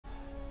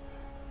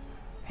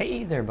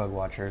Hey there, Bug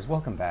Watchers.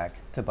 Welcome back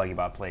to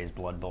BuggyBot Plays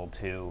Blood Bowl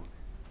 2.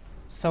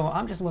 So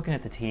I'm just looking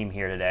at the team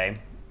here today,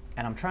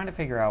 and I'm trying to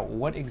figure out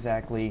what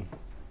exactly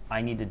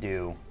I need to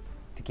do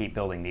to keep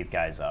building these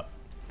guys up.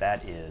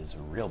 That is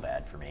real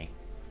bad for me.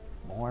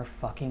 More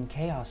fucking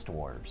Chaos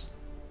Dwarves.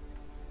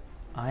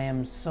 I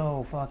am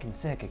so fucking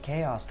sick of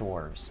Chaos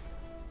Dwarves.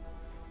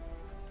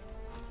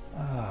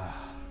 Ugh,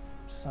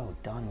 so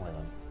done with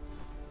them.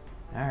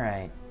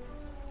 Alright.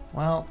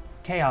 Well,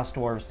 Chaos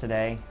Dwarves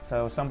today,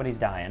 so somebody's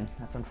dying.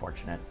 That's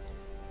unfortunate.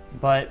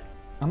 But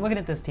I'm looking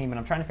at this team and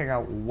I'm trying to figure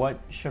out what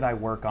should I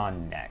work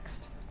on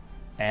next.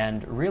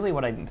 And really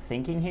what I'm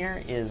thinking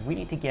here is we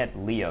need to get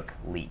Leuk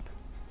Leap.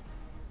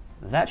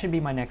 That should be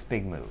my next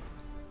big move.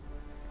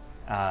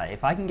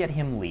 If I can get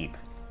him Leap,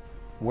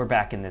 we're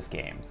back in this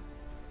game.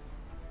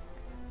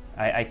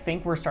 I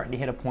think we're starting to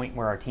hit a point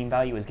where our team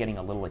value is getting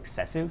a little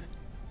excessive,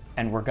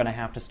 and we're going to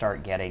have to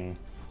start getting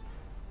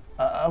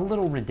a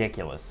little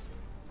ridiculous.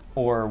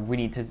 Or we're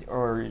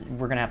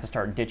gonna have to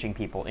start ditching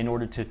people in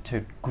order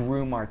to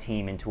groom our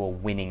team into a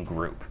winning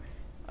group.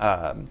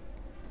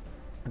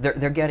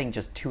 They're getting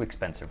just too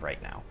expensive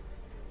right now,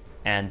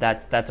 and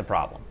that's a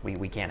problem.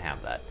 We can't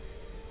have that.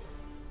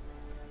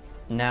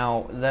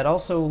 Now that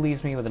also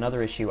leaves me with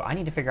another issue. I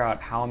need to figure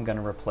out how I'm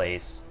gonna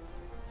replace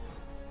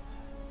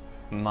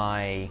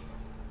my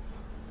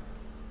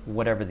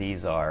whatever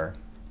these are,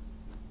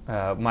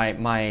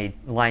 my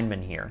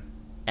linemen here,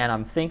 and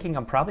I'm thinking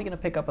I'm probably gonna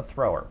pick up a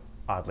thrower.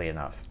 Oddly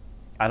enough.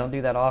 I don't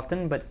do that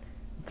often, but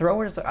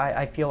throwers,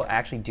 I feel,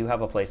 actually do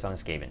have a place on a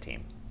Skaven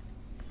team.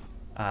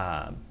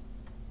 A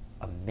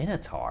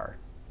Minotaur?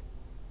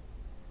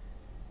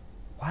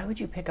 Why would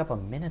you pick up a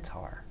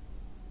Minotaur?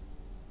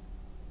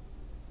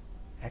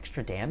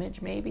 Extra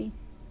damage, maybe?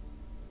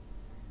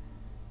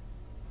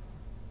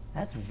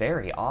 That's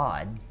very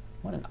odd.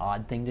 What an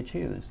odd thing to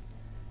choose.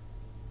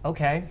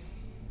 Okay.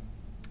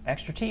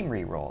 Extra team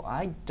reroll.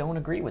 I don't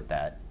agree with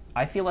that.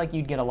 I feel like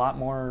you'd get a lot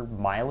more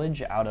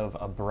mileage out of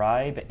a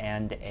bribe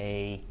and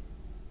a,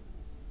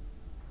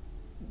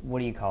 what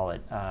do you call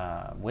it,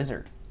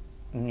 wizard.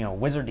 You know,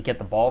 wizard to get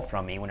the ball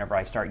from me whenever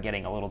I start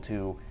getting a little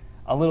too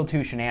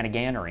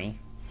shenaniganery,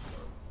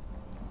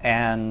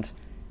 and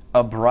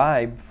a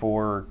bribe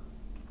for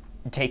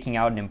taking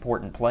out an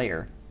important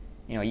player.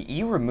 You know,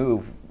 you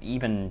remove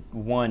even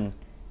one,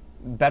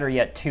 better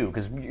yet two,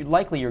 because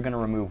likely you're going to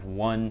remove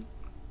one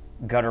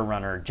gutter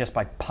runner just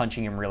by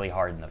punching him really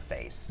hard in the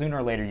face. Sooner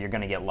or later, you're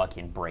going to get lucky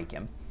and break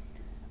him.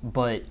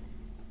 But,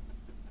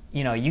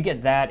 you know, you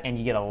get that, and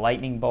you get a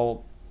lightning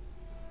bolt,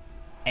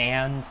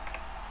 and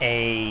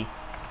a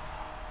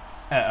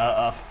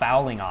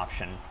fouling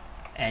option,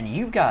 and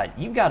you've got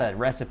a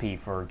recipe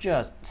for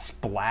just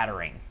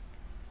splattering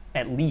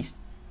at least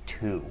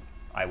two,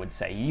 I would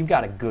say. You've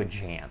got a good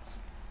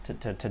chance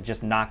to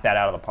just knock that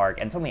out of the park,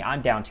 and suddenly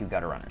I'm down two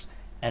gutter runners,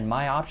 and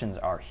my options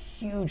are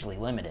hugely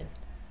limited.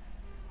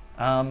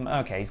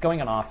 Okay, he's going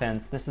on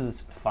offense. This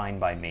is fine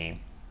by me.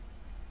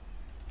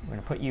 I'm going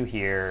to put you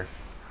here.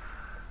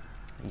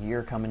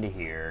 You're coming to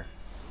here.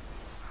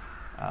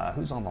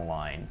 Who's on the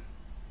line?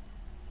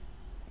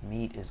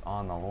 Meat is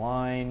on the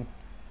line.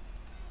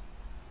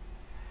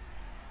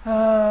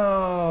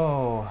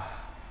 Oh.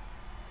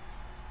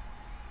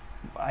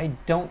 I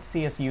don't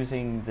see us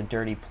using the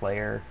dirty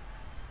player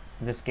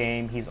this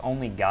game. He's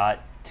only got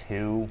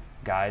two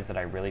guys that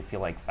I really feel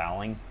like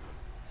fouling.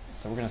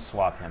 So we're going to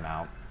swap him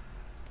out.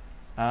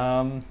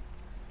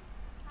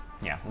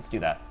 Yeah, let's do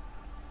that.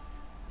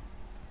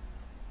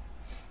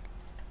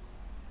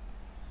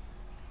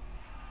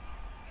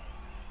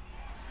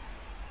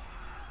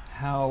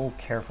 How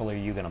careful are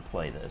you going to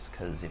play this?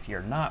 Because if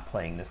you're not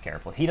playing this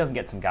careful, if he doesn't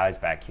get some guys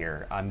back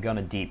here, I'm going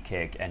to deep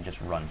kick and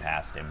just run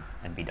past him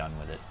and be done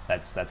with it.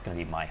 That's going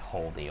to be my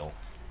whole deal.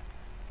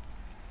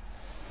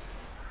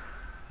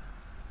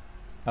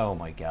 Oh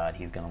my god,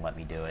 he's going to let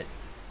me do it.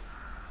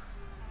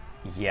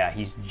 Yeah,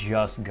 he's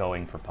just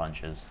going for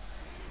punches.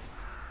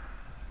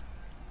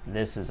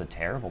 This is a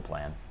terrible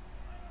plan.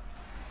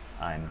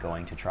 I'm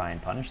going to try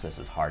and punish this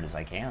as hard as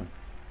I can.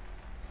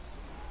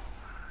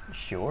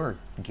 Sure,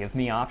 give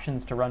me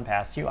options to run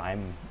past you.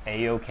 I'm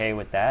A-okay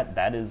with that.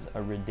 That is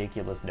a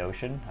ridiculous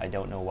notion. I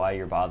don't know why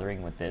you're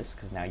bothering with this,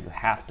 because now you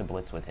have to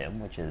blitz with him,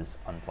 which is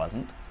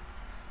unpleasant.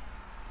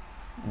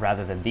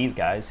 Rather than these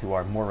guys, who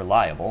are more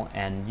reliable,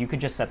 and you could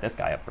just set this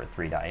guy up for a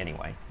 3-die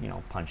anyway. You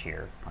know, punch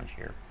here,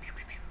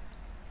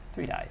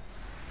 3-die.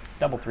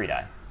 Double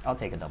 3-die. I'll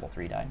take a double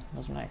 3-die.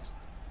 Those are nice.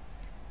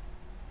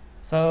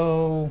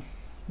 So,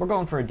 we're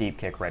going for a deep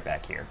kick right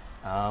back here.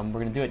 We're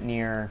going to do it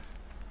near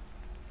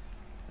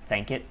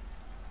Thank It,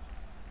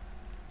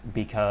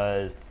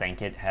 because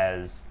Thank It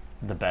has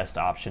the best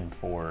option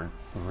for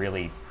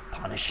really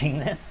punishing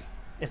this,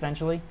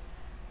 essentially.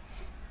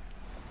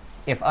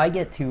 If I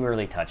get 2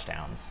 early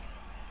touchdowns,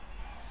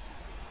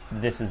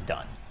 this is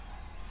done.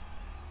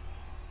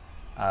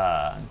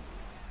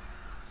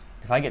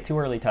 If I get 2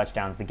 early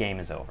touchdowns, the game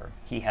is over.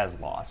 He has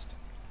lost.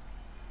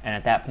 And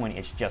at that point,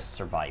 it's just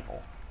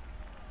survival.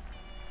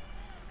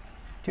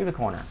 To the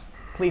corner.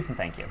 Please and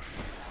thank you.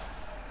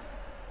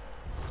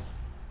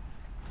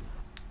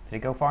 Did it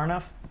go far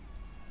enough?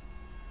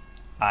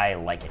 I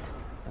like it.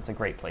 That's a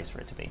great place for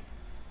it to be.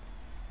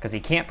 Because he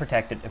can't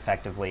protect it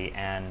effectively,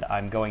 and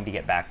I'm going to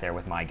get back there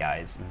with my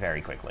guys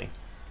very quickly.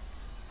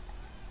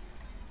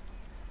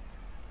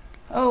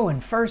 Oh,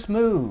 and first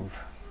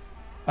move.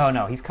 Oh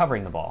no, he's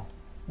covering the ball.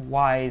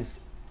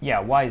 Wise, yeah,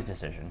 wise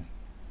decision.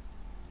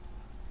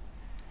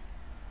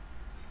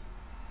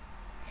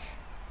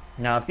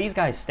 Now, if these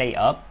guys stay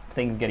up,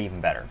 things get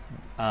even better.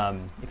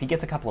 If he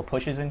gets a couple of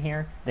pushes in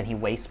here, then he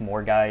wastes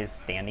more guys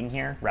standing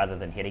here rather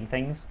than hitting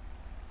things.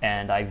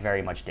 And I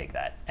very much dig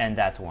that. And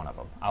that's one of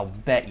them. I'll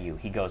bet you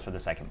he goes for the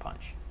second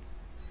punch.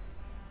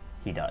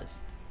 He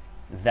does.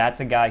 That's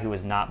a guy who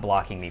is not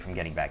blocking me from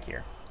getting back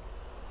here.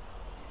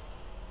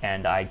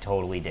 And I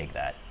totally dig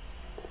that.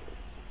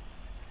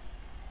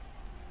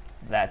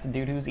 That's a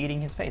dude who's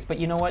eating his face. But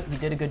you know what? He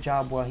did a good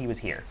job while he was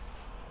here.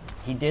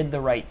 He did the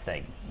right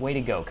thing. Way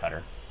to go,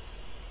 Cutter.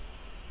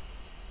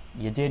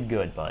 You did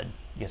good, bud.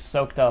 You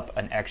soaked up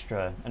an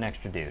extra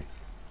dude.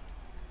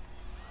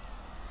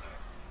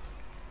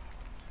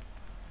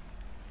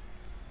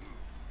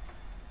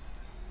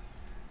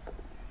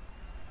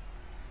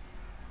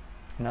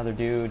 Another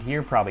dude.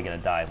 You're probably gonna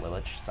die,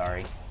 Lilich.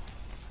 Sorry.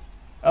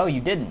 Oh, you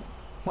didn't?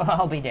 Well,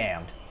 I'll be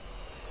damned.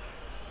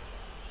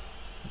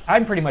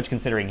 I'm pretty much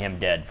considering him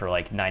dead for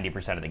like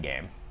 90% of the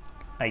game.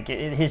 Like,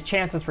 his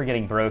chances for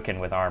getting broken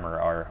with armor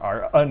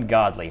are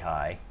ungodly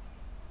high.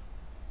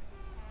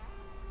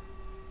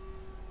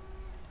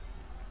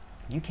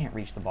 You can't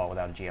reach the ball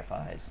without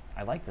GFIs.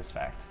 I like this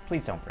fact.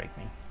 Please don't break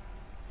me.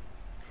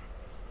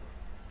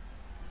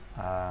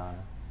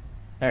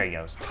 There he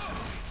goes.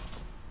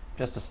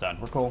 Just a stun.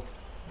 We're cool.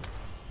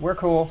 We're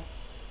cool.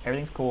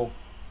 Everything's cool.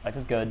 Life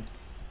is good.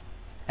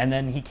 And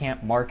then he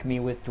can't mark me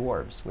with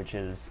dwarves, which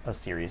is a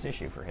serious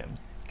issue for him,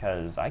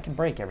 because I can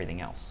break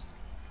everything else.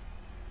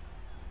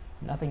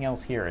 Nothing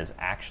else here is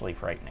actually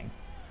frightening.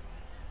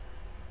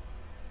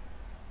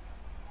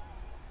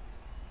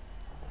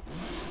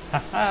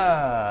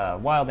 Haha!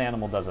 Wild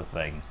animal does a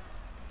thing.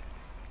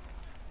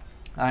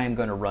 I am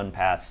going to run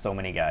past so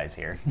many guys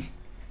here.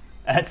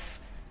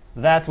 That's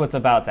what's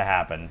about to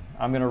happen.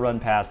 I'm going to run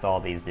past all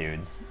these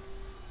dudes.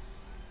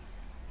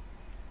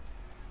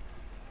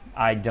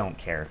 I don't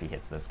care if he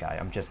hits this guy.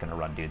 I'm just going to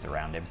run dudes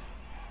around him.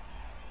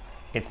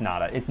 It's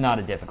not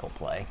a difficult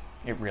play.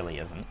 It really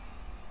isn't.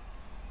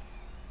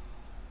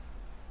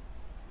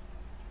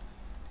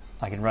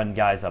 I can run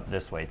guys up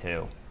this way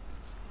too.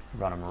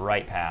 Run them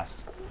right past.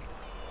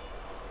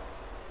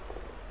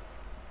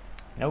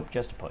 Nope,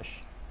 just a push.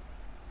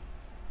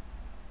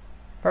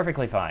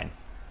 Perfectly fine.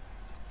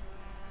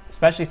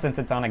 Especially since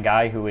it's on a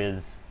guy who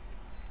is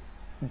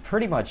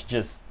pretty much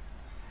just...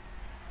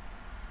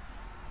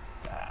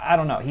 I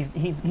don't know.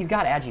 He's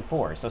got Agi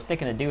 4, so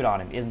sticking a dude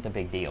on him isn't a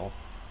big deal.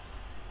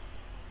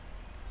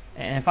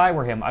 And if I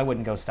were him, I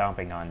wouldn't go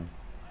stomping on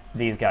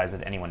these guys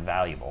with anyone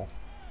valuable.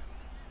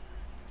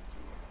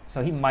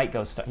 So he might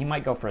go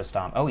for a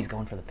stomp. Oh, he's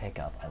going for the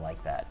pickup. I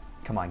like that.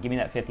 Come on, give me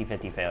that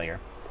 50-50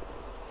 failure.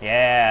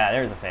 Yeah,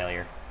 there's a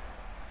failure.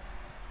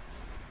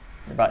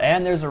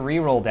 And there's a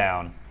reroll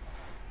down.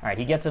 All right,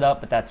 he gets it up,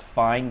 but that's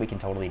fine. We can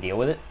totally deal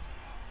with it.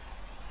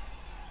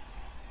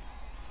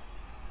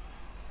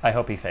 I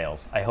hope he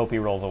fails. I hope he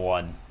rolls a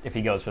 1 if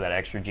he goes for that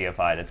extra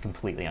GFI that's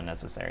completely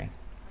unnecessary.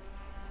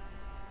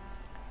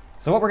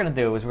 So what we're going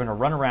to do is we're going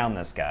to run around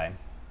this guy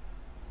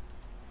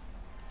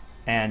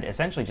and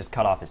essentially just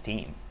cut off his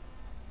team.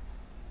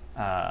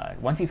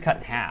 Once he's cut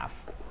in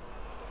half,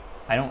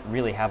 I don't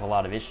really have a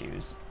lot of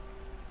issues.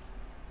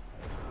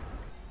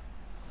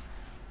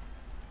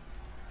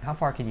 How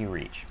far can you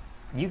reach?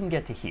 You can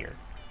get to here.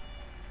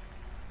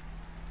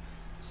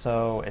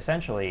 So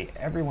essentially,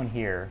 everyone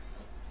here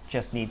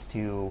just needs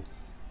to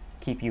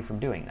keep you from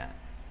doing that.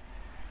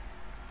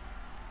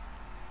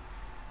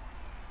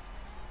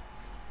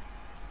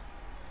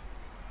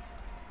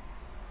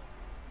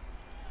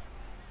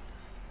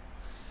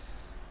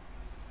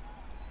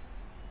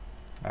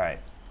 All right,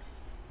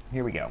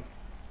 here we go.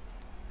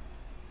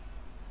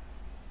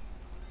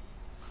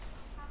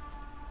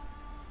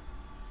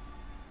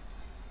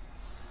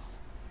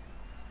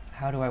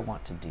 How do I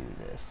want to do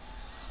this?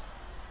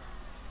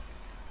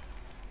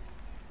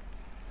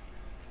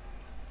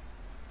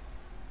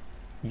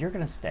 You're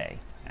gonna stay,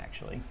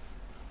 actually.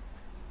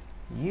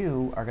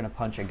 You are gonna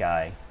punch a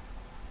guy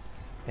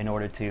in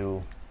order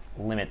to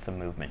limit some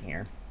movement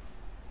here.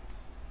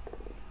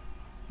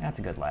 That's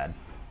a good lad.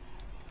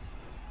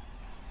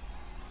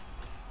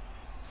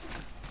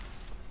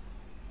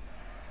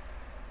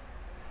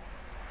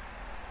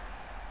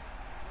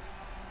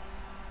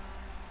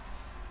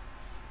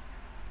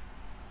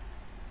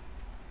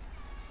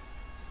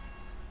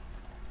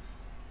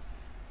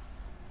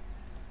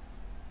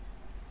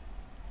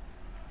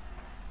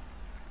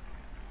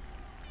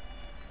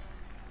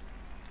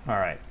 All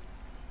right.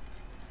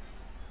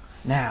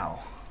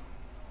 Now,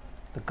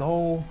 the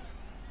goal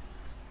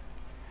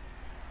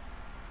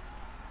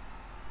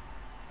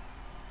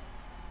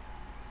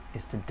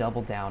is to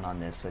double down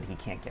on this so that he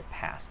can't get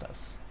past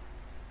us.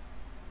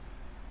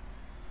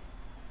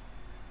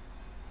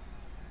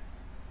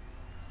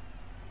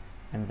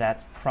 And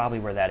that's probably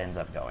where that ends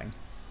up going.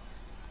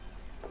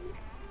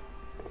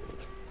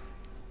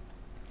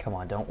 Come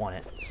on, don't want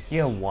it.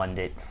 You won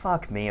it.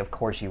 Fuck me, of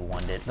course you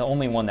won it. The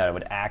only one that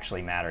would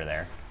actually matter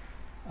there.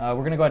 We're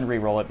going to go ahead and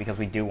re-roll it because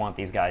we do want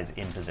these guys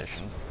in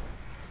position.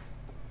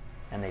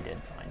 And they did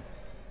fine.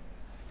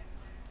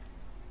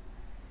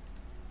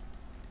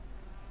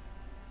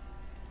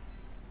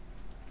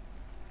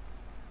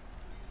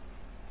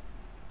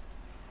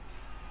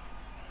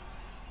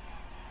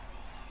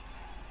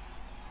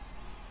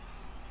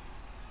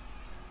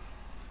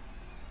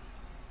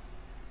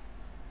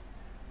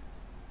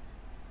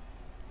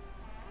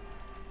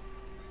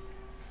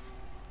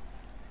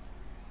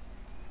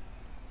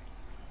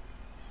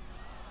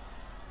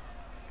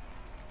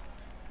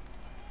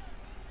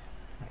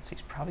 So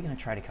he's probably going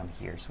to try to come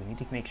here, so we need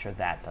to make sure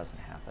that doesn't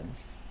happen.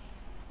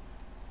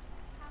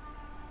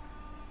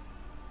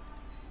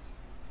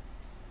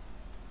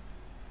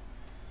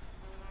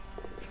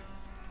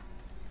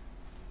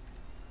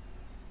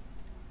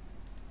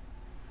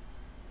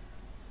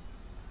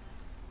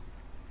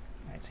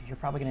 Alright, so you're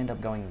probably going to end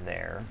up going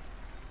there.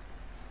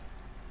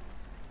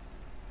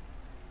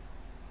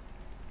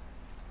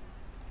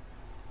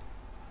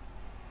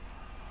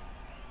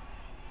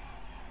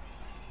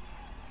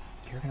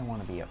 You're going to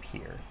want to be up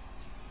here.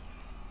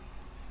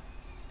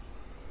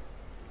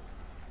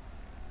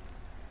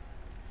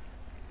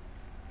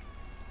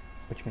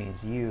 Which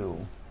means you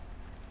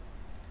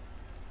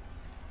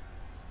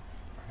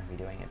are going to be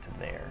doing it to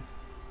there.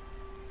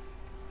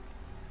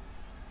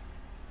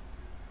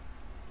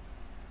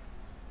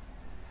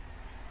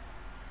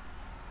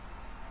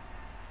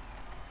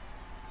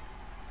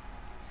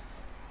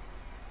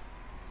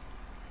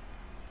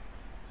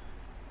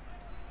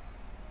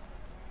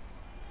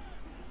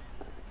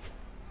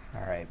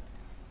 All right.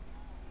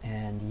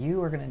 And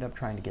you are going to end up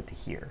trying to get to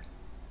here.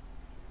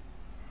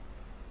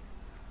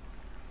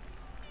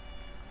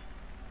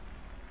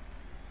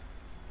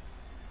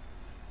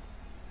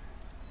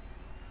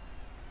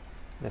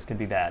 This could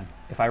be bad.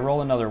 If I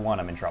roll another one,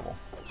 I'm in trouble.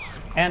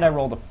 And I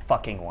rolled a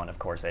fucking one, of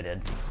course I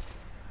did.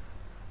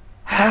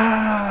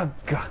 Ah,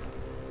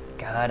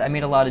 God, I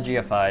made a lot of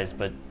GFIs,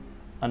 but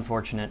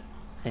unfortunate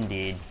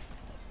indeed.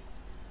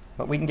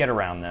 But we can get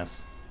around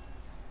this.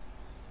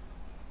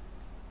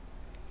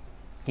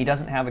 He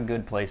doesn't have a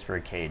good place for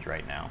a cage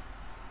right now.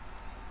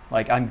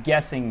 Like, I'm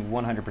guessing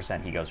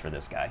 100% he goes for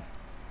this guy.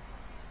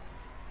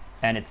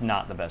 And it's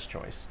not the best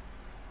choice.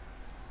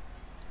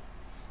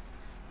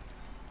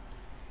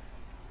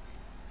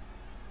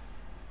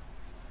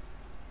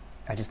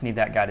 I just need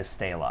that guy to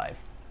stay alive.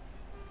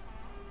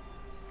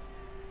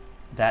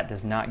 That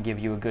does not give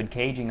you a good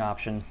caging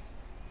option.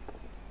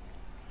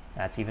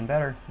 That's even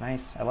better.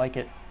 Nice, I like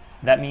it.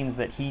 That means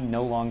that he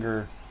no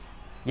longer...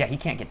 Yeah, he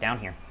can't get down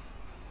here.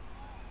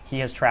 He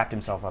has trapped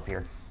himself up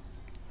here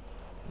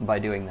by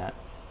doing that.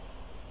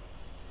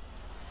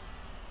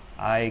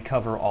 I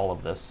cover all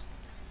of this,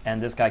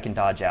 and this guy can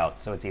dodge out,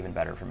 so it's even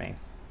better for me.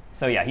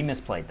 So yeah, he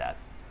misplayed that,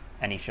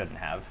 and he shouldn't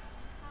have.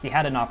 He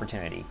had an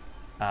opportunity.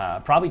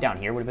 Probably down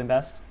here would have been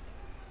best.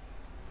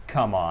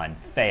 Come on,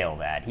 fail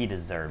that. He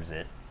deserves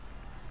it.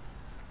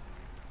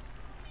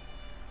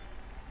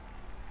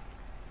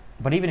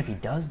 But even if he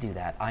does do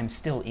that, I'm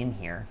still in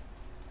here.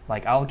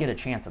 Like, I'll get a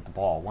chance at the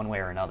ball one way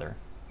or another.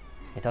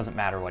 It doesn't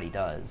matter what he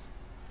does.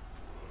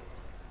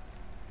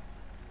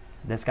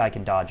 This guy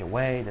can dodge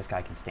away. This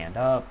guy can stand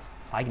up.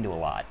 I can do a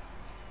lot.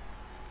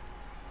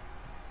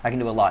 I can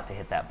do a lot to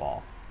hit that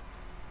ball.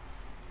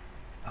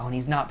 Oh, and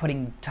he's not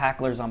putting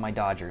tacklers on my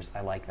dodgers.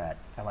 I like that.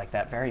 I like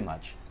that very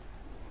much.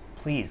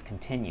 Please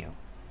continue.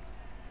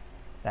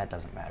 That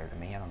doesn't matter to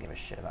me. I don't give a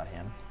shit about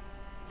him.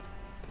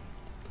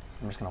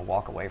 I'm just going to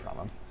walk away from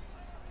him.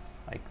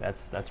 Like,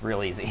 that's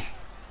real easy.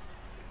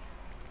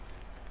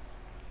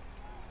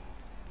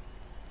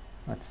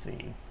 Let's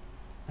see.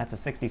 That's a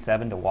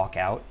 67 to walk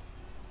out.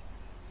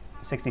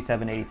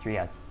 67, 83.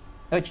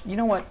 Which, you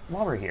know what?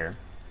 While we're here,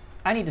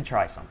 I need to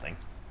try something.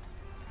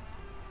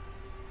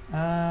 Oh,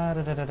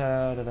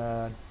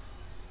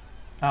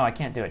 I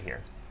can't do it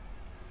here.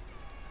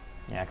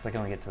 Yeah, because I can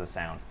only get to the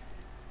sounds.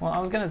 Well, I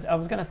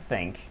was gonna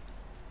think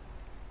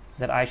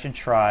that I should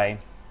try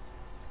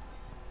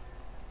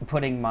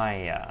putting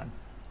my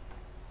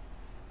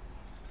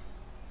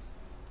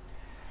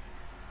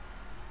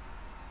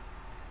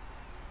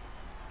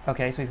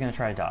Okay, so he's gonna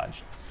try to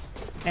dodge,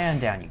 and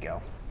down you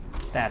go.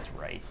 That's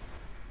right.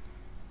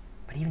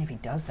 But even if he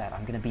does that,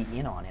 I'm gonna be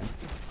in on him.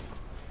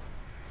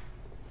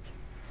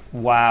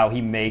 Wow,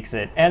 he makes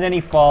it. And then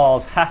he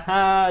falls.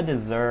 Haha,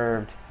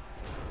 deserved.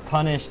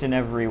 Punished in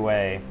every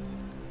way.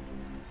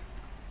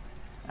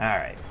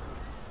 Alright.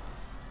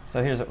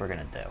 So here's what we're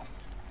going to do.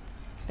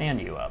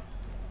 Stand you up.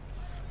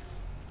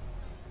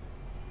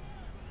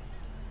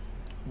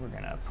 We're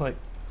going to put...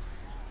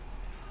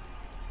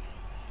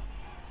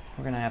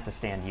 We're going to have to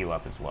stand you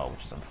up as well,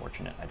 which is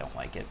unfortunate. I don't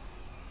like it.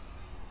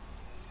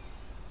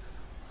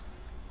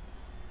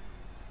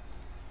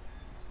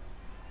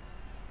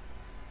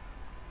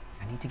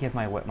 I need to give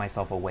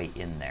myself a way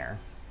in there.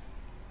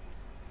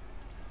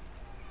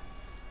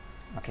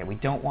 Okay, we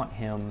don't want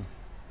him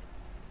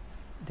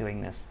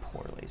doing this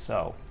poorly.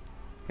 So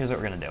here's what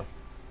we're going to do.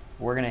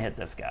 We're going to hit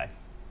this guy.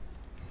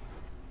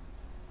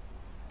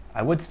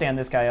 I would stand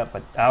this guy up,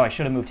 but oh, I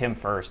should have moved him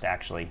first,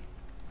 actually.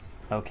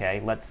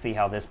 Okay, let's see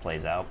how this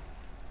plays out.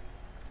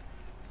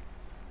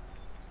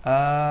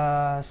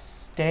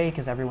 Stay,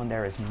 because everyone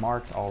there is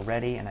marked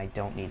already, and I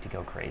don't need to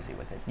go crazy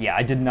with it. Yeah,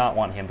 I did not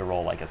want him to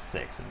roll like a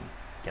 6 and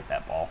get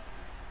that ball.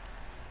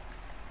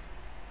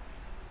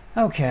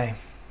 Okay.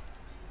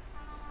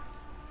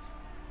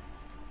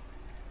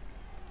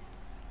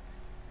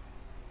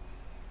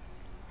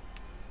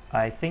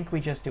 I think we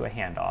just do a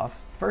handoff.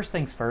 First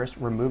things first,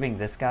 we're moving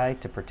this guy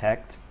to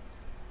protect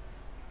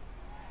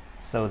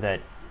so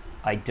that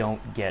I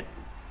don't get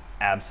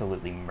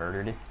absolutely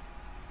murdered.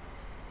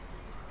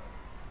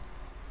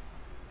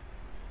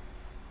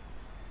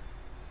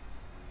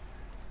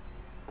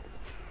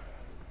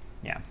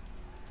 Yeah.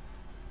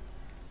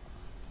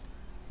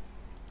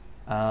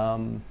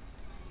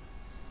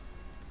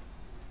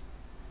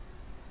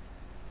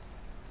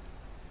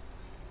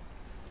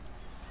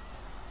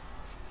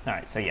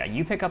 Alright, so yeah,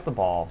 you pick up the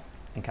ball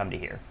and come to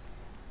here.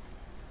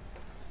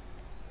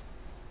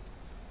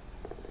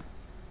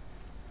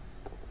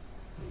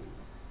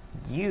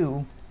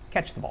 You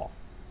catch the ball.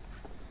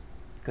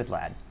 Good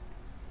lad.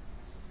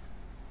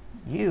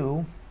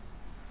 You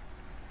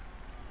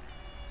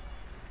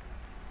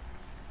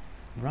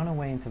run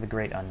away into the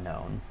great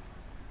unknown.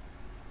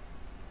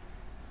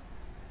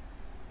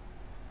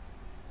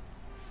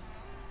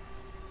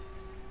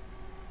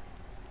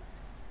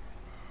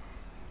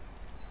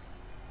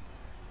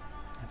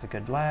 That's a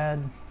good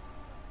lad.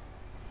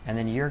 And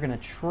then you're going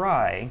to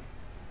try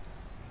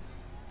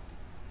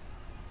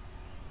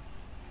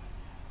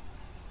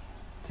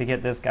to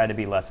get this guy to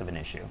be less of an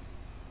issue.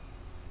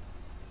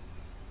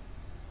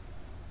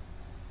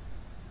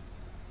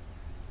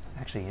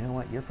 Actually, you know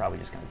what? You're probably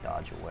just going to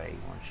dodge away,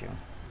 aren't you?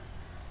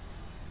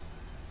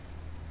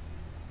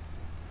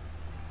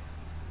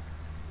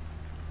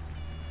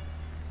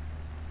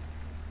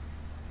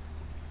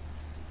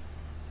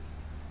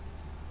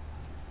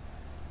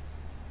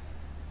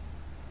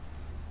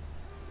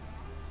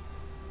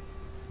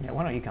 Yeah,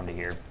 why don't you come to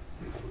here?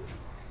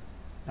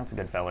 That's a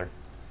good feller.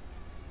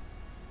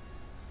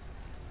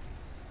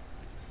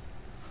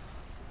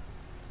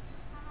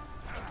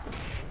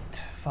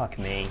 Fuck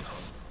me.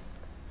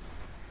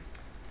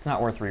 It's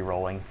not worth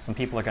re-rolling. Some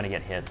people are going to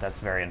get hit. That's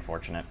very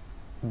unfortunate.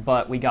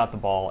 But we got the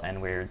ball,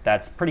 and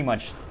that's pretty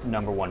much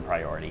 #1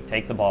 priority.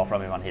 Take the ball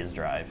from him on his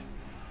drive.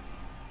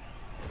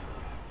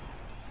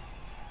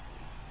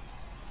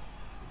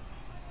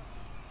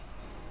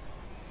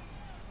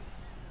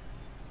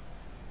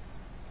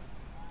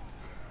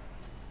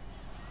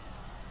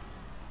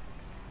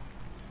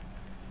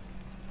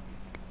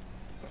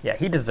 Yeah,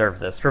 he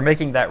deserved this. For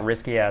making that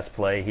risky-ass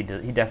play, he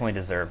definitely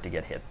deserved to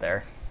get hit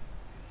there.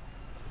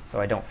 So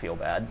I don't feel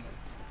bad.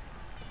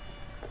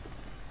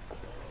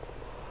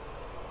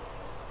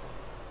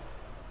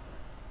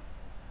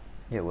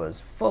 It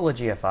was full of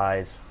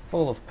GFIs,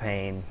 full of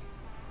pain.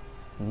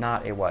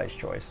 Not a wise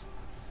choice.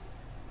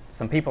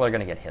 Some people are going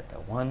to get hit,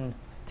 though. 1,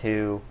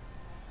 2,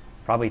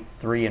 probably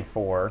 3 and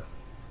 4,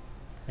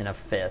 and a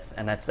 5th.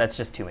 And that's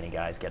just too many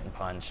guys getting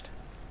punched.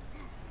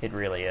 It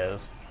really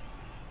is.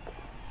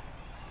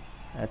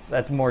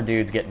 That's more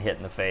dudes getting hit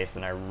in the face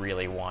than I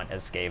really want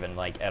as Skaven,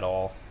 like, at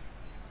all.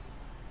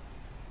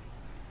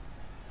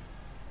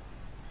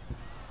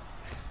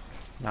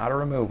 Not a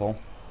removal.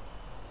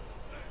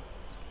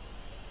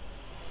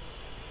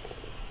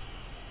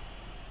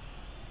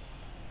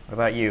 What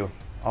about you?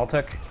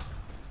 Altuk?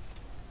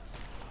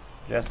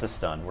 Just a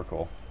stun. We're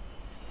cool.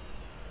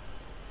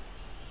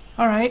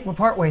 Alright, we're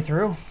partway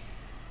through.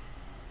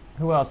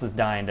 Who else is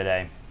dying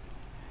today?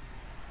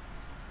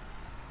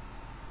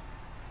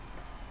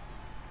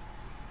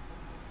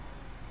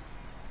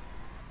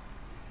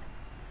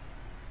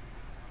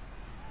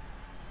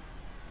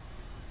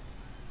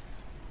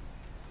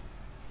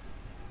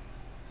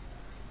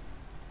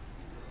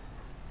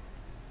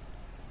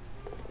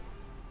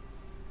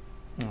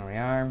 There we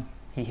are.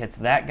 He hits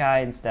that guy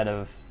instead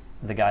of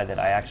the guy that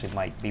I actually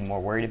might be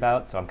more worried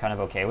about, so I'm kind of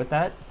okay with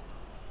that.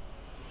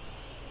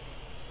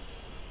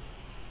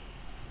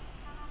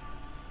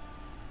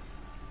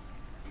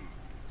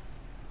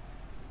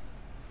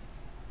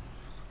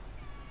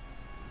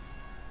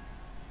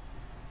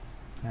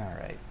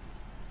 Alright.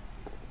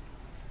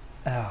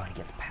 Oh, he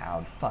gets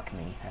powed. Fuck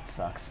me. That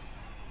sucks.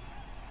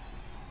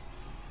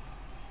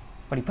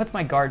 But he puts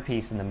my guard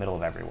piece in the middle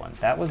of everyone.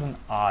 That was an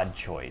odd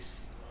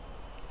choice.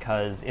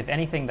 Because, if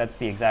anything, that's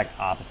the exact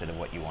opposite of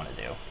what you want to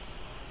do.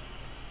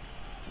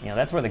 You know,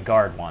 that's where the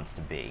guard wants to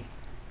be.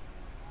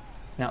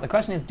 Now, the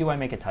question is, do I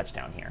make a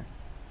touchdown here?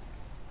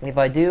 If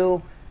I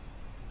do,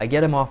 I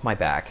get him off my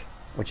back,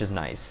 which is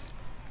nice.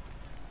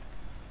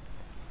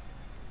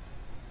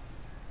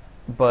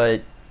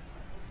 But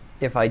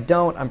if I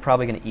don't, I'm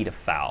probably going to eat a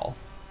foul.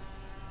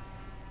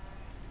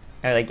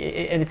 And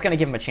it's going to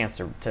give him a chance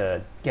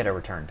to get a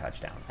return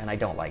touchdown, and I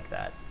don't like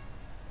that.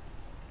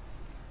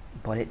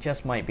 But it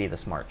just might be the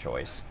smart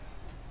choice.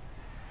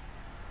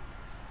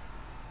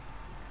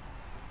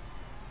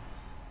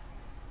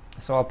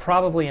 So I'll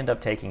probably end up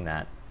taking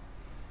that.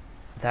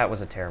 That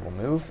was a terrible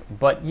move,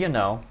 but you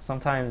know,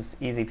 sometimes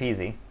easy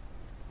peasy.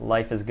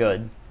 Life is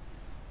good.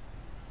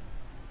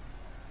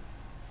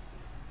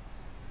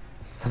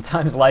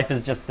 Sometimes life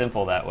is just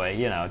simple that way,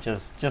 you know,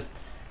 just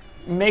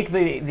make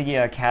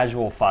the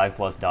casual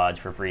 5+ dodge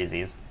for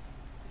freezies.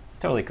 It's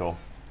totally cool.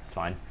 It's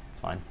fine. It's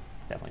fine.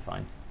 It's definitely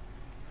fine.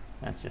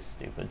 That's just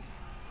stupid.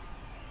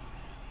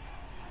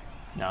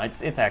 No,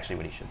 it's actually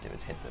what he should do,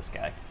 is hit this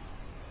guy.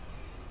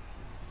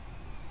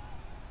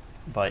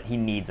 But he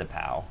needs a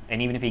POW.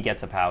 And even if he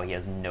gets a POW, he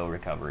has no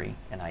recovery.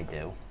 And I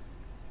do.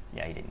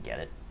 Yeah, he didn't get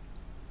it.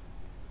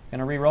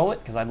 Gonna re-roll it?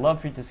 Because I'd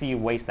love for you to see you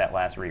waste that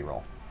last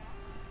re-roll.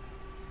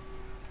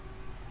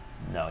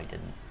 No, he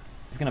didn't.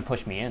 He's gonna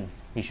push me in.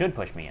 He should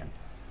push me in.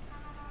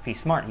 If he's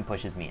smart, he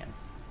pushes me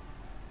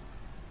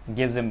in. It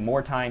gives him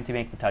more time to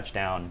make the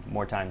touchdown,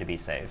 more time to be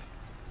safe.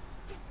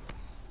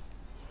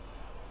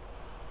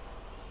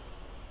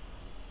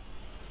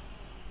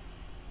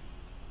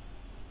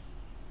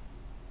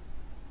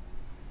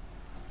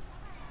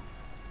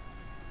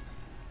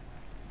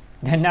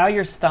 And now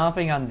you're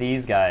stomping on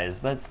these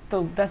guys. That's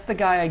the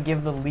guy I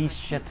give the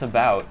least shits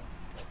about.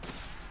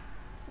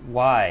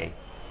 Why?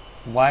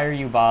 Why are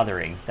you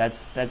bothering?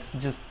 That's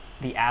just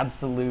the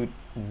absolute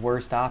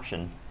worst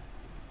option.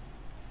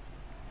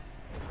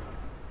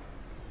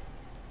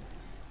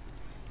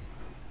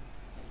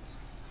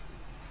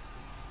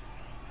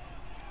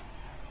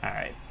 All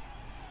right.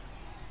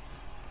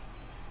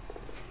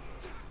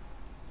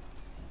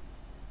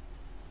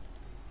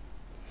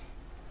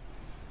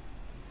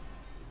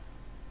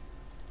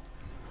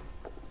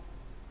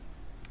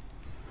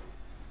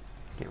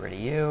 Get rid of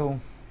you.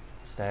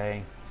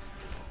 Stay.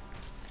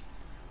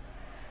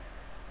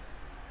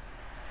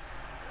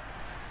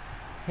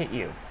 Hit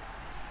you.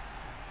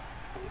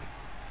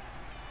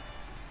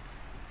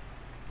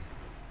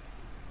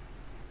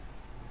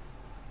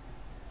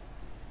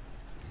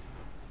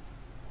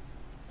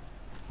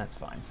 That's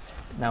fine.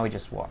 Now we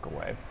just walk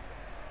away.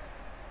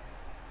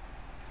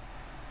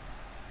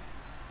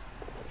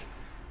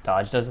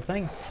 Dodge does the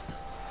thing.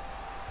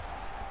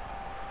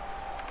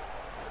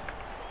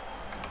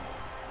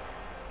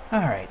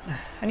 Alright,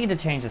 I need to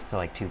change this to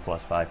like 2+,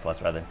 5+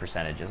 rather than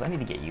percentages. I need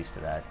to get used to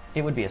that.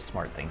 It would be a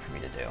smart thing for me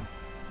to do.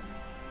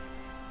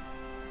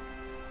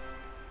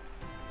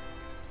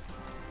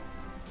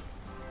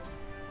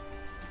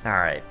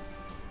 Alright.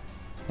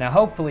 Now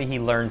hopefully he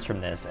learns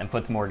from this and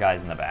puts more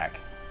guys in the back.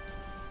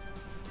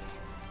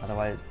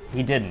 Otherwise,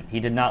 he didn't. He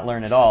did not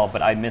learn at all,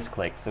 but I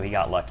misclicked, so he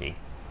got lucky.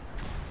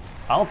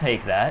 I'll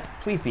take that.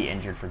 Please be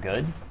injured for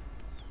good.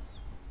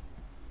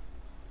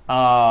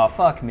 Aw,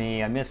 fuck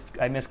me. I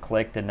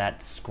misclicked and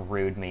that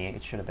screwed me.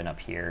 It should have been up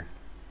here.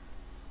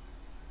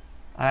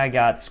 I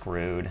got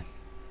screwed.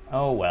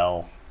 Oh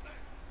well.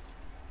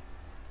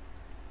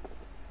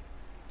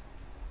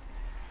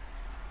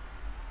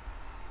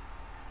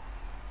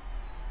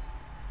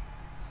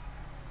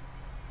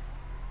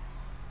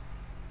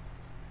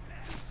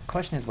 The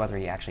question is whether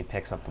he actually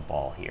picks up the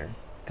ball here.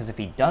 Because if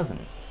he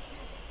doesn't,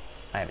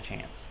 I have a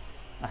chance.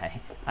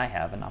 I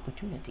have an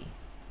opportunity.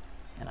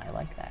 And I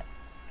like that.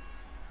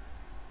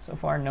 So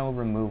far, no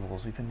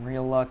removals. We've been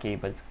real lucky,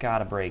 but it's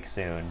gotta break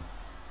soon.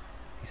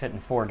 He's hitting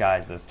 4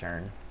 guys this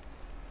turn.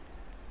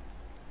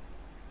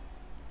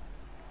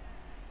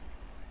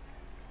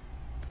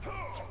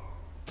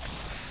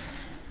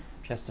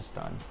 Just a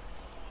stun.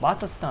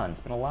 Lots of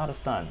stuns. Been a lot of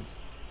stuns.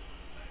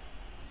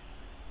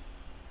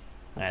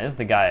 Alright, this is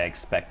the guy I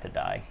expect to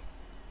die.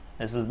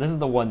 This is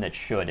the one that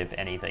should, if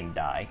anything,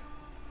 die.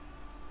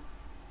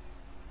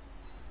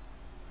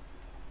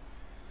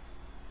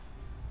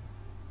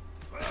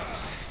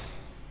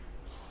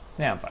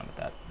 Yeah, I'm fine with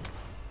that.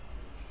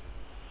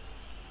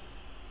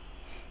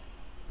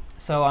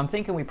 So I'm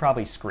thinking we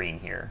probably screen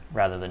here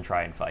rather than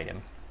try and fight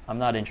him. I'm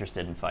not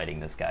interested in fighting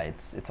this guy.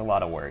 It's a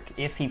lot of work.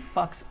 If he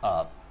fucks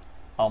up,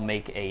 I'll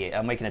make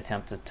an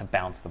attempt to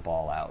bounce the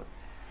ball out.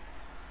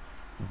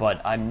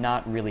 But I'm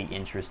not really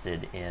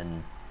interested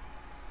in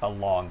a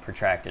long,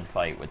 protracted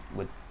fight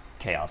with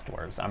Chaos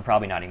Dwarves. I'm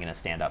probably not even going to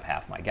stand up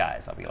half my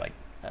guys. I'll be like,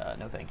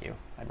 no thank you.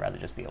 I'd rather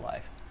just be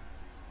alive.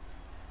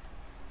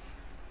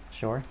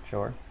 Sure,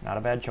 sure. Not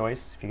a bad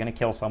choice. If you're going to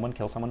kill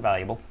someone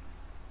valuable.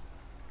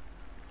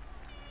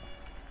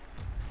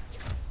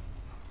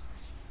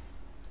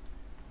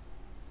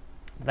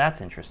 That's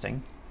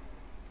interesting.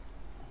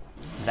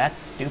 That's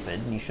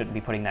stupid. You shouldn't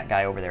be putting that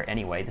guy over there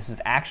anyway. This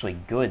is actually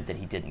good that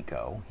he didn't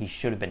go. He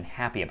should have been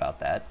happy about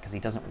that, because he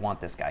doesn't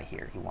want this guy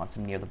here. He wants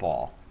him near the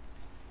ball.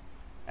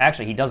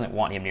 Actually, he doesn't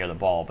want him near the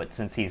ball, but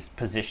since he's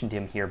positioned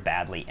him here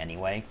badly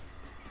anyway,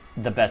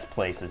 the best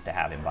place is to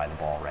have him by the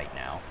ball right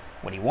now.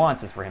 What he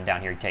wants is for him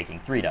down here taking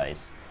 3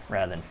 dice,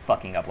 rather than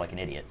fucking up like an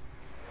idiot.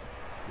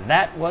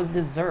 That was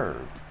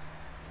deserved.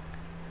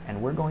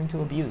 And we're going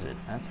to abuse it,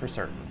 that's for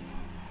certain.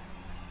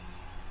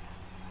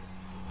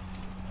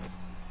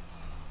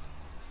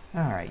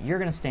 Alright, you're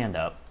going to stand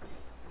up.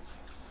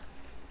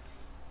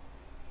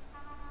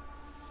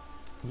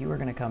 You are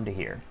going to come to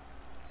here.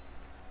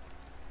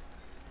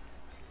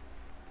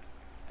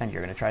 And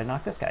you're going to try to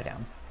knock this guy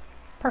down.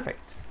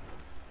 Perfect.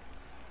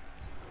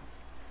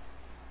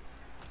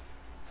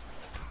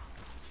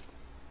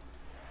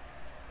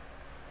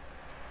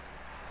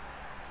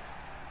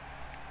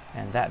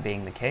 And that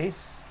being the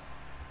case,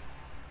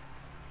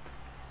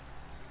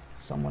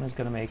 someone is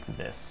going to make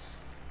this.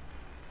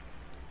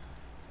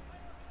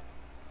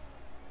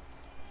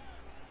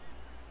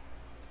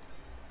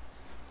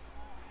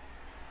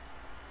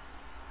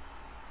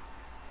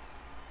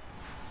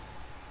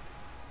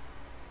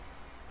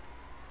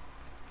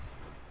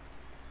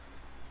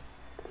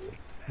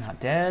 Not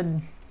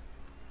dead.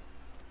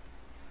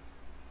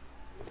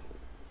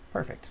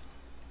 Perfect.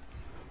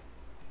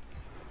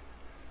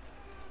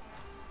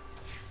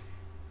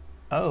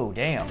 Oh,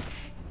 damn.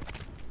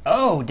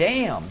 Oh,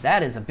 damn!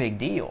 That is a big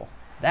deal.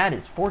 That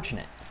is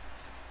fortunate.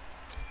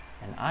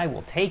 And I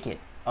will take it.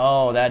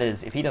 Oh, that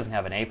is... If he doesn't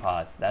have an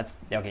Apoth, that's...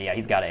 Okay, yeah,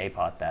 he's got to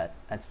Apoth that.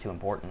 That's too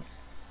important.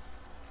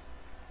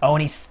 Oh,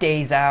 and he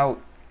stays out.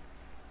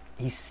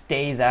 He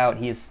stays out.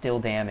 He is still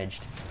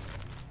damaged.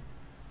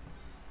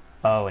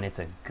 Oh, and it's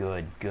a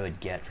good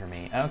get for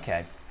me.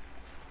 Okay.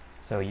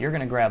 So you're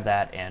going to grab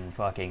that and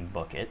fucking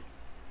book it.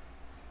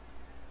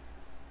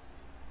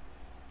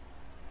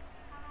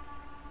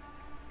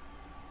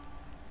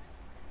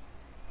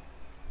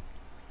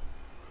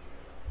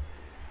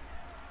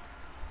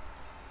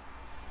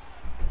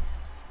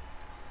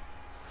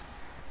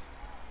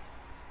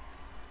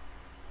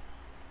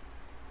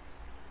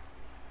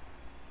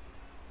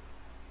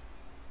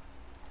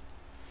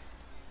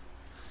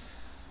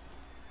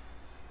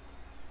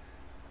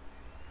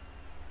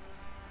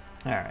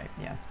 Alright,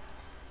 yeah.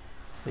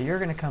 So you're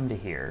going to come to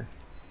here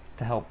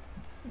to help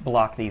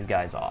block these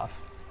guys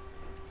off.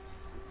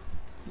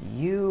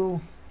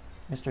 You,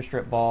 Mr.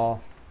 Strip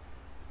Ball,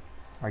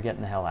 are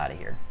getting the hell out of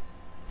here.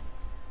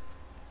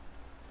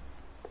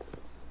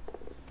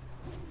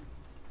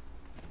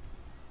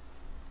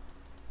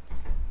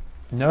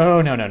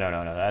 No.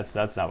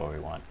 That's not what we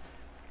want.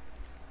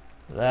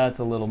 That's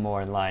a little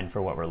more in line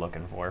for what we're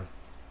looking for.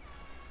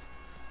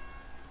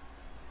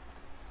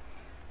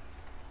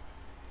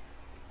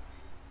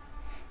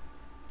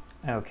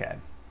 Okay,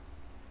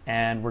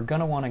 and we're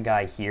gonna want a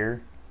guy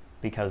here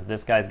because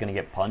this guy's gonna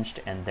get punched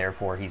and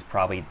therefore he's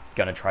probably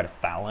gonna try to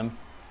foul him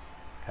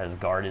because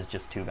guard is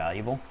just too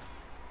valuable.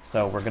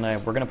 So we're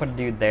gonna put a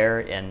dude there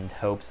in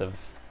hopes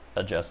of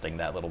adjusting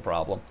that little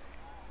problem.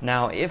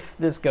 Now, if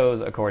this goes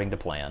according to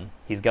plan,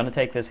 he's gonna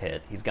take this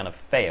hit. He's gonna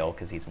fail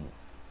because he's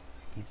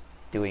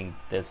doing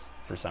this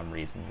for some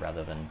reason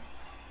rather than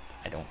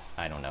I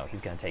don't know.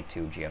 He's gonna take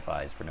 2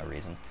 GFIs for no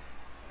reason.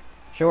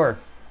 Sure,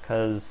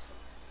 because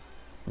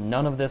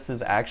none of this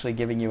is actually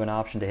giving you an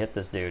option to hit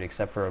this dude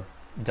except for a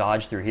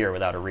dodge through here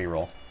without a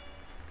reroll.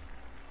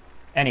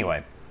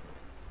 Anyway,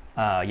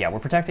 yeah, we're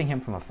protecting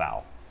him from a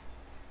foul.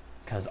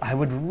 Because I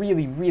would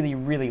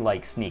really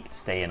like Sneak to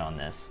stay in on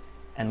this.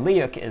 And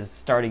Leok is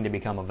starting to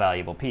become a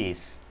valuable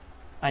piece.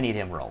 I need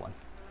him rolling.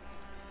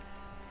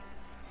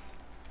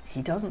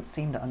 He doesn't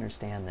seem to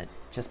understand that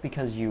just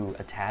because you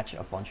attach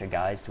a bunch of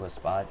guys to a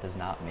spot does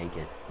not make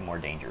it more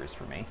dangerous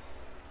for me.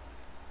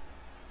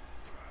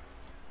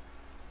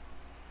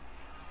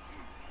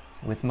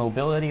 With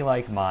mobility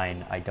like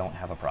mine, I don't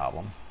have a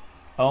problem.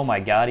 Oh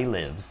my god, he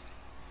lives.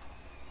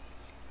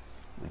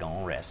 We're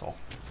gonna wrestle.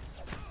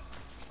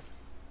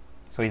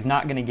 So he's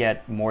not gonna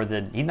get more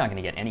than... He's not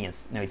gonna get any...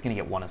 No, he's gonna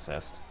get 1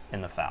 assist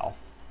in the foul.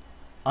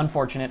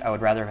 Unfortunate, I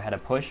would rather have had a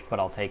push, but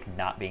I'll take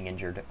not being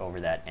injured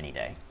over that any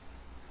day.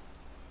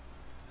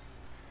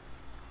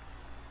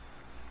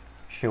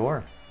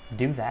 Sure,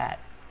 do that.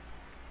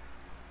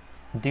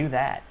 Do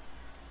that.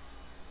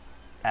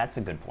 That's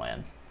a good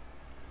plan.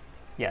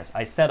 Yes,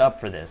 I set up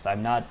for this.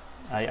 I'm not...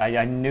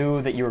 I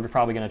knew that you were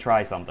probably going to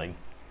try something.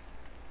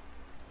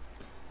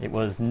 It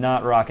was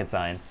not rocket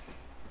science.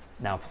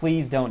 Now,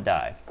 please don't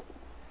die.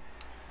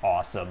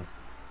 Awesome.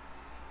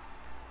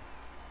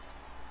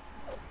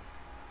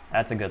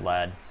 That's a good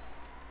lad.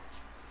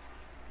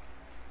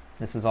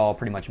 This is all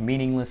pretty much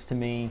meaningless to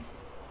me.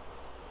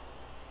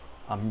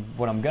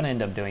 What I'm going to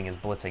end up doing is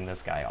blitzing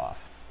this guy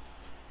off.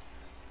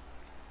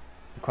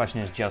 The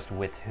question is just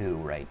with who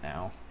right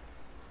now.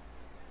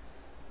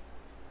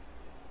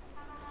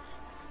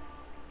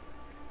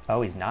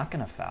 Oh, he's not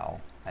going to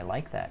foul. I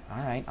like that. All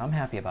right, I'm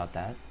happy about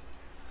that.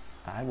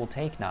 I will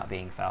take not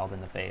being fouled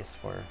in the face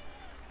for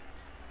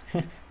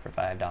for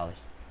 $5.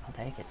 I'll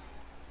take it.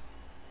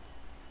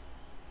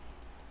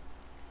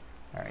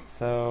 All right,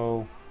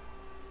 so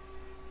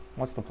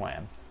what's the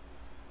plan?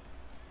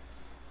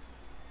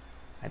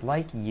 I'd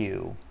like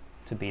you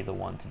to be the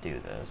one to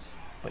do this,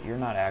 but you're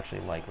not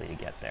actually likely to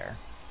get there.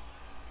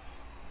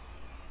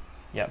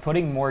 Yeah,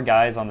 putting more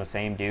guys on the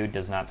same dude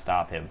does not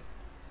stop him.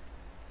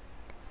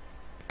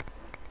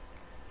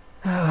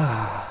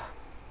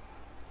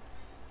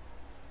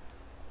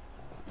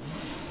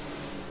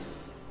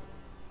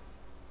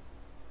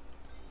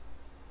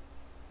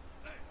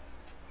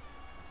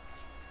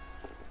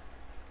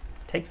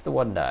 Takes the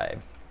 1 die.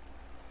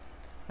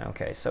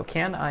 Okay, so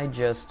can I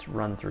just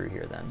run through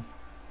here then?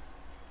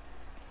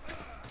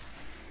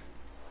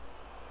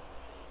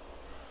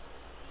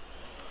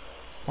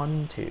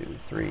 1, 2,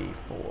 3,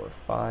 4,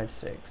 5,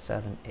 6,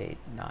 7, 8,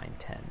 9,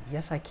 10.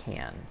 Yes, I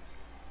can.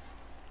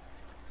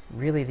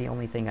 Really, the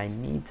only thing I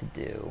need to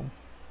do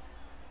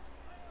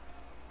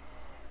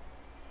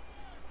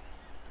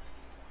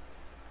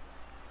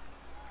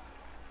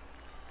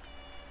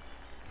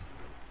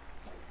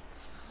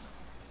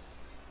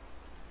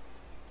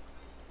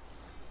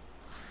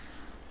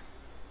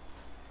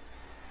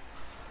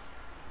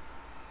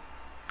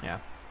yeah.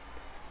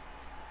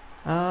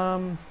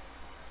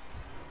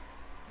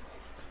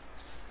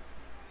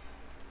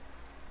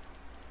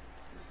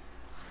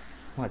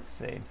 Let's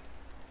see.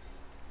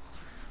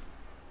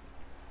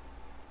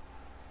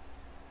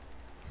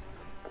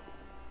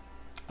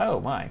 Oh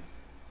my.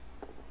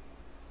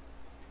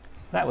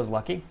 That was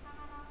lucky.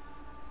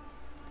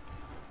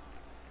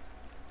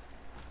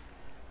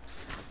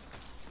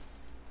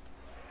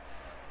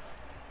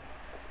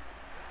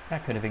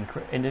 That could have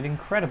ended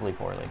incredibly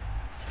poorly.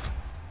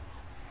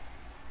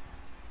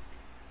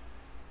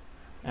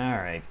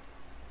 Alright.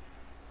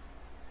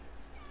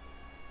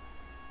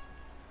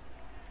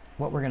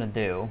 What we're gonna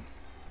do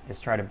is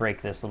try to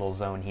break this little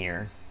zone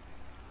here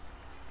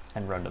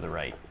and run to the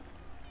right.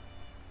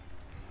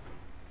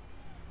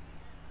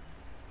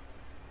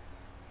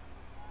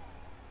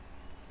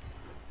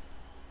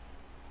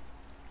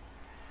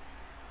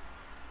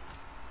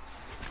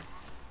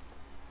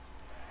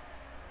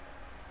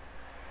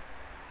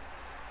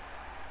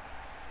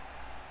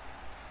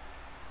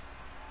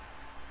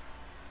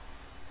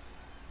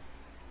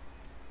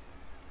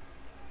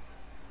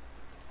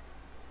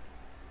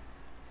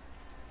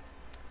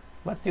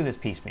 Let's do this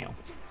piecemeal.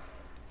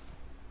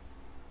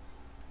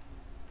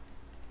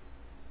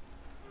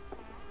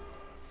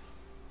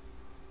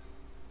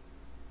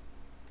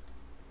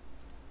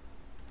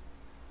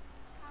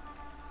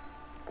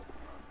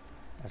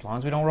 As long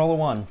as we don't roll a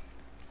 1.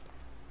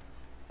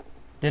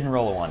 Didn't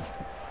roll a 1.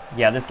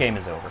 Yeah, this game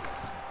is over.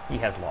 He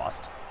has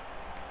lost.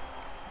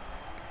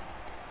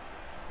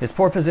 His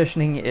poor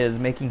positioning is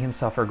making him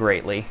suffer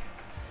greatly.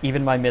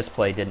 Even my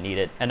misplay didn't need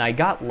it, and I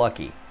got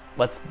lucky.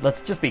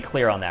 Let's just be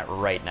clear on that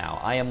right now.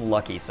 I am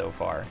lucky so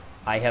far.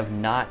 I have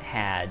not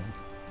had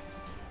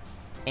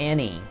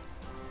any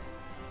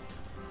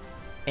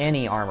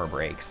armor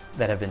breaks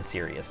that have been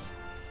serious.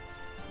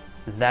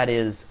 That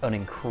is an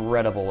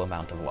incredible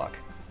amount of luck.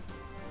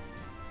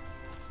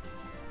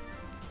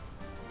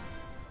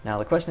 Now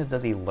the question is,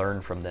 does he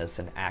learn from this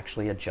and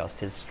actually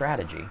adjust his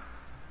strategy?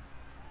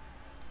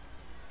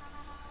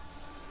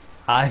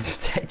 I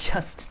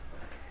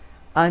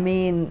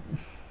mean,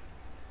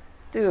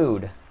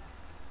 dude.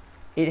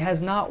 It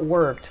has not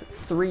worked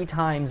 3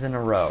 times in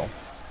a row.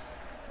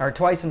 Or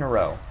twice in a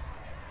row.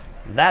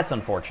 That's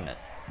unfortunate.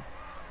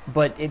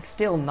 But it's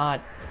still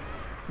not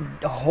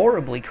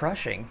horribly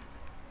crushing.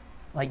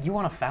 Like, you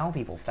want to foul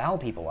people, foul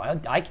people.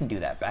 I can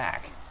do that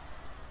back.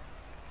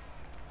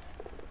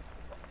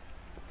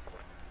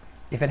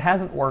 If it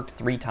hasn't worked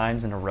 3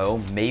 times in a row,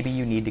 maybe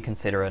you need to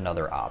consider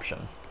another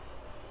option.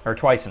 Or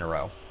twice in a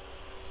row.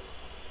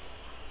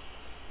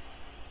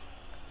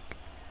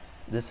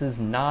 This is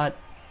not...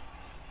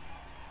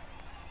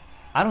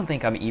 I don't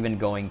think I'm even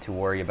going to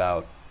worry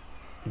about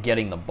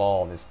getting the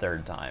ball this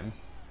 3rd time.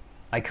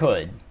 I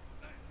could.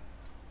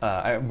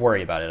 I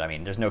worry about it. I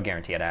mean, there's no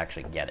guarantee I'd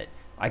actually get it.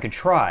 I could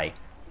try,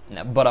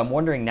 but I'm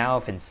wondering now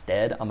if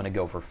instead I'm going to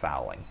go for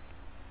fouling.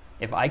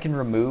 If I can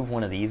remove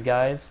one of these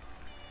guys,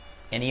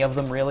 any of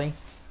them really,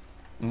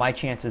 my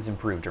chances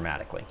improve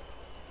dramatically.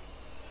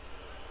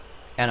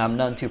 And I'm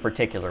none too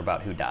particular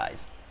about who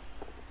dies.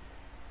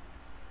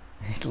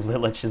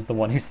 Lilich is the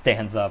one who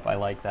stands up. I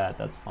like that.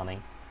 That's funny.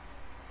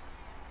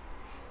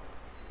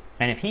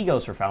 And if he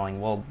goes for fouling,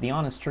 well, the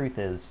honest truth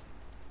is,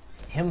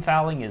 him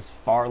fouling is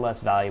far less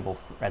valuable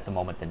at the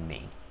moment than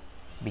me.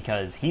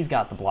 Because he's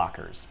got the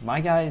blockers. My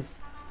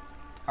guys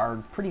are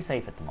pretty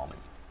safe at the moment.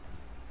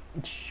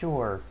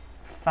 Sure,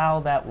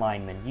 foul that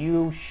lineman.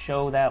 You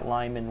show that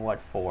lineman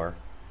what for.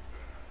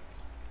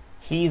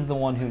 He's the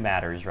one who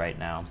matters right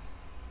now.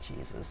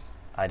 Jesus.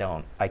 I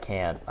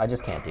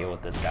just can't deal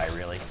with this guy,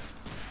 really.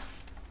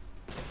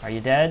 Are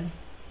you dead?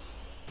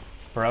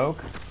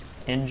 Broke?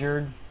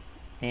 Injured?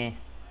 Eh.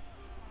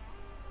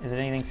 Is it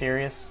anything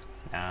serious?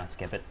 Nah,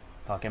 skip it.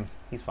 Fuck him.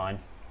 He's fine.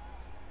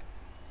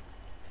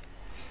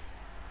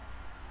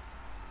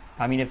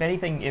 I mean, if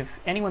anything, if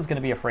anyone's going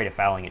to be afraid of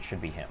fouling, it should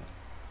be him.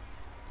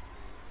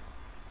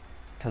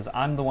 Because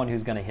I'm the one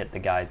who's going to hit the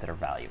guys that are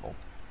valuable.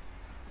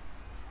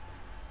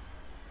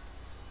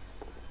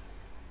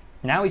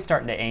 Now he's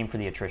starting to aim for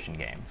the attrition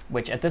game,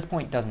 which at this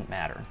point doesn't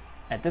matter.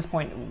 At this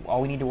point,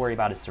 all we need to worry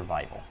about is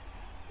survival.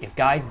 If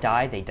guys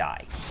die, they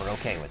die. We're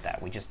okay with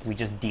that. We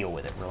just deal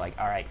with it. We're like,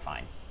 all right,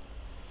 fine.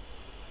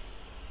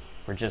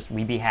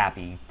 We'd be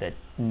happy that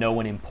no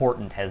one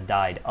important has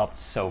died up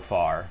so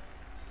far.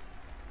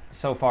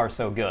 So far,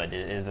 so good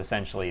is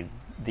essentially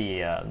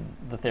the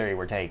theory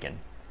we're taking.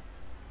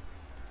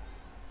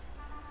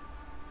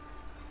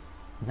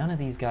 None of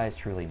these guys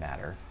truly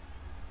matter.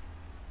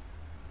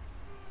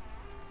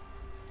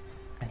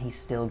 And he's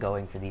still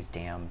going for these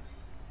damn...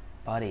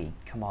 Buddy,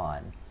 come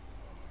on.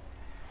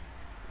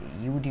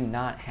 you do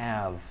not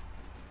have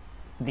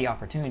the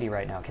opportunity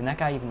right now. Can that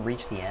guy even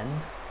reach the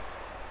end?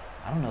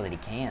 I don't know that he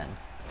can.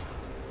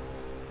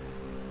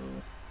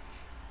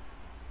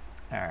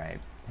 Alright,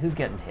 who's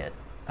getting hit?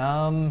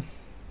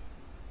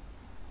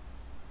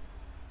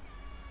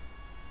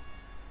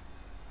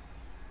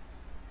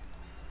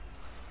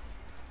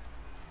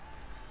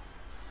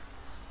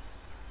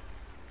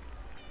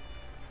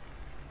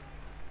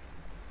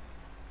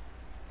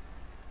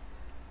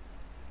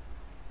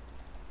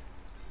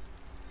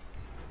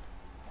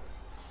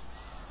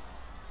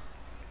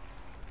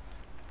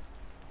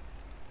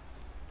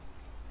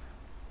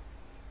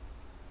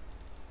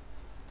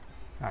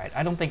 Alright,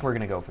 I don't think we're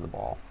going to go for the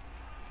ball.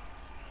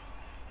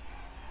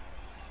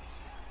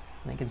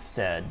 I think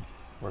instead,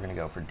 we're going to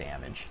go for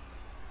damage.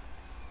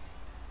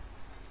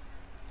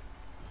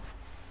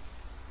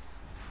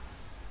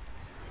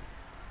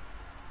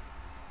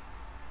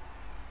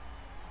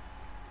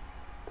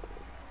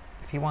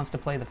 If he wants to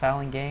play the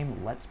fouling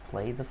game, let's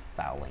play the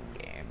fouling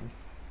game.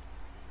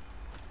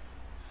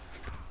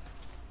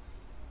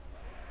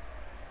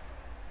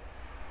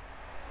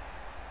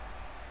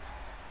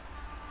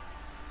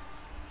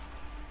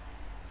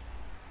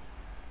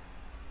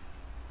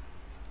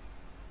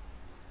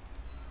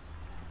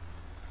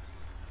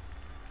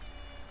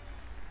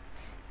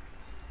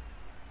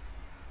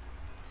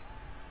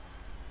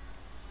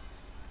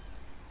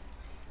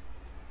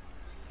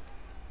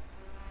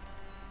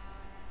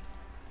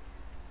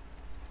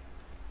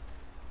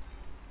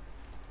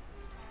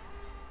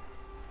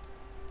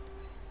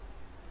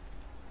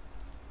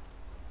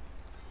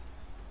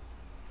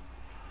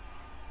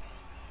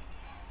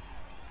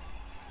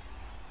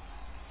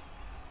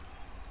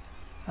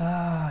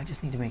 I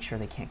just need to make sure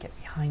they can't get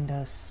behind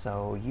us,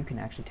 so you can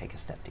actually take a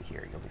step to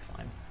here. You'll be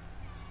fine.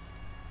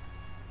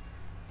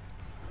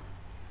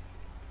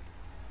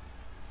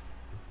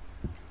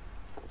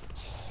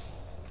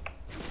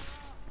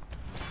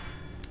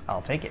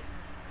 I'll take it.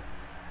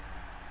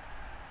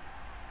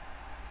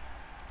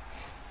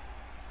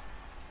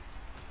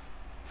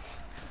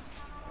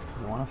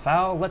 You want to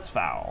foul? Let's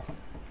foul.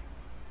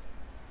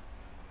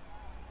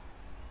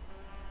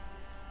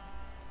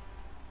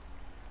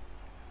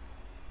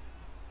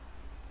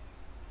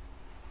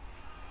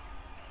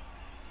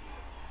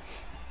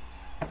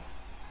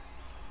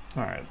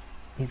 Alright,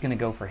 he's going to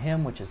go for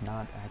him, which is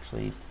not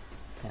actually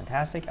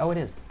fantastic. Oh, it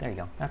is. There you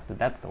go.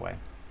 That's the way.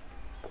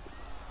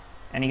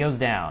 And he goes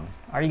down.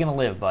 Are you going to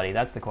live, buddy?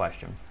 That's the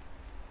question.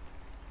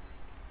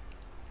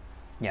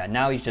 Yeah,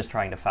 now he's just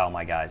trying to foul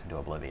my guys into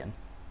oblivion.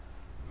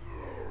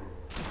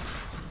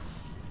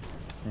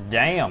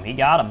 Damn, he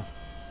got him.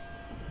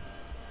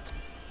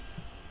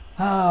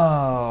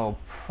 Oh,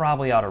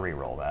 probably ought to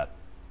re-roll that.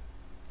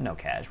 No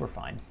cash, we're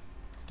fine.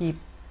 Let's keep.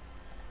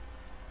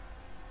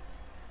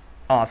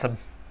 Awesome.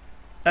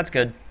 That's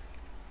good.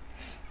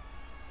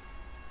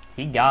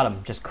 He got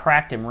him. Just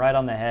cracked him right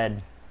on the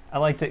head. I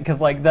liked it because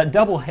like the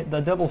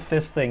double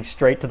fist thing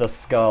straight to the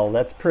skull.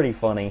 That's pretty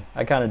funny.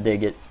 I kind of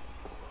dig it.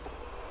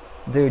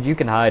 Dude, you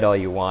can hide all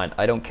you want.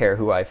 I don't care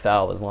who I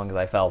foul as long as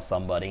I foul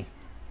somebody.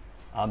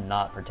 I'm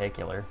not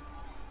particular.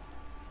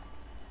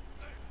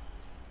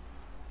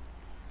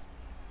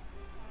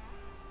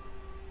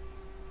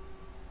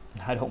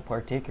 I don't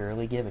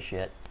particularly give a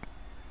shit.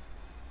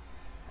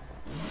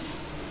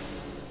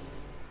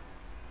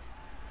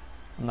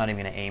 I'm not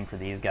even going to aim for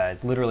these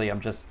guys. Literally, I'm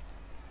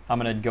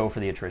going to go for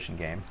the attrition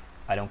game.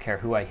 I don't care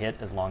who I hit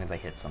as long as I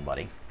hit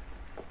somebody.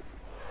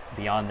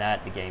 Beyond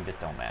that, the game just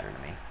don't matter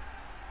to me.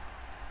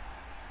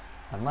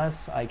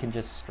 Unless I can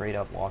just straight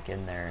up walk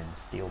in there and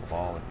steal the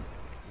ball and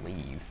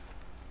leave.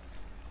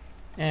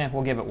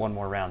 We'll give it one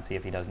more round, see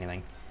if he does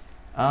anything.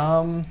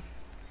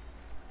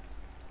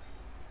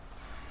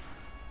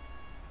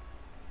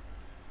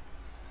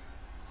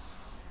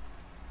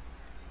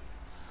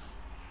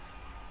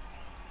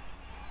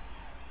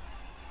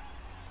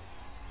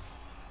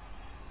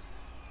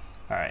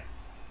 Alright,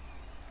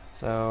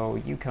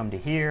 so you come to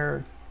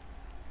here.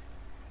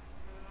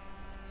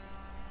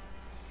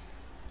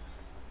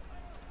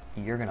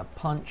 You're gonna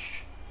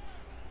punch.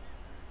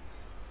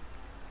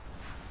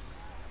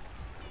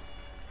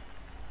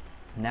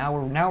 Now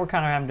we're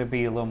kind of having to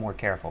be a little more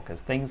careful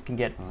because things can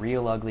get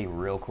real ugly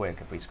real quick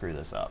if we screw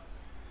this up.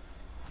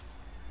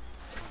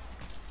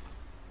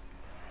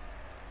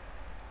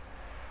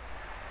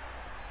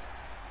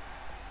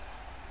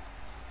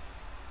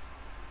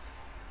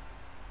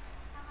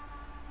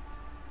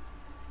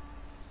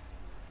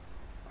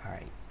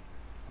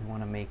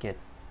 Want to make it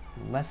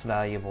less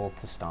valuable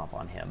to stomp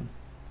on him.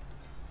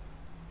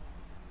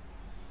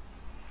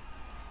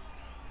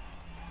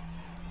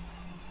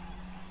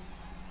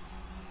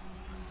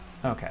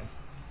 Okay.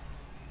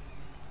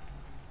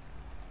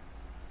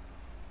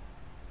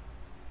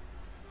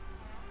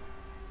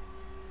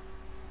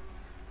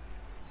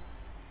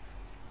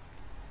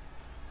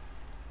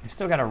 We've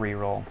still got a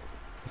reroll.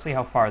 We'll see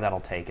how far that'll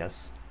take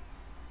us.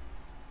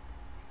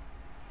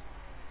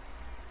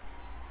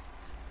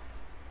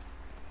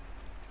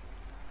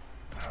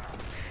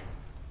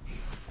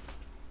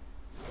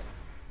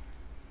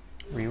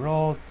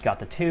 Reroll, got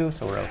the 2,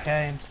 so we're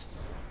okay.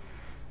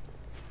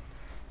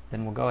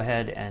 Then we'll go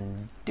ahead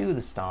and do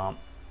the stomp.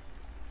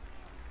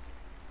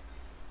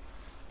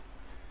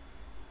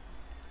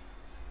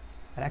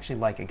 I'd actually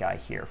like a guy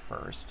here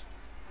first.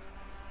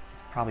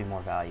 It's probably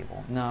more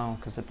valuable. No,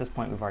 because at this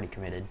point we've already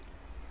committed.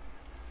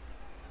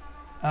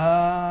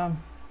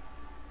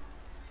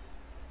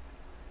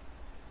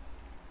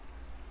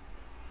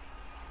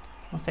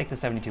 Let's take the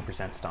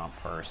 72% stomp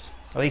first.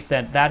 At least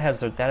that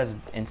has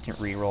instant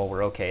reroll.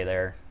 We're okay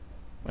there.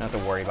 We don't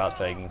have to worry about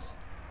things.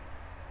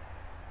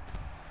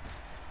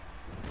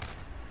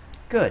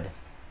 Good.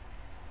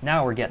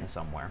 Now we're getting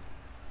somewhere.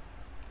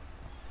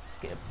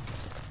 Skip.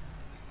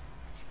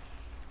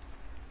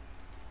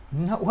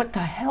 No, what the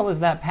hell is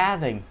that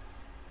pathing?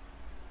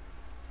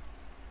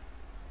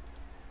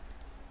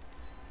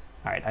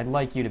 Alright, I'd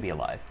like you to be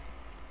alive.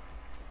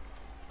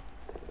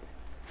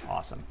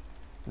 Awesome.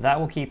 That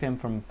will keep him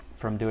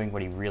from doing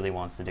what he really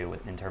wants to do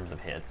in terms of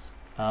hits.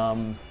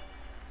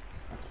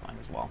 That's fine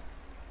as well.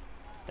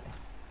 Stay.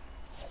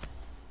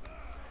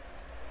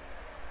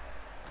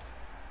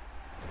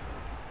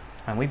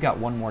 And we've got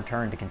one more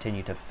turn to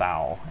continue to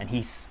foul, and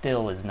he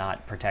still is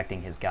not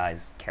protecting his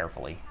guys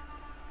carefully.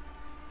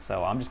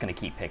 So I'm just going to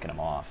keep picking him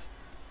off.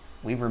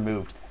 We've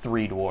removed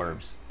 3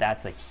 dwarves.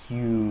 That's a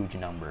huge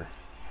number.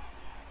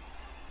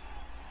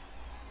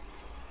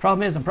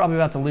 Problem is, I'm probably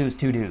about to lose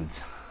 2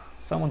 dudes.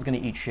 Someone's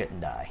going to eat shit and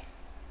die.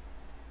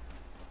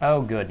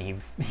 Oh, good. He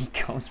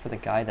goes for the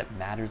guy that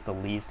matters the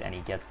least, and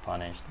he gets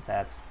punished.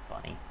 That's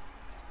funny.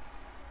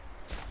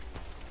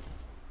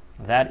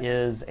 That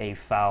is a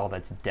foul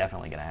that's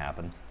definitely going to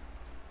happen.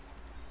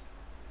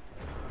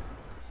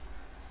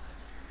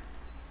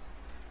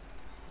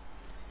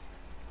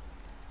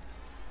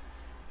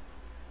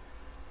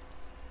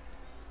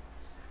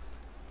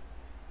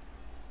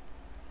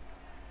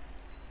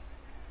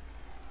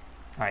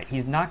 Alright,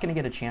 he's not going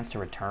to get a chance to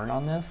return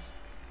on this.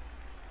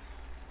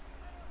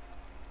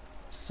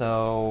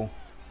 So,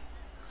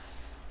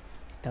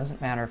 it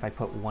doesn't matter if I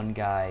put one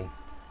guy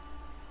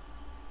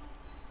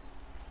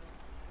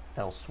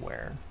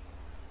elsewhere.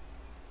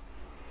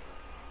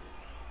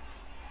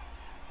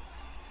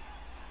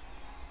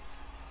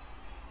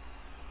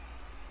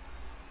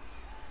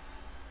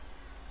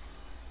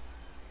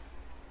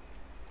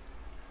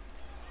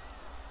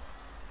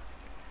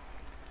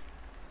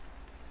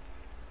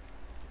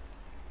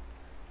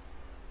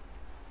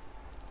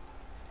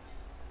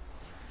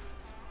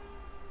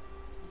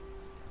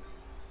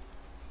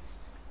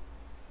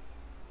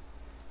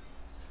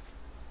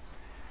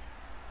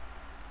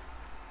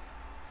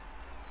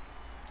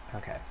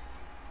 Okay,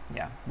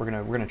 yeah, we're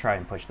gonna try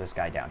and push this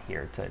guy down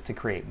here to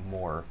create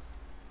more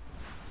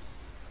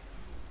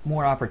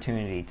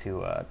opportunity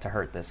to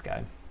hurt this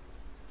guy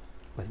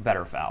with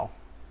better foul.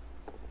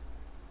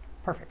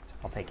 Perfect,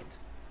 I'll take it.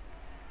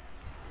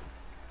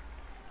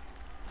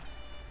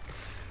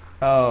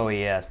 Oh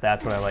yes,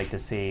 that's what I like to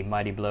see.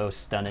 Mighty Blow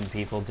stunning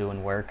people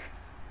doing work.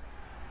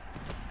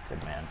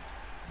 Good man.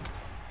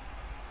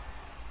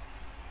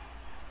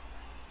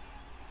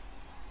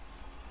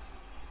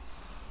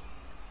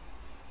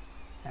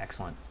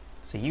 Excellent.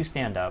 So you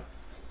stand up.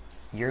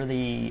 You're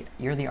the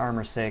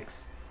armor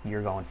 6.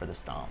 You're going for the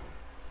stomp.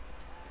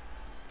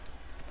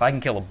 If I can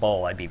kill a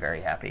bull, I'd be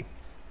very happy.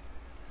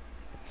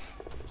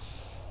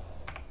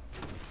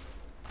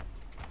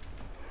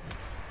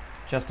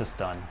 Just a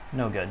stun.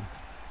 No good.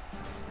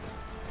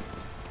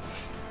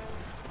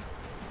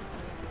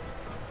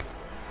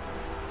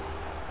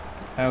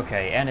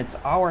 Okay, and it's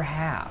our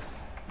half,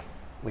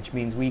 which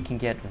means we can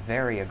get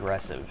very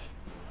aggressive.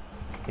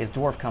 His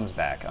dwarf comes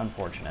back.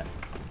 Unfortunate.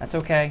 That's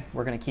okay.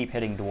 We're going to keep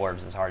hitting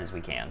dwarves as hard as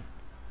we can.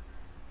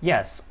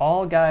 Yes,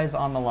 all guys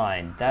on the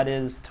line. That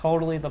is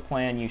totally the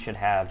plan you should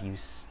have, you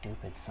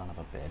stupid son of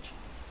a bitch.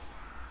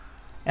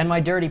 And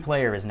my dirty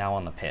player is now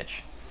on the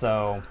pitch,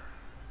 so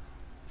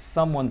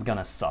someone's going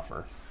to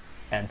suffer,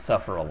 and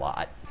suffer a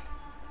lot.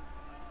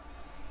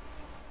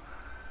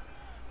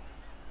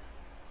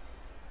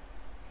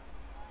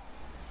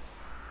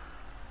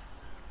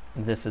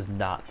 This is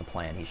not the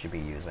plan he should be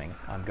using.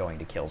 I'm going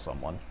to kill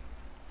someone.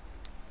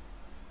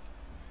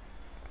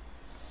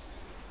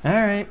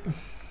 Alright.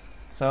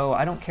 So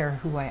I don't care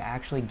who I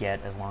actually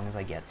get as long as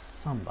I get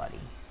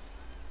somebody.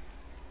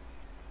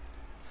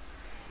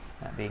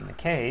 That being the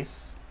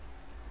case,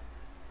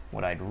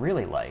 what I'd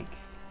really like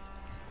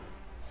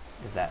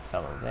is that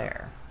fellow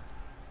there.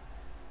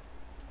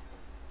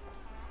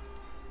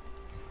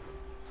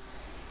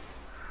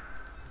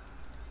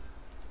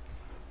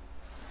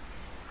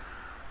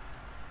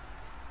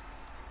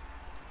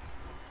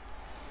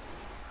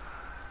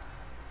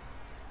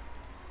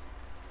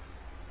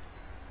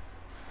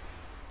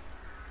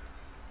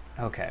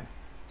 Okay,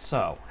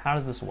 so how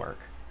does this work?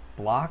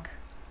 Block,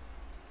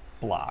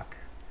 block,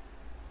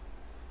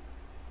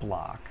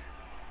 block,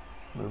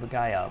 move a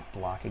guy up,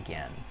 block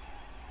again,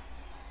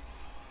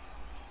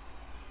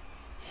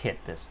 hit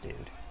this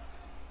dude.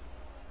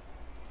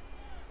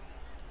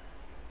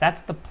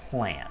 That's the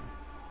plan.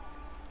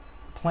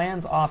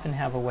 Plans often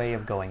have a way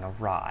of going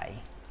awry.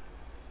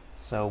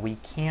 So we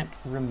can't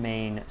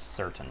remain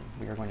certain.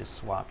 We are going to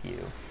swap you,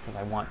 because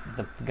I want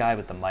the guy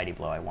with the mighty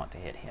blow, I want to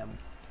hit him.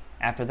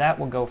 After that,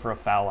 we'll go for a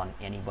foul on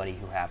anybody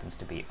who happens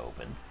to be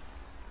open.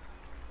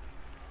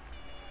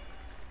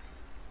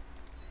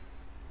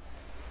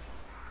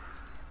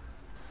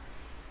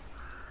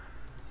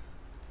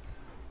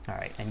 All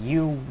right, and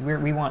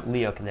we want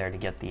Leok there to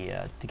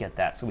get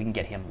that, so we can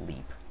get him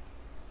leap.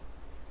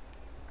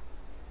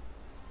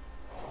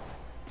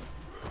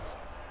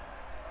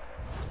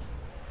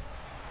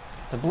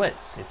 It's a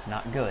blitz. It's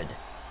not good,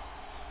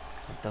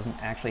 because it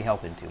doesn't actually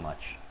help him too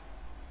much.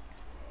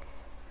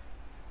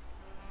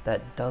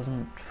 That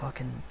doesn't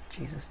fucking...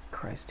 Jesus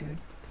Christ, dude.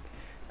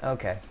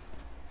 Okay.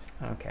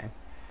 Okay.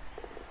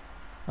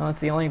 Well,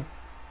 it's the only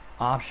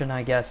option,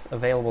 I guess,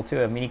 available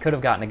to him. I mean, he could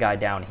have gotten a guy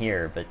down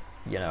here, but,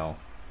 you know...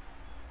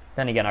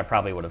 Then again, I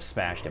probably would have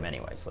smashed him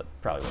anyway, so it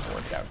probably would have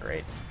worked out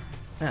great.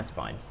 That's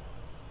fine.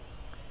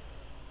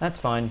 That's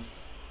fine.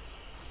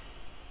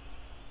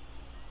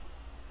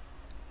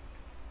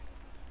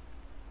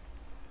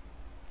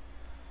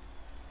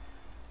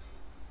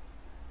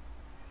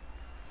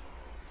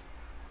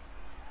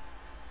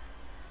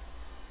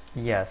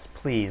 Yes,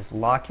 please,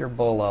 lock your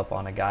bull up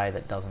on a guy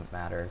that doesn't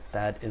matter.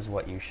 That is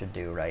what you should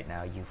do right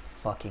now, you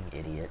fucking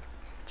idiot.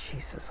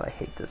 Jesus, I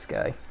hate this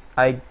guy.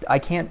 I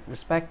can't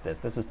respect this.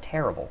 This is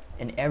terrible.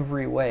 In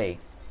every way,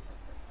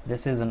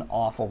 this is an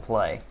awful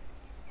play.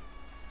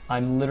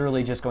 I'm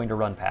literally just going to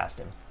run past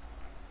him.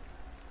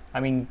 I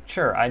mean,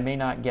 sure, I may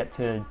not get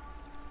to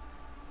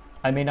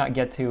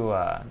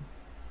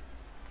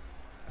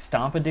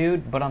stomp a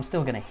dude, but I'm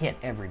still going to hit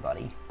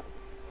everybody.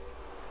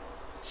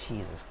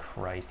 Jesus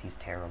Christ, he's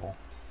terrible.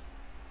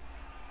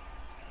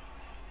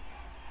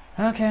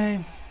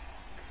 Okay.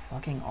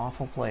 Fucking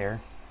awful player.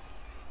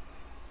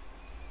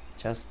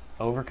 Just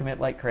overcommit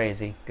like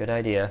crazy. Good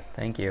idea.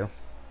 Thank you.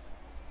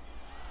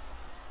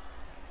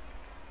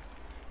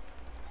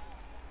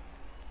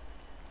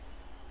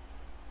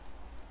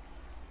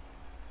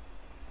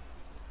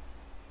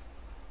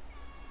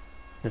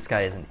 This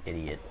guy is an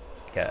idiot.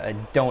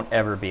 Don't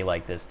ever be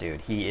like this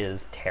dude. He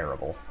is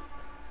terrible.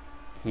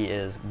 He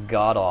is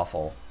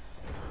god-awful.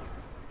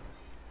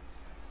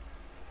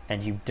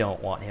 And you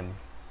don't want him...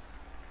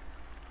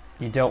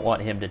 You don't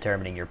want him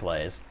determining your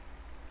plays.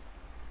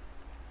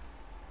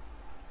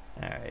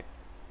 Alright.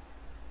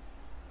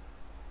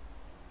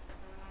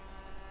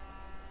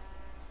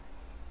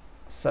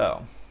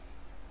 So,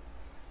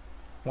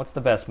 what's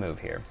the best move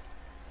here?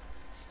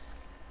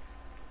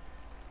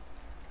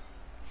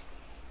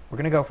 We're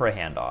going to go for a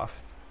handoff,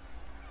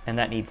 and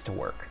that needs to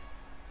work.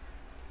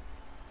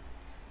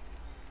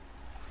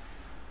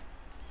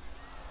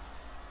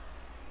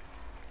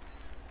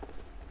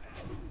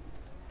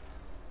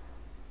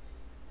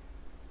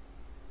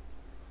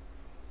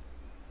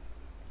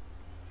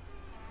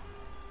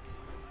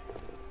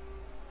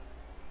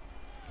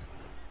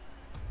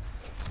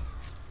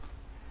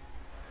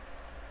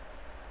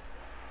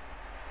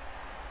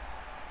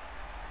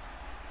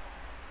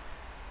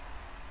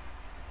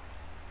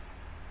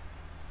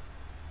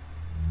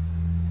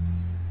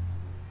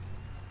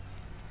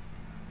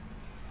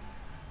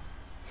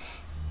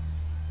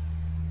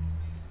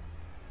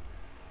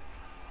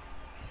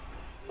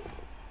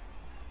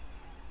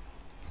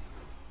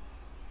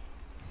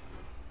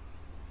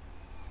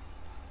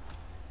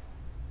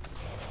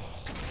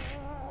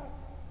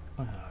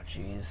 Oh,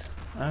 jeez.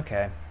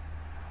 Okay.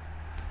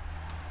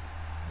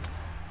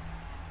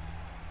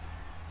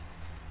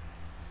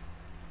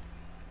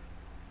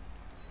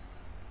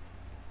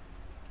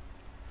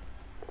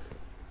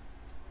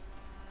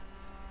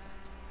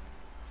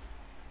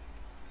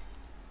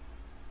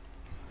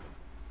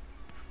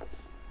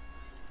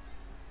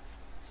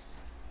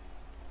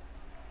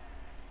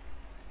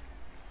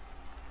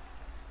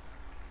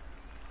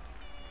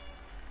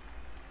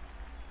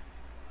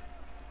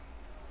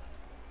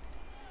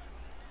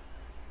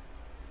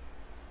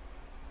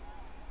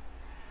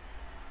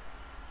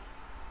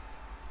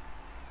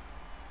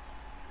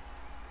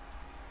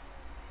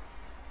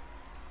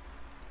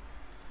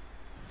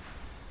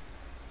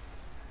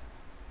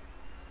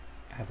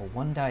 I have a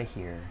 1 die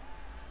here,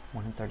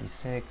 1 in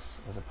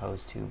 36, as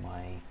opposed to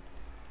my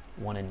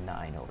 1 in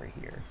 9 over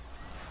here.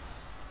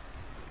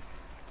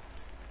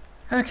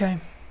 Okay.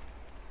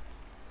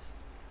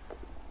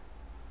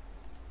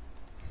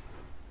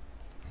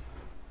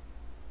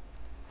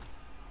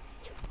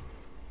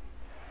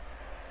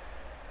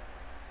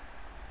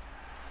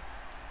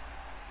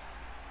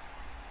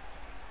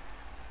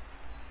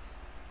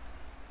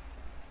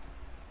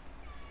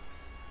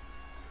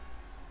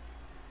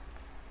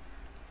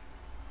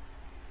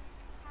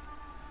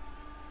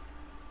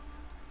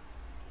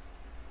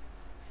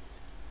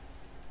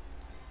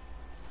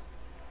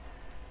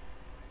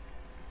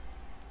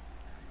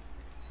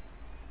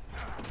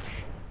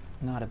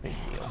 Not a big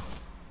deal.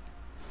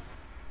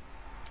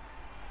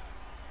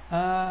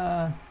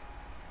 Nah.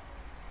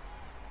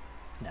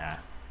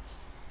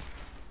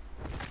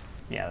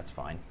 Yeah, that's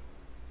fine.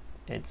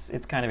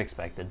 It's kind of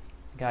expected.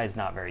 The guy's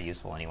not very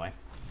useful anyway.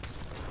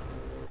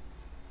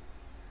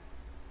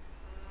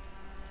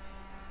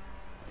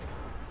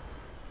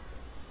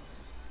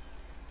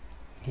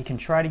 He can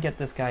try to get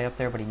this guy up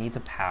there, but he needs a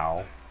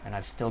POW, and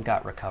I've still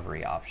got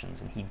recovery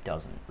options, and he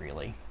doesn't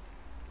really.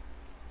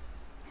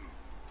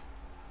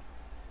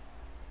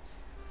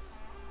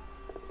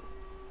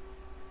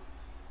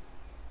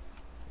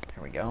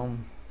 There we go.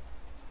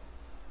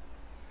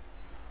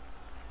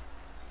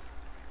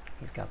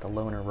 He's got the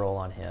loner roll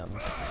on him.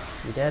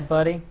 You dead,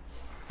 buddy?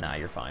 Nah,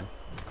 you're fine.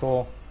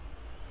 Cool.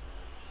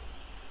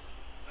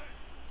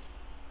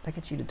 That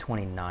gets you to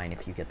 29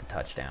 if you get the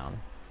touchdown.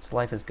 So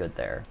life is good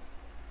there.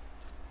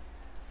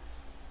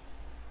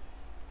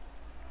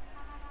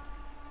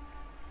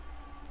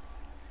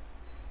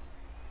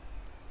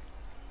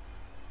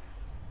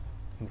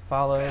 He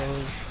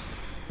follows.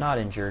 Not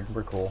injured.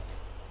 We're cool.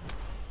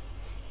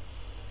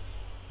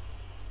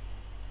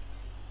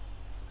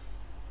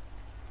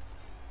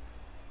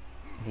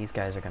 These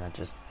guys are gonna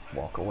just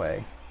walk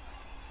away.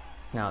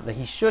 Now,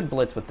 he should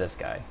blitz with this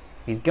guy.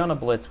 He's gonna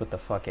blitz with the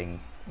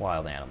fucking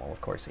wild animal.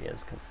 Of course he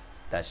is, because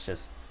that's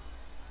just...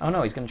 Oh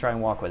no, he's gonna try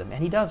and walk with him.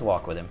 And he does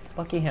walk with him.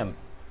 Lucky him.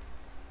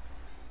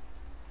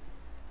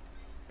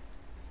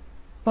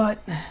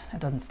 But that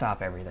doesn't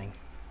stop everything.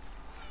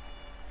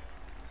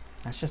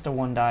 That's just a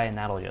 1 die, and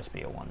that'll just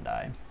be a 1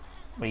 die.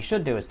 What he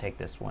should do is take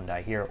this 1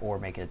 die here, or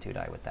make it a 2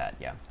 die with that,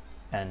 yeah.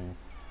 And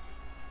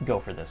go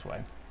for this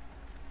way.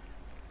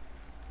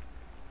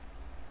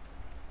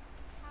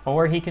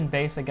 Or he can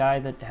base a guy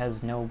that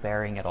has no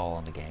bearing at all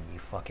on the game, you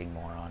fucking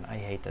moron. I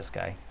hate this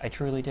guy. I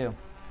truly do.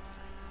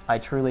 I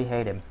truly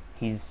hate him.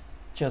 He's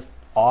just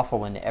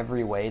awful in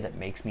every way that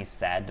makes me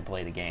sad to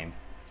play the game.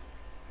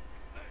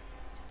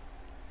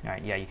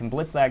 Alright, yeah, you can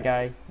blitz that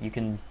guy. You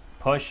can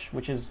push,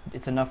 which is,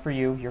 it's enough for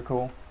you. You're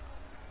cool.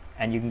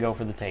 And you can go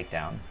for the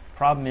takedown.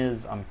 Problem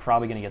is, I'm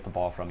probably going to get the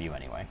ball from you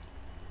anyway.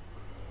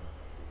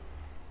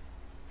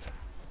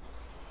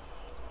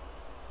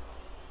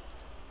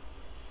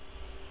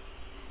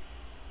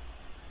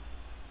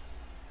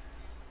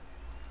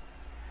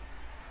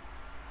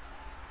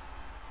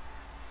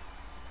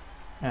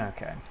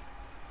 Okay.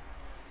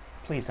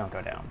 Please don't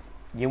go down.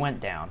 You went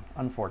down.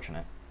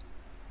 Unfortunate.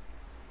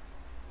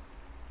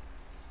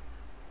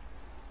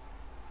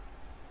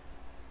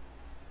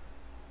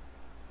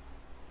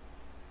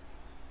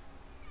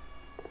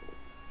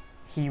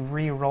 He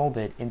re-rolled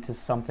it into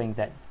something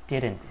that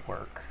didn't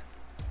work.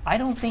 I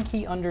don't think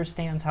he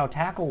understands how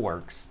tackle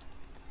works.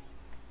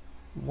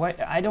 What?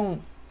 I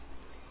don't...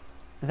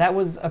 That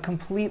was a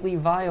completely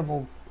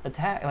viable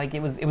attack. Like,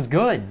 it was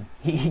good.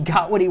 He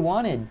got what he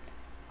wanted.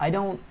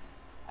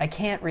 I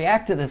can't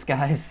react to this,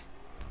 guys.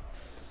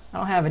 I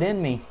don't have it in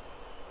me.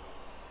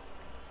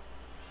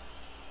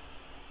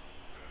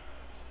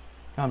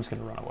 I'm just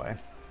gonna run away.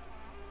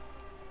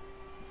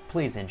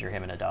 Please injure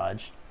him in a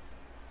dodge.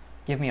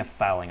 Give me a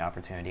fouling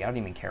opportunity. I don't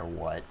even care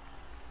what.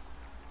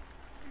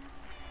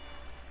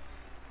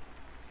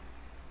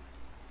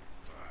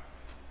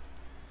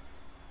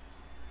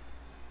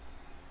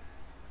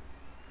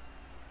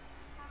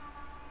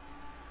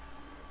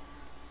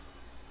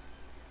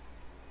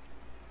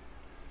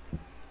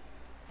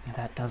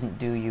 That doesn't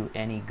do you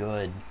any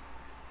good.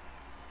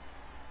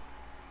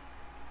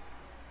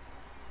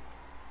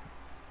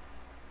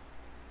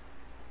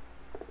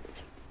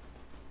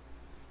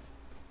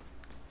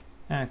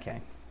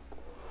 Okay.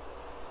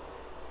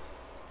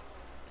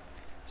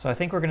 So I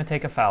think we're going to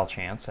take a foul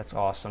chance. That's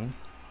awesome.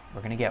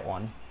 We're going to get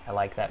one. I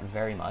like that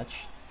very much.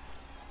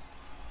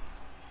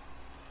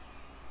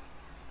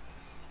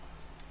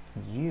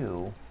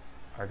 You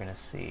are going to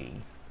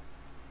see...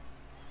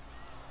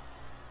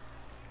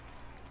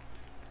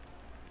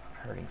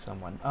 hurting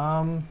someone.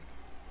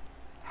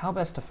 How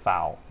best to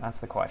foul?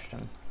 That's the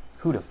question.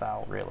 Who to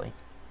foul, really?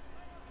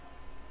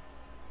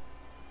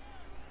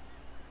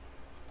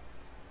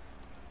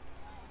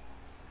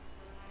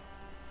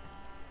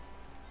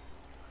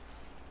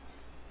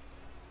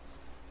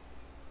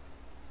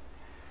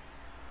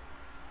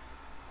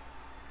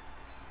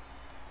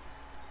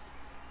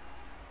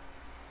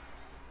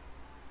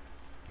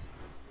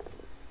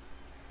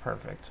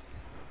 Perfect.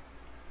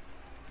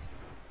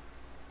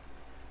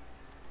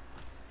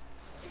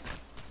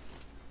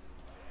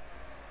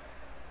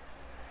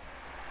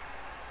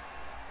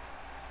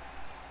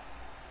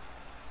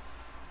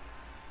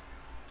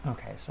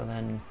 Okay, so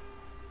then,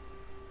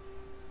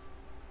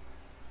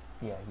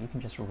 yeah, you can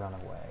just run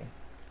away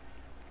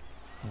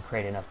and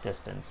create enough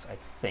distance, I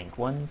think.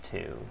 1,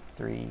 2,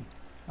 3,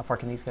 how far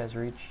can these guys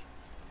reach?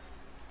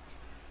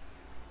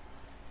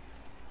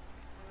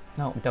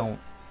 No, don't.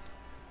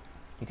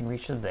 You can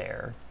reach to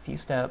there. If you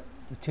step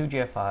with 2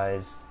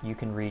 GFIs, you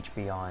can reach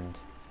beyond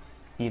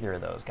either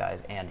of those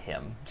guys and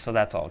him, so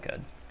that's all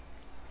good.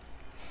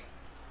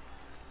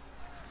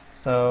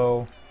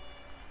 So...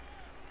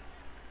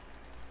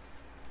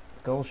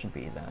 goal should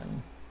be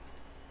then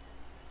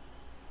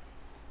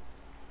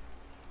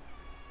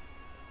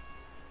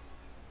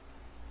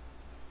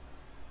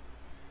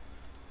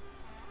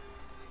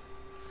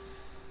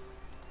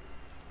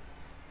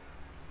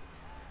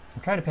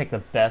I'm trying to pick the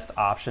best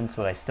option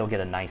so that I still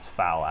get a nice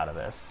foul out of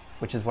this,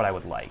 which is what I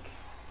would like.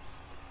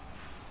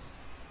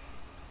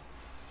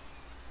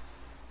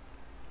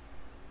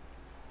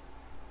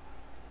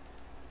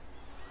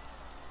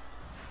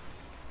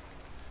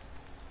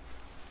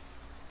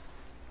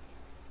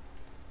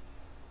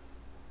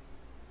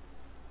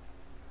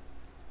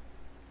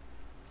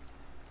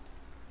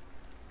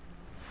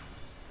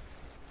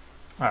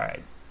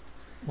 Alright,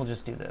 we'll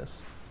just do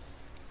this.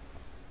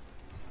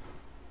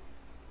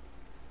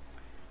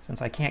 Since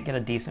I can't get a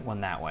decent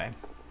one that way,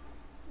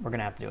 we're going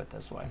to have to do it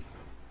this way.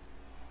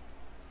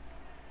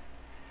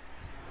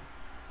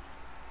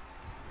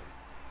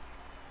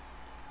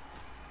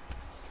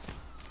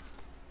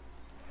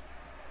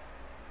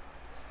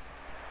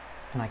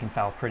 And I can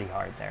foul pretty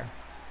hard there.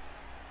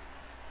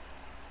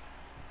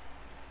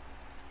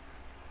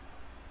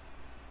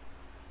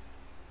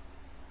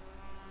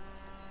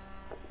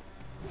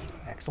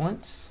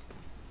 Excellent.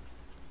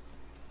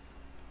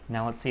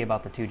 Now let's see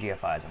about the 2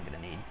 GFIs I'm going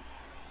to need.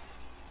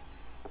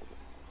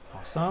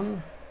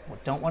 Awesome.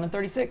 Don't 1 in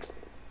 36.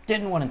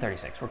 Didn't 1 in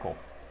 36. We're cool.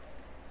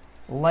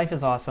 Life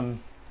is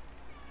awesome.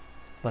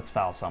 Let's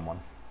foul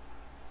someone.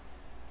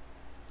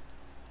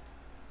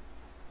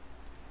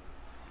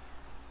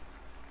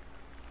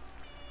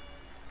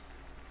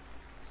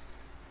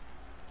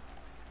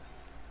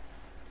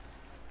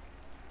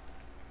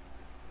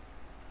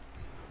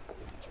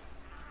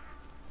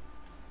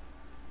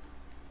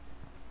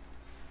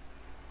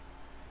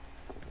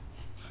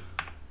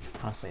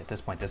 Honestly, at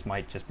this point, this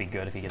might just be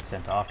good if he gets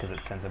sent off, because it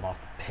sends him off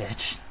the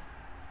pitch.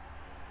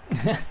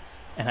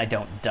 And I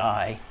don't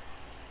die.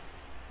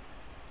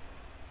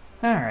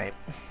 Alright.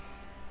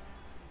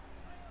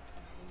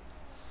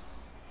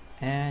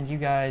 And you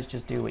guys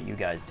just do what you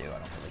guys do. I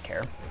don't really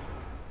care.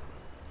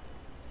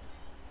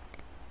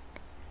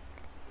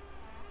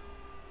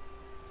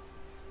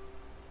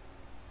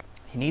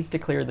 He needs to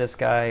clear this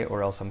guy,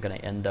 or else I'm going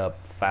to end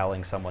up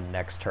fouling someone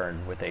next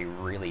turn with a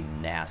really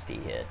nasty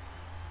hit.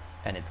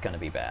 And it's going to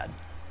be bad.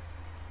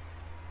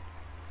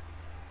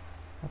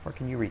 How far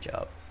can you reach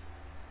up?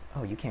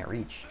 Oh, you can't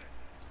reach.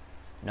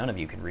 None of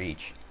you can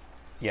reach.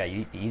 Yeah,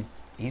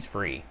 he's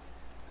free.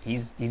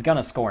 He's going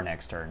to score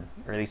next turn.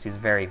 Or at least he's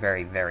very,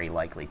 very, very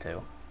likely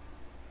to.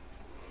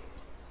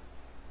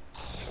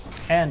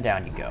 And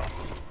down you go.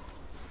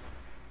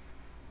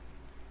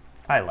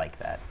 I like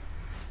that.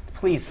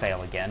 Please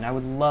fail again. I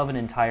would love an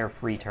entire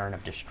free turn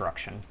of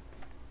destruction.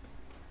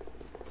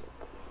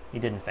 He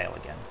didn't fail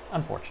again.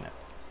 Unfortunate.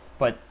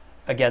 But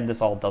again, this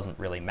all doesn't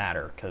really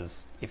matter,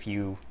 because if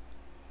you,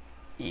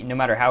 no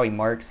matter how he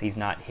marks, he's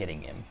not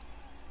hitting him.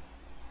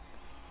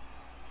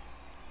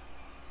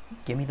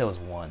 Give me those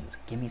ones.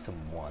 Give me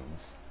some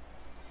ones.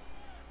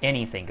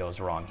 Anything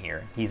goes wrong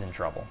here, he's in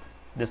trouble.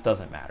 This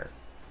doesn't matter.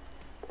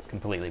 It's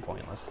completely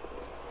pointless.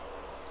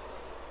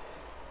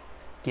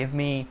 Give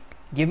me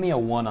a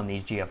 1 on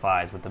these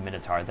GFIs with the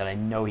Minotaur that I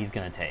know he's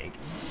going to take.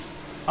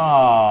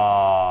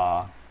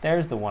 Aww,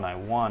 there's the one I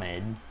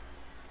wanted.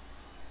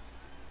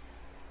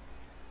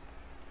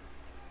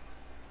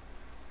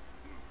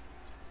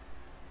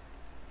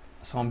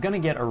 So I'm going to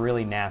get a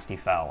really nasty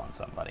foul on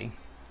somebody.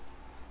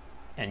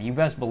 And you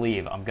best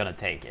believe I'm going to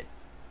take it.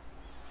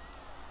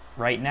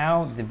 Right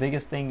now, the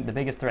biggest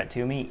threat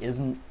to me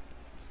isn't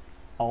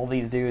all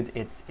these dudes.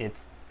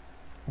 It's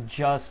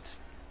just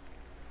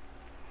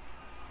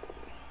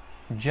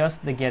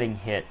the getting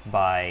hit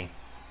by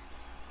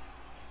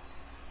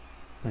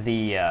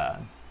the...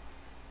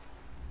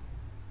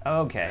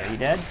 Okay, are you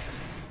dead?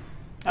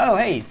 Oh,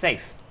 hey, he's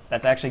safe.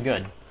 That's actually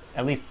good.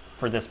 At least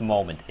for this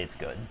moment, it's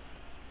good.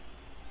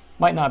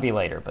 Might not be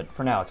later, but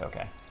for now it's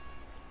okay.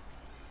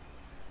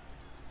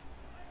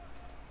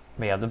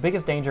 But yeah, the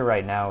biggest danger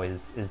right now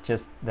is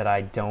just that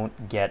I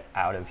don't get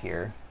out of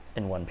here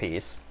in one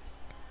piece.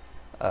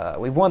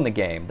 We've won the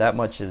game. That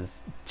much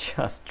is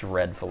just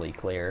dreadfully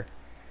clear.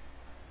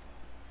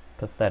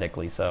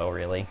 Pathetically so,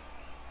 really.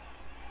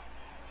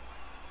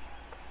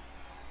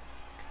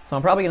 So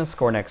I'm probably going to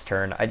score next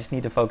turn. I just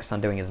need to focus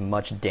on doing as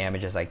much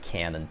damage as I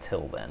can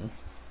until then.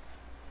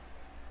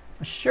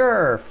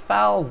 Sure,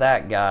 foul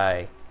that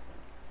guy.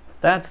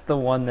 That's the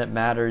one that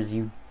matters,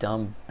 you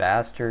dumb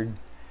bastard.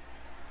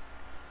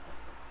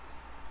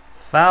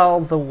 Foul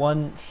the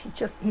one...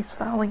 He's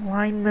fouling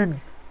linemen.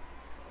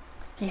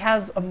 He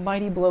has a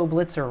Mighty Blow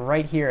Blitzer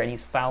right here, and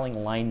he's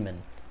fouling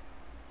linemen.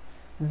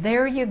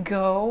 There you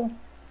go.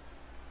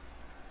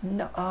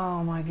 No,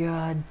 oh my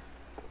god.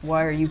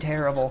 Why are you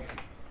terrible?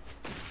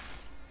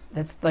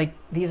 That's like,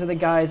 these are the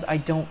guys I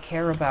don't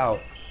care about.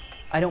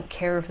 I don't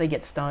care if they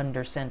get stunned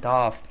or sent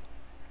off.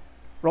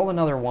 Roll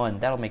another 1,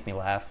 that'll make me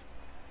laugh.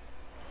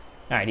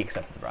 Alright, he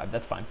accepted the bribe,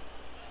 that's fine.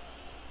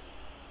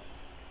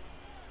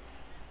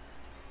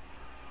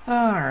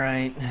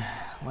 Alright,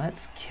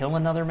 let's kill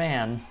another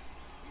man.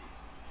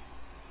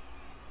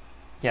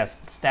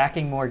 Yes,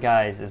 stacking more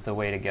guys is the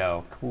way to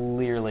go.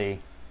 Clearly,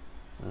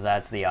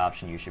 that's the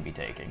option you should be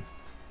taking.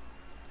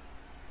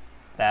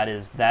 That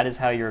is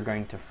how you're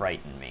going to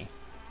frighten me.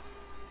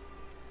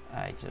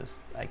 I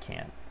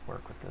can't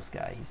work with this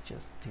guy. He's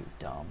just too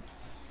dumb.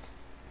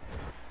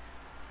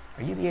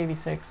 Are you the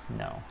AV6?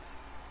 No.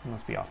 He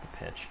must be off the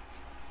pitch.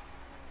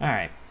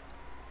 Alright.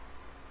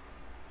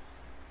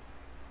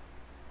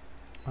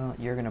 Well,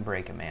 you're going to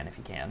break a man if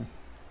you can.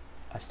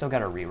 I've still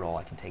got a reroll.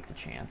 I can take the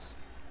chance.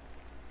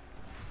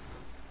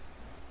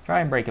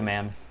 Try and break a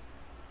man.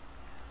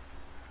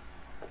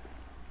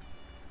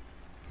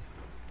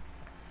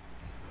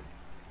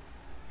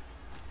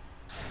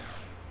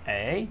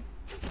 A.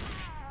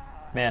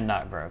 Man,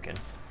 not broken.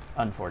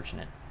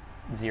 Unfortunate.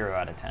 0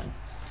 out of 10.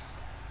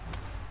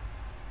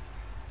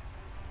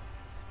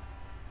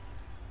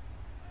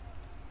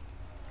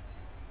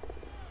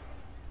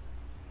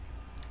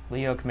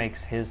 Leok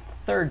makes his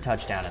 3rd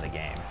touchdown of the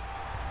game.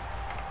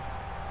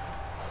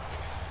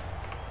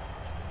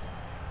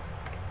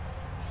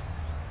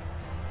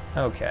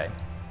 Okay.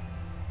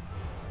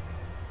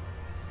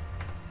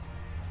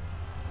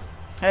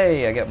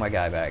 Hey, I got my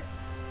guy back.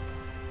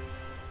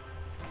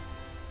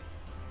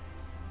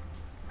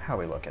 How are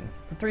we looking?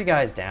 3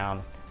 guys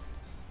down.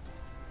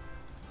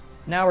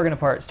 Now we're going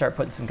to start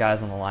putting some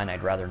guys on the line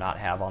I'd rather not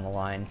have on the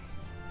line.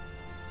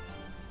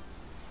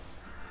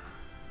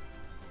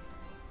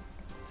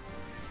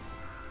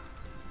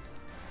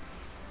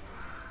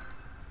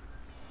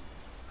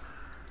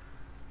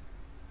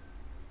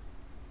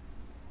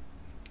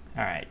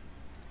 Alright.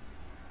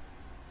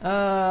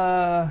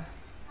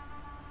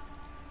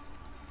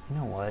 You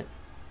know what?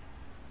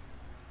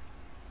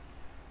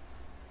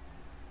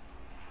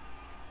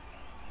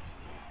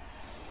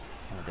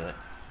 I'm gonna do it.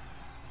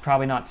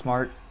 Probably not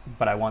smart,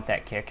 but I want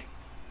that kick.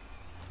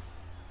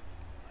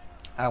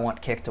 I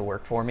want kick to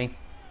work for me,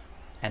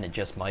 and it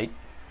just might.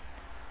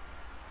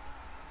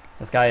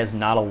 This guy is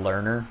not a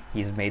learner.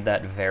 He's made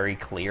that very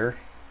clear.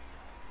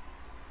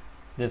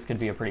 This could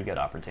be a pretty good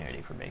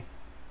opportunity for me.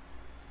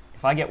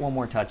 If I get one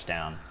more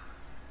touchdown,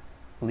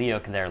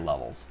 Leok there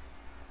levels.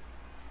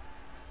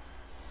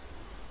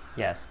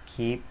 Yes,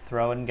 keep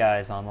throwing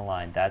guys on the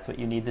line. That's what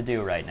you need to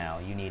do right now.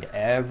 You need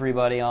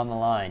everybody on the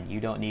line. You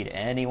don't need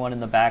anyone in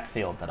the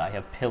backfield that I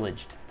have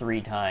pillaged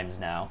 3 times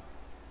now.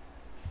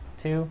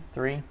 2,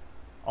 3,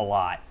 a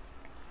lot.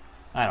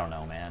 I don't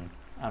know, man.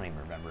 I don't even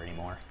remember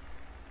anymore.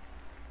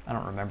 I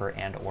don't remember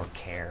and or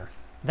care.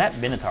 That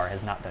Minotaur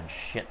has not done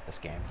shit this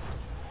game.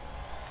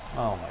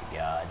 Oh my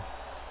god.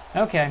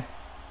 Okay.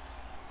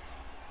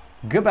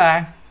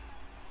 Goodbye.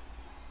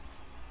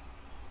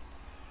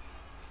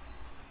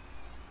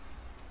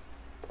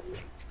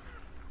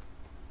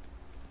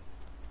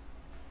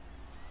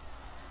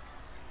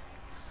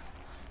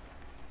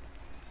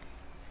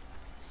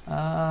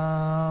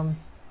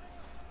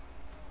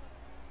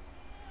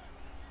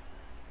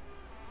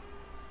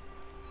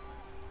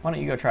 Why don't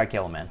you go try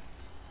kill him, man?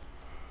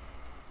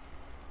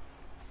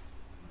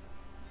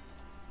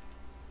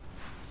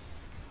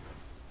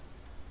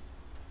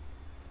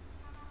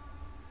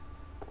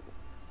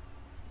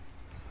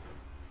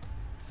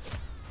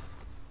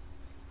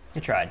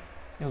 You tried.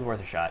 It was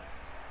worth a shot.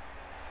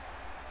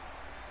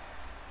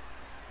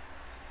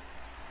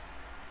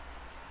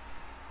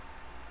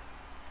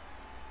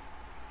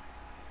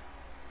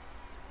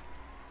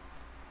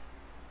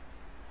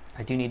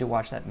 I do need to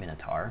watch that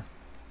Minotaur.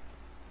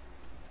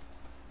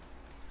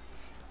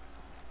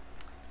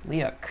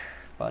 Leok,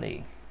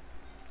 buddy.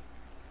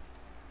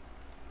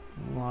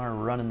 You are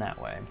running that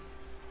way.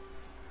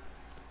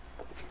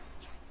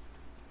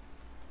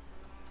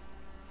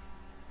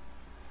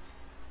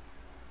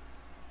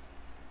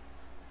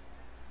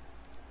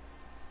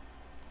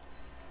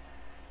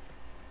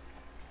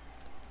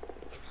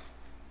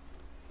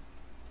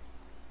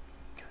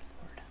 Good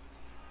Lord.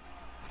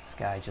 This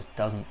guy just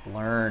doesn't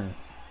learn.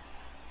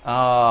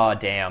 Oh,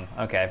 damn.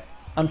 Okay.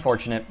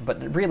 Unfortunate,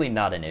 but really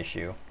not an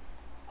issue.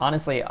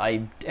 Honestly,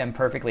 I am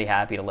perfectly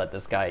happy to let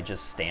this guy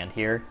just stand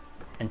here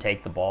and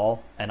take the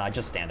ball, and I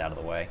just stand out of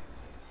the way.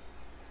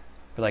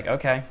 Be like,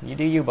 okay, you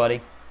do you,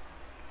 buddy.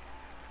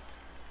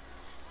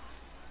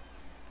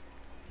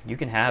 You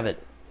can have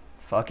it.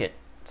 Fuck it.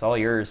 It's all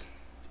yours.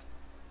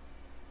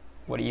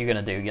 What are you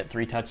gonna do? Get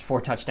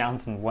 4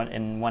 touchdowns in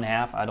one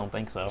half? I don't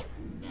think so.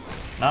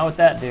 Not with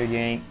that dude, you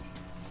ain't.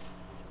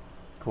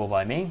 Cool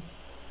by me.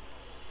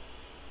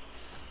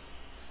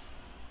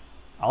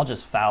 I'll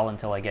just foul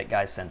until I get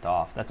guys sent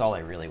off. That's all I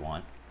really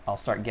want. I'll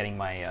start getting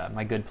my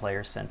my good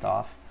players sent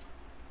off.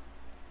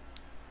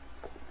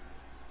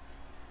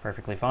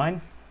 Perfectly fine.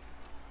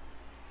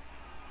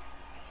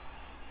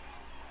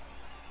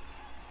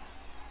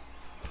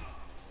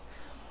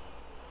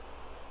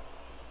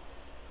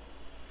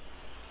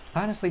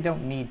 I honestly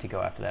don't need to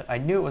go after that. I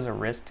knew it was a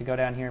risk to go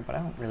down here, but I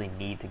don't really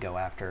need to go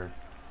after...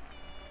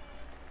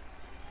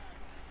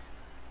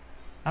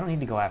 I don't need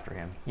to go after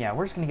him. Yeah,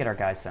 we're just going to get our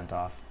guys sent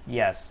off.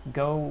 Yes,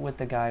 go with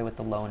the guy with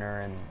the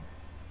loner and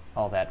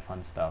all that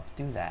fun stuff.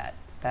 Do that.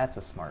 That's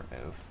a smart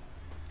move.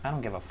 I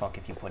don't give a fuck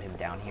if you put him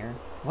down here.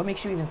 What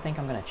makes you even think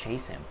I'm going to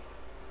chase him?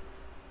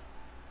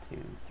 2,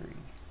 3.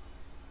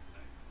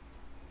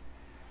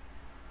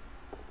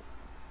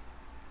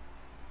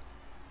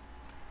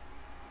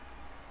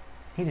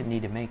 He didn't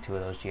need to make 2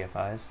 of those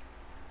GFIs.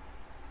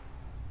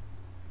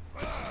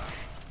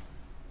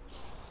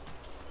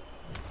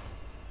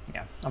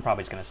 Yeah, I'm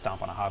probably just going to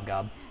stomp on a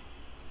hobgob.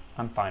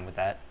 I'm fine with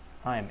that.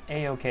 I am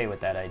A-okay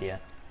with that idea.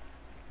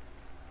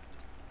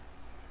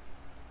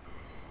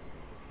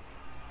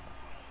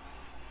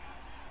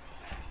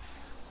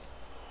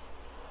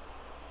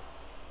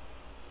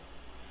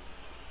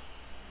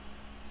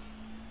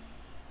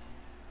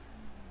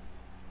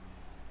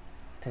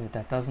 Dude,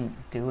 that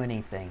doesn't do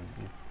anything.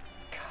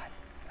 God,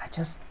 I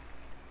just...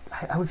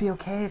 I would be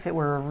okay if it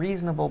were a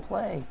reasonable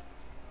play.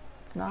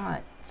 It's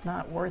not. It's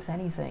not worth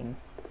anything.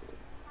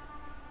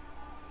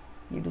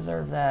 You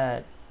deserve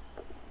that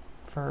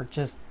for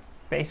just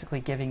basically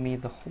giving me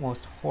the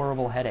most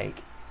horrible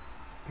headache.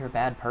 You're a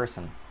bad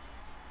person.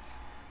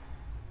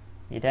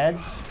 You dead?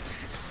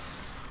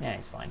 Yeah,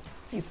 he's fine.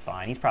 He's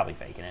fine. He's probably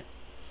faking it.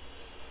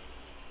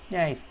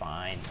 Yeah, he's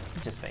fine.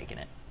 He's just faking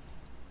it.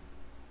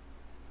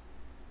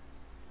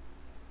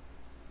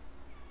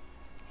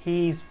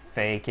 He's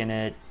faking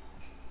it.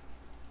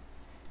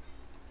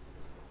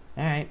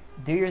 Alright,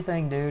 do your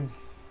thing, dude.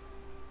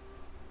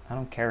 I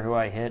don't care who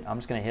I hit. I'm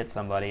just gonna hit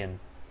somebody and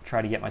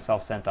try to get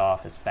myself sent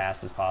off as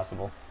fast as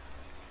possible.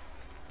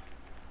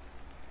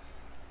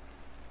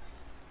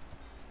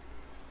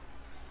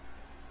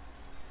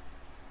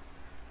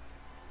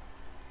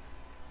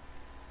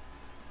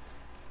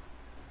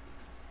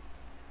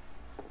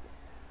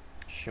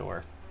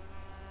 Sure.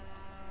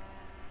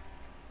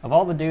 Of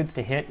all the dudes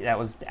to hit, that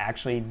was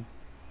actually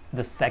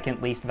the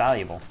second least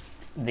valuable.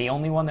 The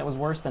only one that was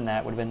worse than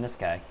that would have been this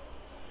guy.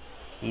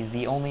 He's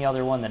the only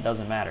other one that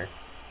doesn't matter.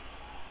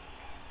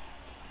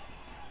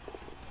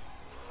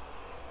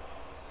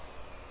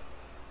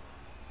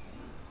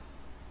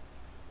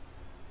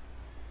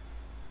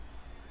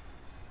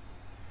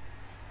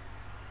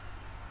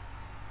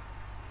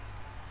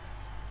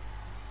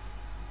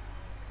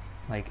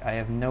 Like, I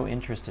have no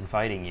interest in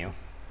fighting you.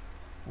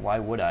 Why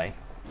would I?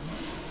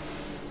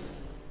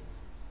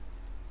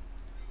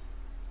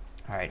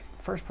 Alright,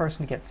 first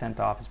person to get sent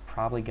off is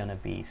probably gonna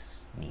be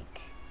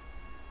Sneak.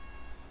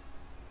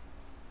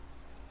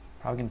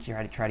 Probably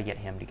gonna try to get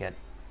him to get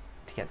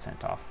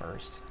sent off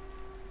first.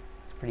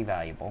 It's pretty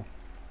valuable.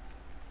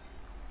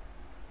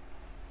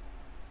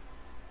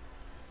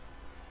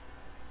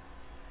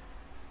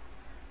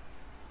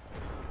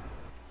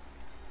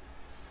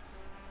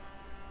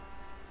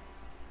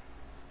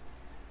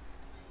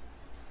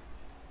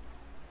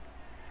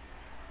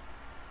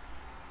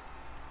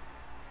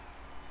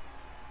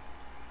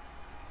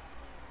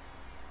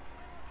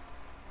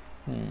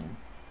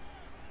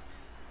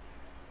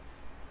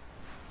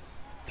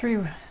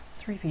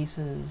 Three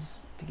pieces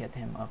to get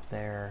him up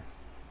there.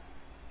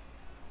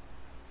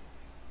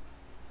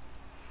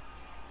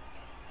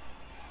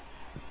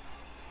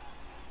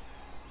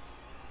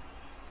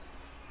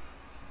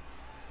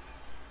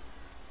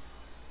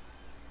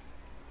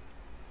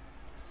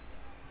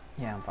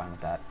 Yeah, I'm fine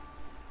with that.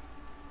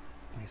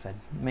 Like I said,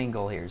 main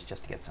goal here is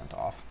just to get sent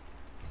off.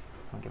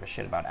 I don't give a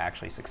shit about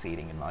actually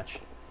succeeding in much.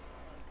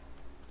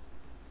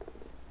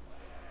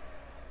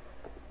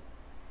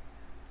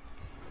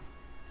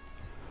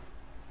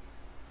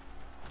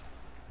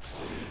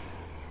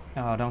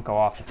 Oh, don't go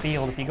off the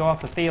field. If you go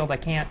off the field, I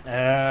can't...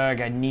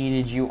 Ugh, I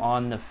needed you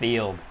on the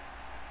field.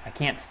 I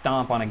can't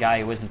stomp on a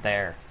guy who isn't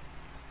there.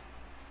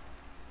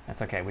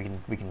 That's okay.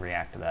 We can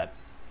react to that.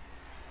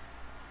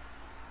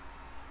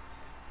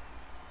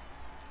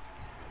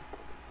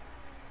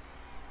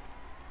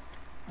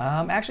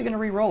 I'm actually going to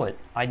re-roll it.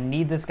 I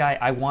need this guy.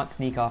 I want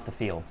Sneak off the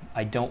field.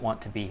 I don't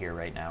want to be here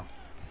right now.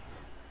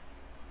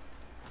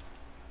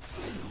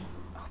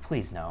 Oh,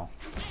 please no.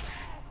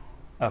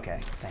 Okay,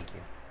 thank you.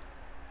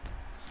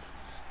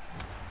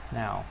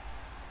 Now,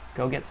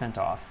 go get sent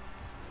off.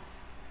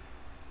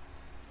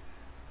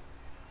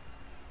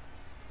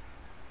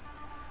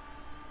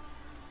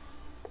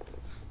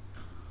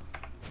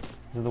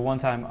 This is the one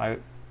time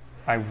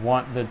I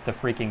want the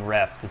freaking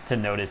ref to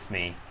notice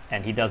me,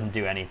 and he doesn't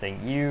do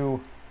anything. You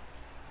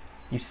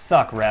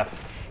suck,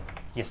 ref.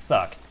 You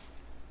sucked.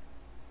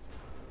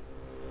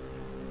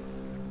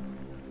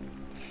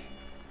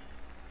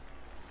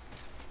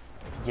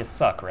 You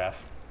suck,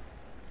 ref.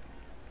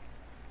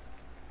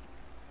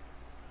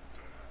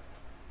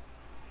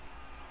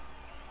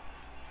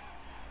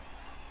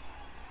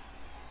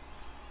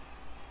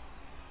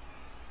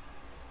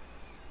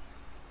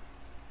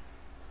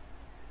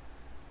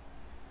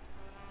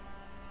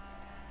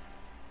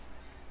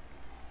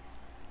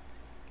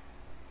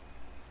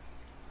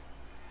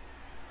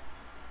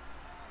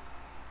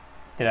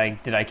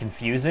 Did I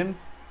confuse him?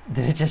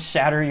 Did it just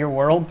shatter your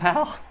world,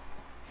 pal?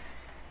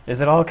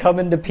 Is it all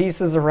coming to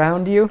pieces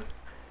around you?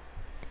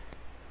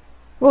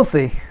 We'll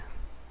see.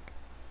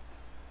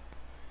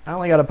 I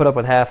only got to put up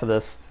with half of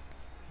this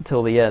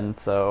until the end,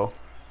 so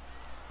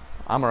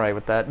I'm alright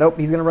with that. Nope,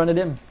 he's gonna run it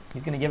in.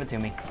 He's gonna give it to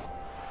me.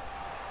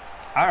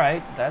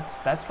 Alright,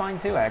 that's fine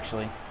too,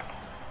 actually.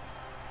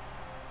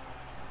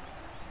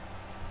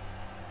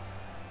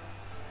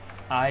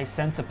 I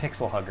sense a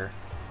pixel hugger.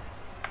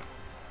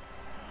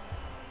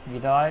 You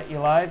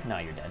alive? No,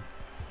 you're dead.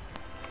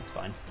 It's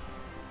fine.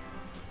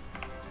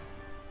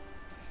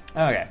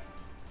 Okay.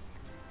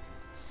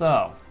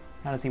 So,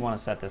 how does he want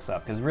to set this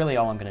up? Because really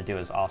all I'm going to do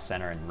is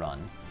off-center and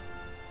run.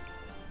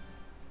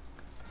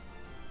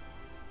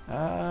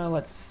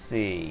 Let's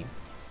see.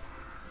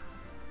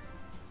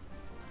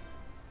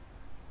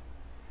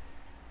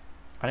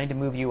 I need to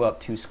move you up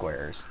 2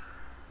 squares.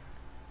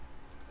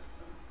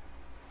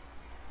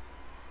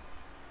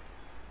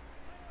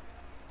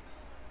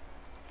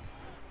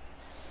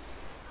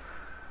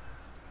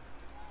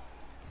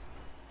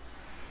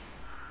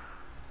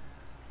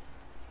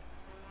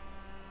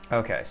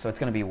 Okay, so it's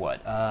going to be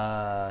what?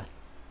 The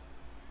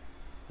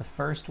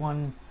first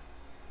one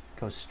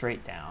goes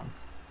straight down.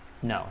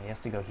 No, he has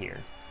to go here.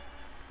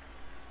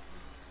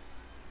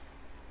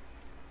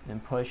 Then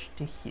push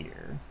to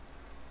here.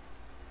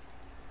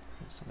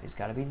 Somebody's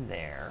got to be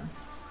there.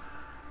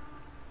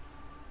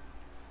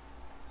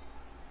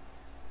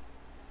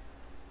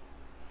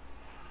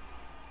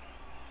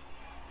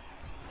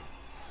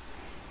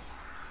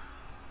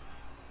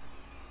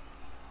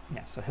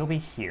 Yeah, so he'll be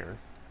here.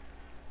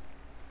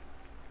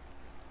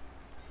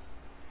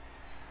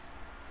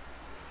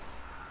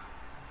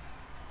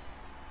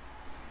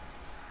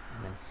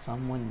 And then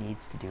someone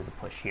needs to do the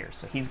push here,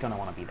 so he's going to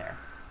want to be there.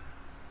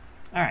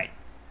 All right,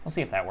 we'll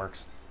see if that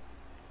works.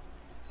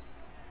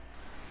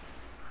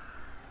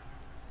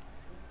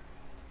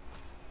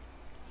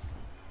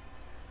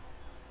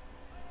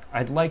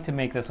 I'd like to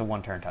make this a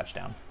one-turn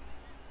touchdown,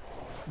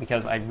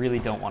 because I really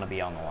don't want to be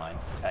on the line,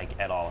 like,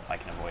 at all, if I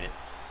can avoid it.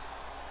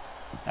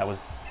 That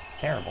was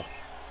terrible.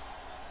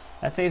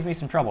 That saves me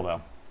some trouble,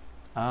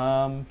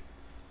 though.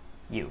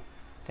 You,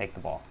 take the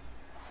ball.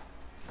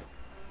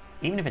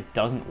 Even if it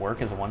doesn't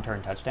work as a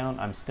one-turn touchdown,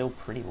 I'm still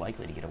pretty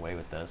likely to get away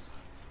with this.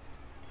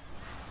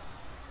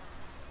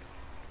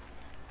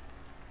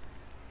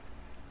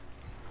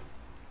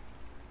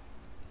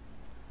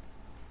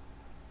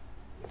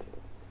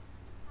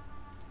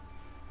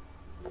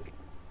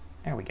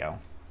 There we go.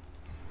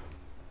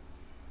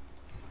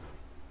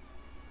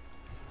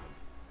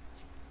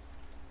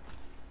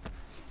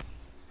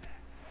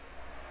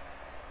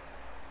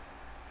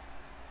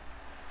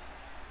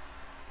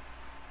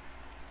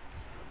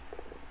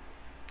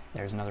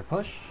 There's another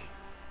push.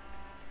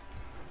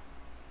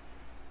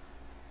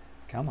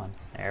 Come on.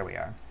 There we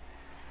are.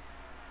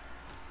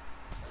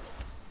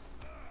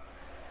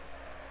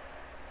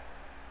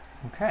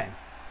 Okay.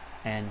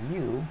 And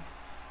you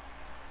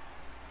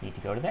need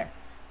to go to there.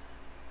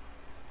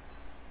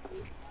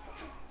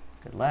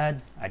 Good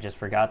lad. I just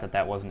forgot that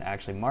that wasn't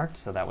actually marked,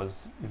 so that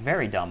was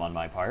very dumb on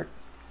my part.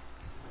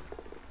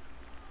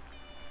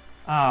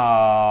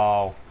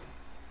 Oh.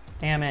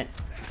 Damn it.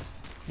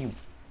 You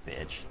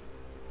bitch.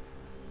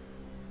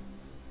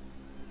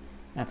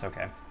 That's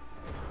okay.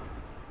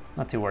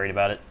 Not too worried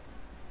about it.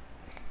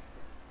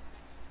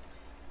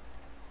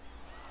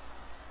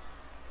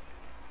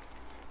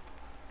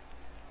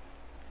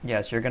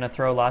 Yes, you're going to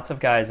throw lots of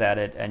guys at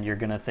it, and you're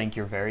going to think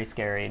you're very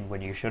scary, and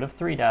when you should have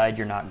 3-died,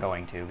 you're not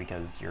going to,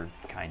 because you're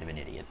kind of an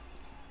idiot.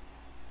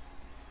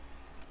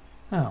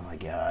 Oh my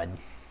god.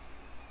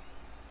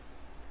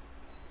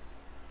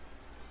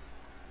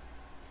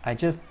 I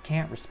just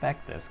can't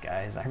respect this,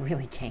 guys. I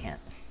really can't.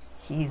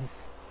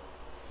 He's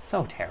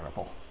so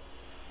terrible.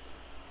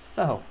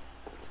 So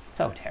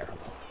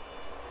terrible.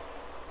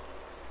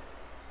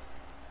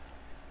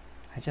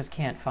 I just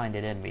can't find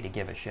it in me to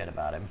give a shit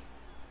about him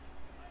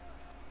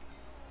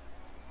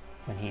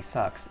when he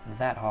sucks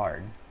that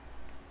hard.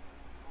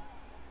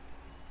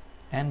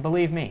 And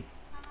believe me,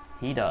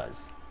 he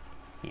does.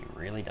 He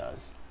really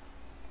does.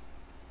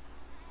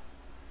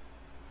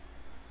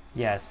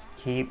 Yes,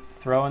 keep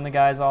throwing the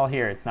guys all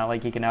here. It's not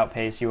like he can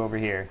outpace you over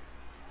here.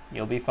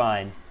 You'll be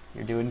fine.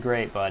 You're doing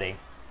great, buddy.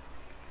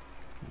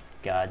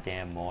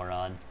 Goddamn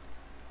moron.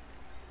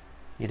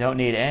 You don't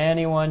need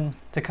anyone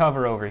to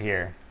cover over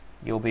here.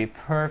 You'll be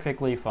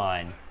perfectly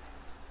fine.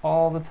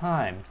 All the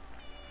time.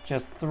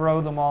 Just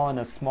throw them all in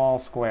a small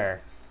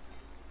square.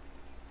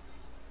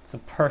 It's a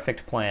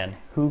perfect plan.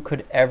 Who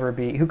could ever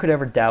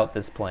doubt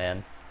this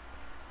plan?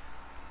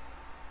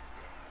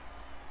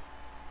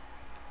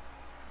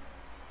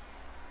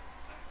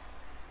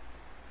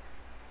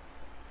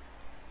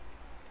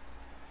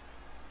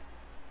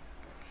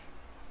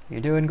 You're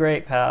doing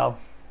great, pal.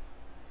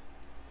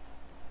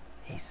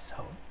 He's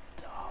so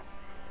dumb.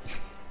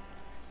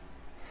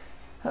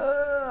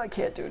 I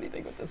can't do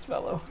anything with this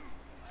fellow.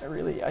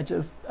 I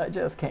just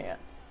can't.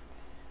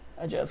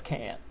 I just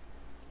can't.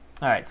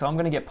 Alright, so I'm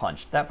gonna get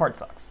punched. That part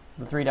sucks.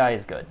 The 3-die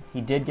is good.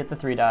 He did get the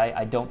 3-die.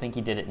 I don't think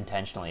he did it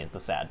intentionally is the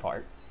sad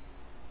part.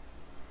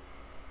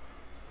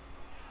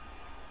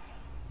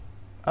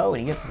 Oh,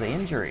 and he gets the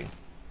injury.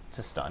 It's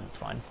a stun, it's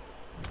fine.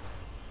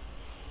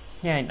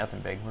 Yeah, ain't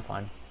nothing big, we're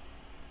fine.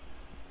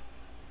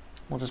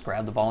 We'll just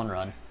grab the ball and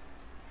run.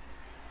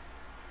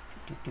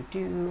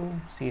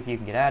 See if you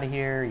can get out of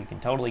here. You can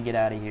totally get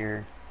out of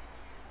here.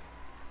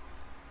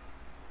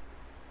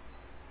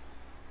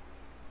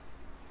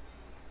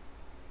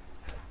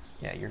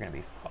 Yeah, you're gonna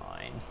be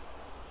fine.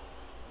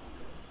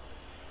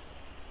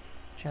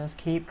 Just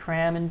keep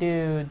cramming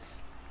dudes.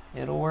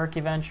 It'll work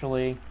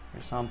eventually,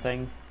 or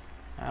something.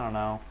 I don't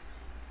know.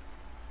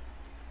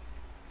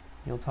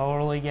 You'll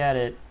totally get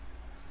it.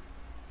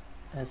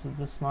 This is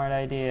the smart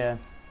idea.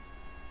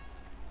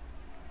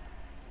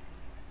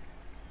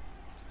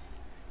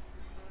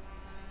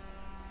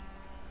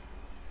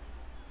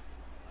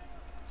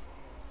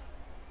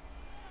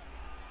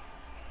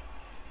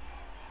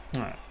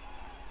 Alright.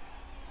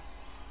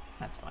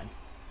 That's fine.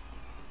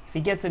 If he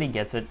gets it, he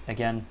gets it.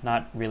 Again,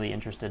 not really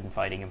interested in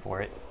fighting him for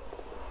it.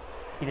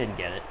 He didn't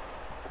get it.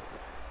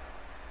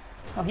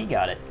 Oh, he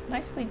got it.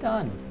 Nicely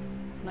done.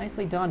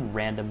 Nicely done,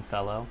 random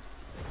fellow.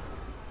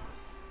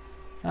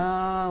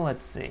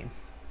 Let's see.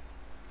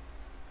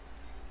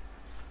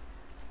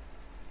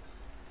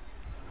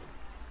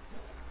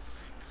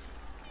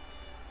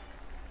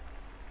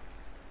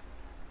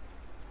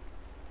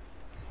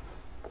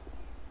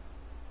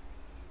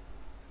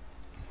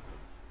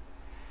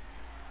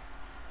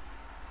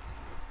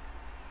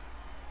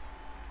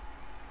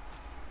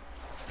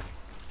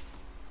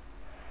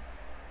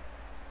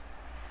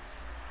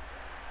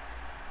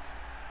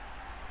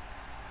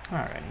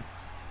 Alrighty.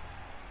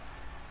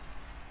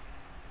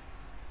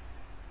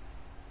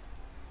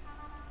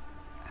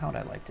 How would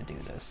I like to do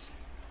this?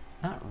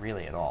 Not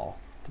really at all,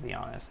 to be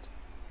honest.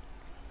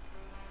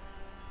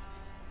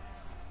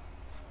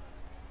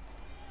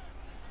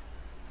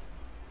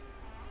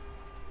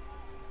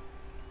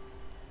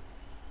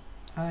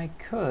 I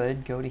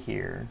could go to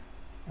here,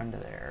 under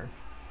there.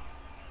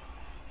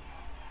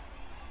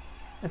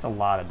 It's a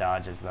lot of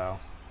dodges, though.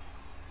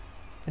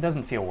 It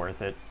doesn't feel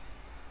worth it.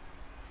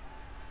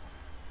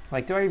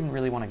 Like, do I even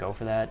really want to go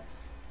for that?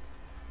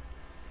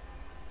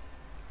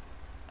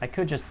 I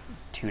could just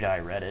 2-die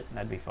red it.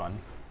 That'd be fun.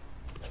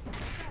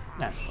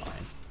 That's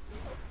fine.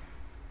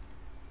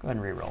 Go ahead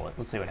and re-roll it.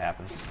 Let's see what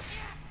happens.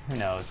 Who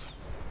knows?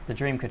 The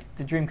dream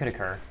could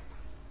occur.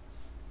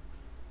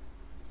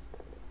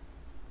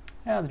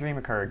 Yeah, the dream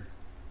occurred.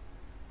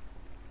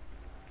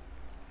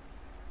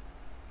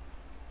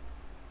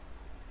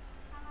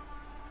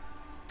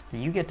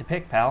 You get to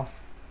pick, pal.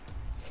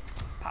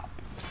 Pop.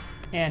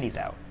 And he's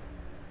out.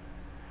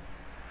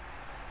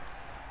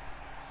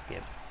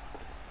 Skip.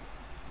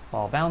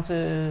 Ball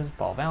bounces,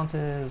 ball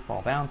bounces,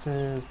 ball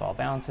bounces, ball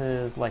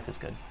bounces. Life is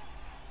good.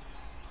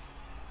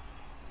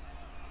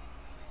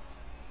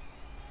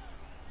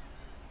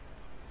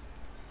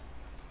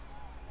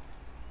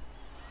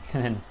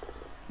 And then,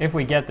 if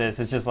we get this,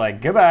 it's just like,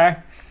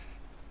 goodbye.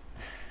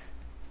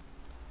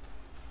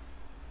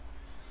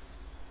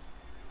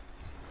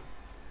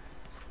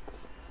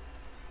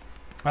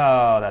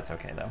 Oh, that's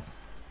okay, though.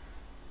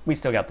 We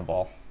still got the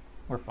ball.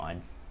 We're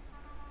fine.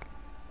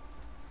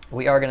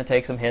 We are going to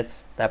take some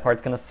hits. That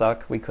part's going to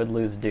suck. We could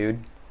lose a dude.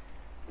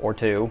 Or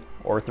 2.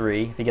 Or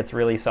 3. If he gets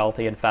really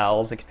salty and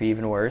fouls, it could be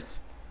even worse.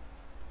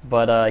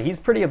 But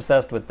he's pretty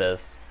obsessed with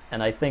this,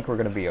 and I think we're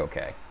going to be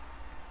okay.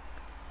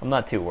 I'm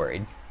not too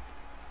worried.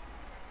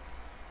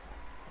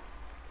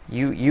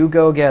 You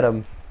go get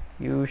him.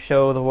 You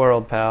show the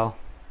world, pal.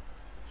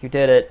 You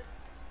did it.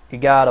 You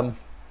got him.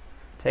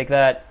 Take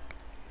that.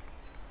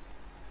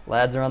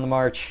 Lads are on the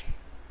march.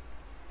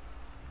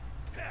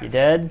 You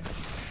dead?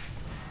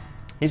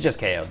 He's just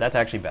KO'd. That's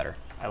actually better.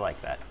 I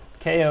like that.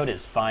 KO'd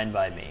is fine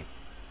by me.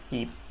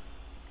 Keep.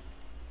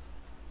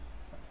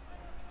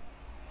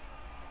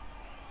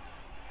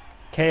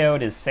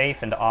 KO'd is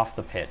safe and off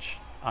the pitch.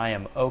 I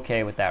am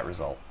okay with that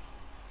result.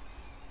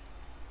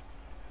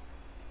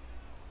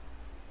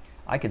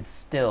 I could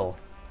still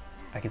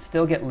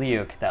get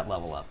Liuk that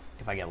level up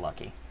if I get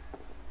lucky.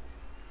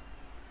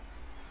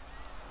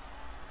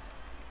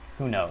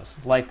 Who knows?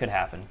 Life could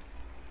happen.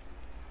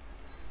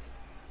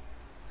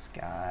 This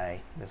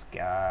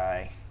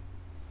guy.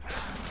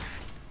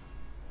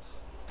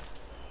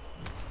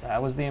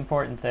 That was the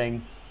important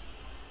thing.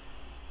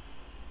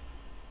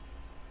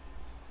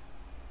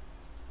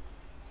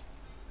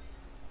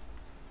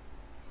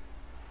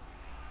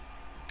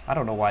 I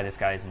don't know why this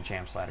guy is in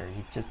Champ's Ladder.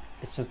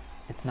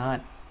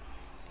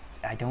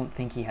 I don't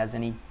think he has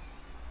any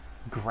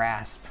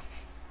grasp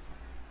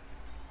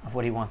of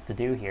what he wants to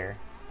do here.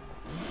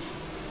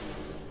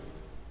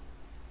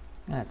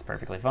 That's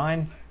perfectly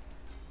fine.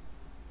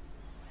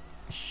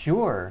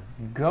 Sure,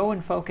 go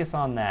and focus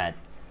on that.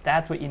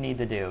 That's what you need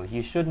to do.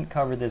 You shouldn't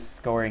cover this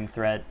scoring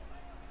threat.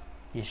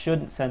 You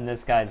shouldn't send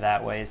this guy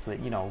that way so that,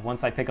 you know,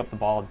 once I pick up the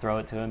ball and throw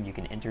it to him, you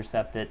can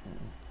intercept it,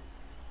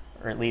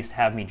 or at least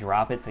have me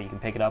drop it so you can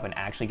pick it up and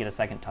actually get a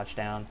second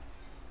touchdown.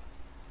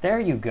 There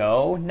you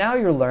go. Now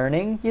you're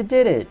learning. You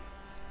did it.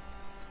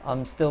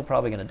 I'm still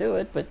probably going to do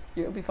it, but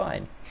you'll be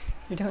fine.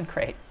 You're doing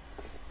great.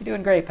 You're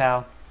doing great,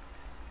 pal.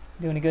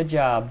 You're doing a good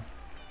job.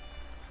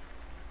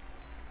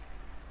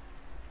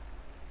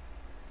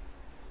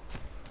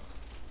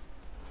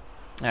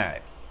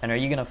 Alright. And are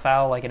you going to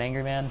foul like an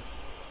angry man?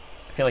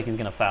 I feel like he's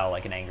going to foul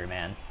like an angry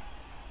man.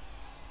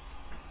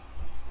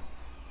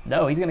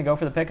 No, he's going to go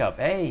for the pickup.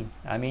 Hey,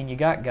 I mean, you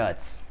got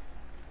guts.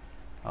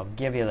 I'll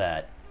give you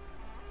that.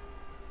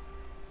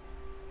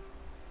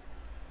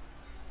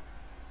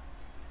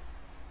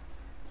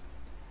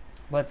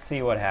 Let's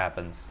see what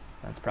happens.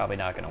 That's probably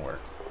not going to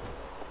work.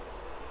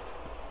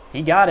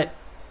 He got it.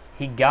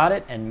 He got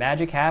it, and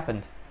magic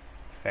happened.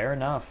 Fair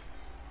enough.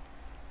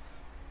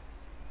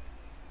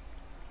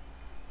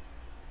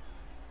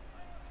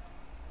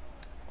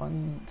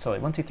 So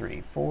 1, 2,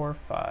 3, 4,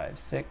 5,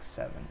 6,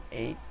 7,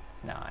 8,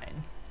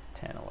 9,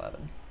 10,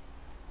 11.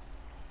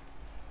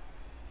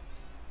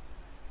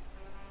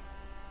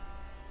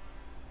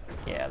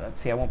 Yeah,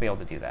 see, I won't be able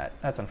to do that.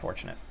 That's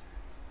unfortunate.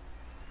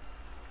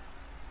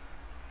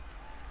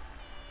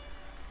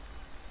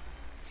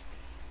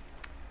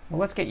 Well,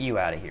 let's get you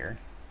out of here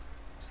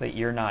so that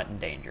you're not in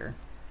danger.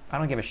 I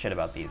don't give a shit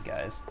about these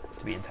guys,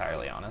 to be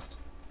entirely honest.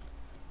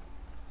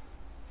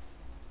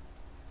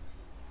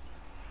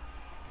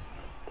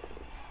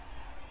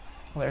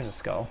 Well, there's a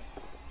skull.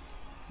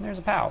 There's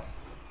a POW.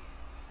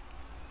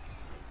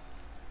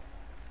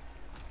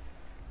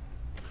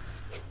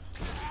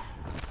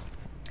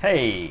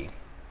 Hey!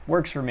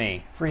 Works for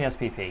me. Free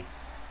SPP.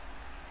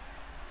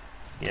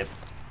 Skip.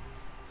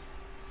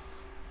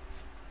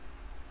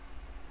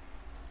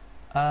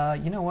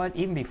 You know what?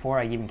 Even before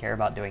I even care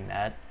about doing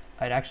that,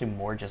 I'd actually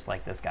more just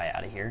like this guy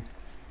out of here.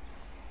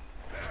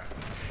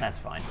 That's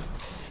fine.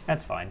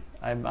 That's fine.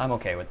 I'm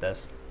okay with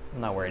this.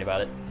 I'm not worried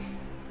about it.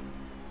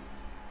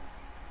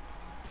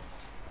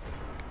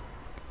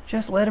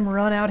 Just let him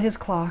run out his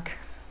clock.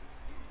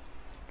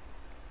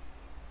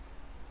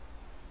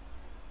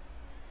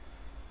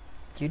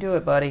 You do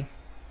it, buddy.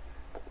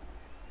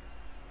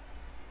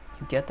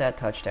 You get that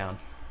touchdown.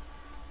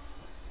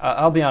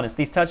 I'll be honest,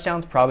 these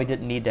touchdowns probably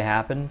didn't need to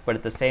happen, but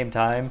at the same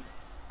time,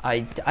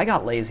 I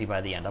got lazy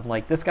by the end. I'm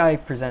like, this guy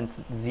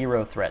presents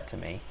zero threat to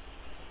me.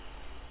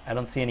 I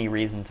don't see any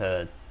reason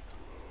to...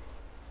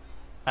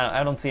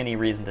 I don't see any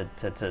reason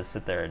to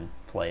sit there and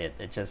play it.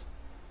 It just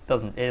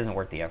doesn't... It isn't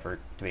worth the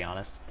effort, to be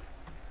honest.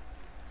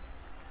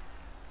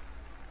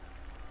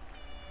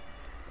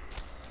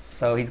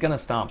 So he's gonna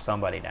stomp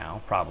somebody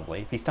now,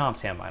 probably. If he stomps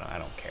him, I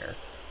don't care.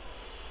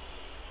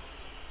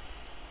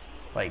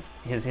 Like,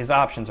 his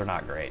options are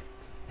not great.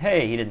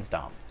 Hey, he didn't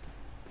stomp.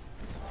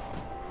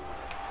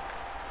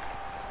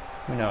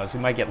 Who knows? We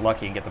might get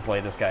lucky and get to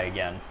play this guy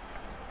again.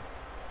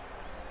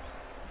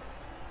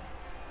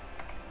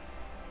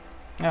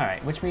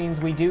 Alright, which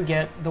means we do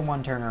get the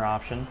one-turner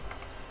option.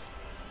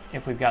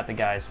 If we've got the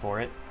guys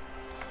for it.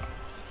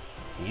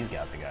 He's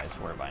got the guys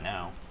for it by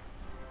now.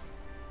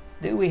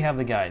 Do we have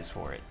the guys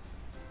for it?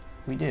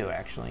 We do,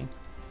 actually.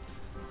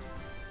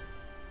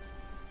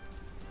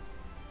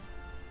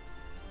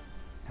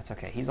 That's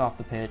okay. He's off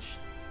the pitch.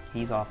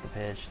 He's off the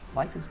pitch.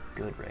 Life is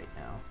good right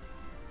now.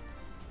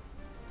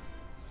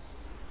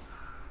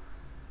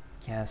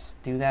 Yes,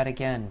 do that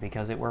again,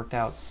 because it worked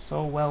out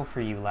so well for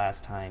you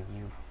last time,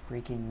 you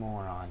freaking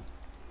moron.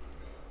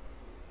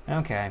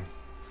 Okay.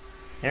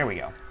 There we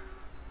go.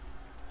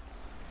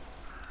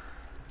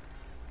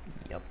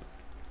 Yep.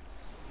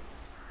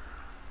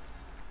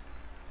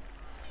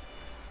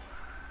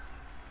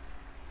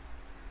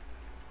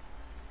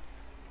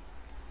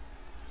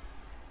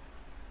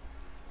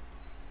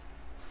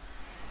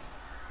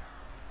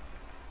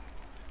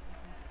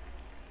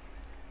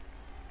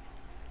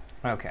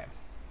 Okay.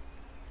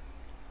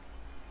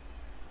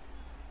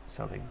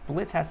 So the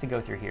blitz has to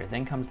go through here,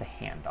 then comes the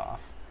handoff.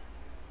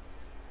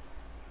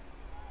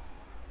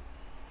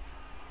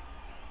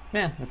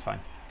 Yeah, that's fine.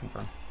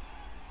 Confirm.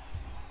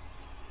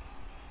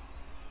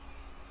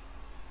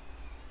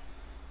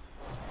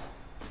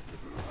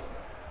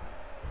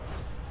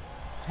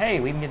 Hey,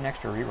 we can get an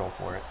extra reroll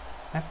for it.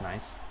 That's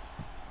nice.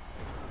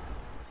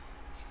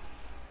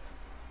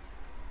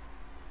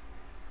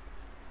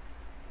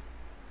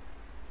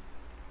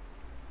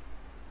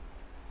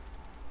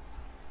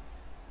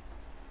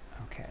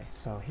 Okay,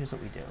 so here's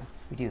what we do.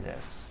 We do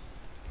this.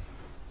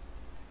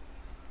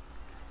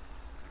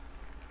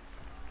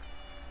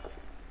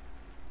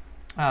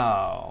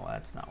 Oh,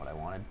 that's not what I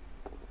wanted.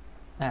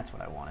 That's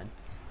what I wanted.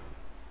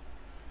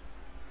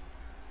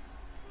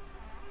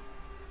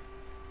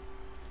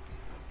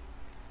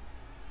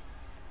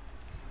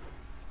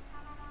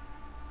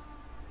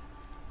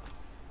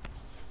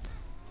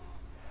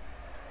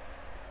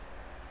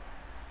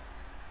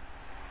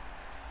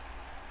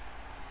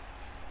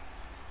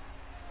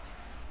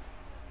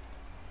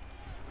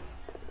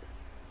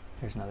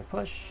 There's another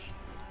push.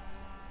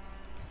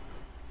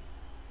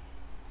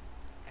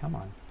 Come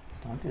on,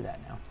 don't do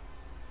that now.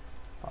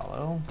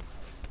 Follow.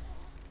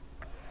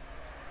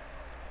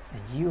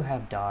 And you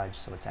have dodge,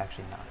 so it's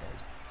actually not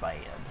as bad.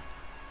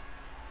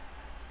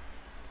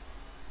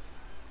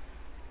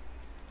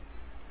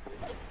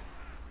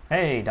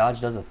 Hey,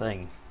 dodge does a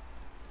thing.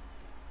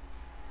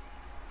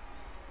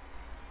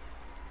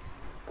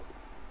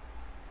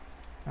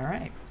 All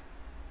right.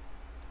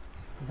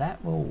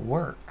 That will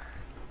work.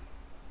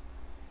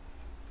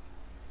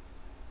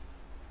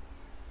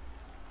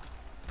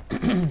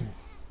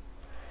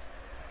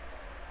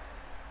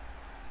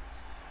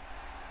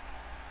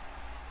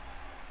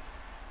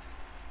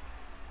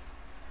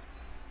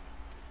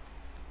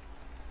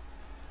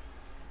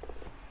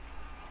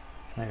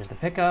 There's the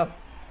pickup.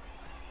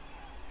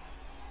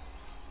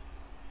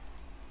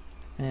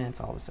 And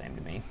it's all the same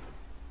to me.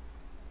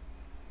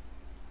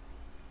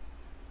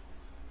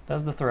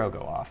 Does the throw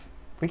go off?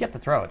 If we get the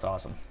throw, it's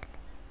awesome.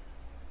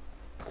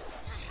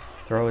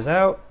 Throw is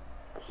out.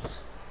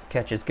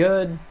 Catch is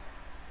good.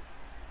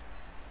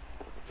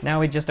 Now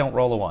we just don't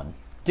roll a 1.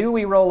 Do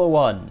we roll a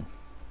 1?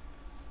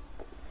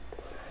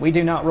 We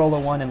do not roll a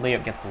 1 and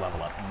Leo gets the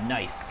level up.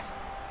 Nice.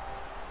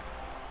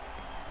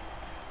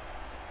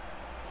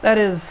 That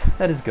is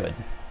good.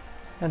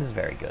 That is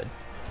very good.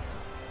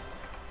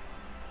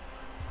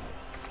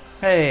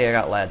 Hey, I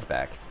got lads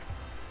back.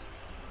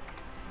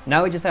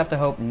 Now we just have to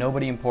hope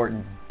nobody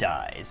important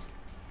dies.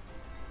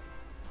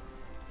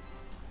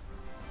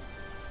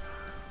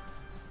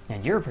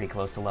 And you're pretty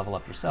close to level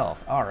up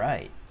yourself. All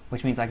right.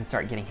 Which means I can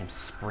start getting him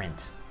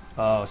sprint.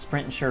 Oh,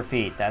 sprint and sure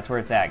feet. That's where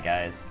it's at,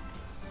 guys.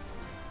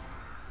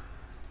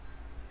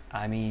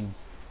 I mean,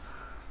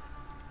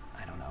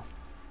 I don't know.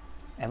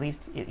 At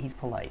least he's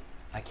polite.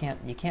 You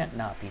can't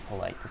not be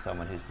polite to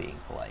someone who's being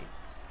polite.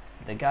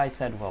 The guy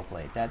said well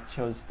played. That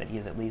shows that he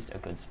is at least a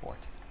good sport.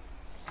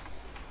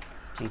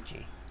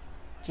 GG.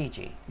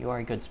 GG. You are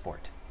a good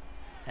sport.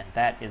 And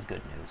that is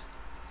good news.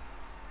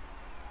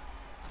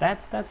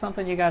 That's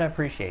something you gotta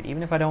appreciate.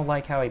 Even if I don't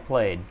like how he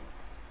played,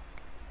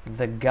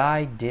 the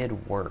guy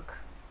did work.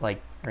 Like,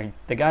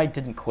 the guy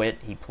didn't quit.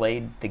 He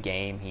played the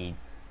game. He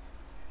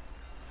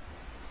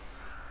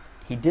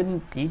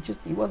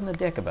wasn't a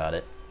dick about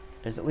it.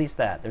 There's at least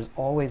that. There's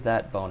always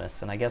that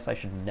bonus, and I guess I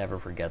should never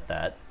forget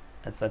that.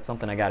 That's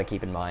something I gotta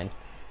keep in mind.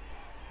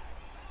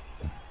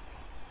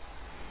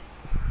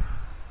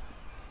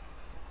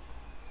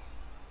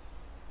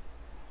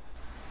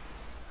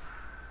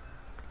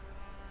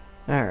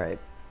 All right.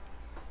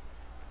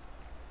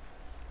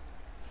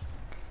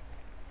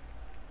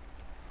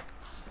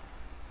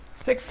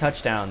 Six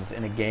touchdowns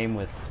in a game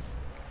with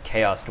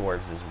Chaos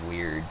Dwarves is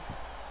weird.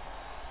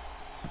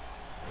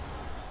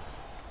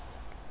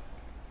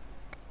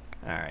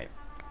 Alright.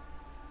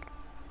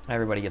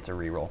 Everybody gets a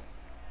reroll.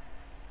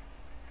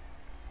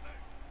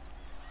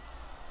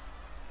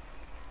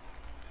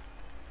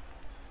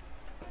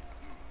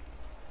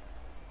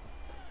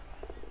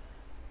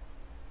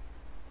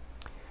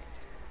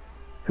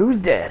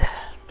 Who's dead?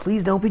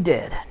 Please don't be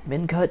dead.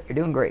 Min-cut, you're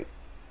doing great.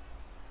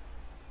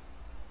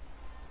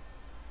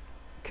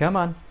 Come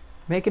on.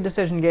 Make a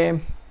decision,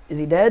 game. Is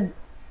he dead?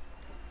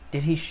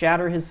 Did he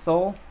shatter his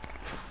soul?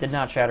 Did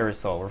not shatter his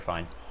soul. We're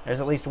fine.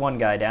 There's at least one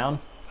guy down.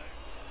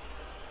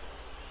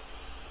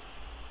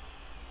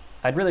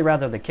 I'd really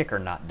rather the kicker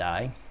not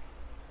die.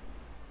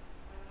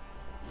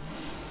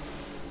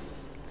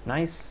 It's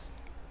nice.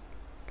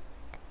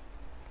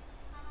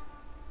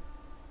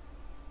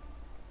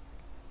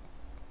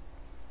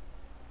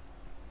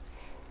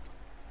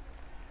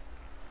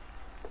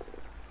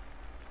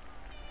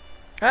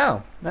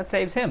 Oh, that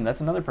saves him. That's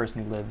another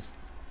person who lives.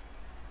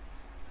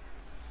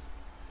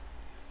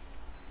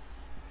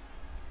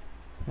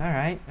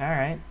 Alright,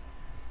 alright.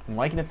 I'm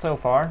liking it so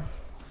far.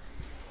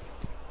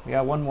 We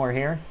got one more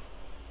here.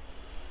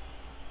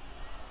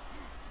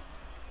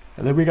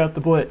 And then we got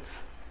the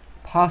blitz.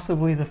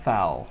 Possibly the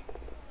foul.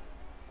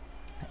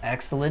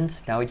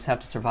 Excellent. Now we just have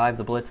to survive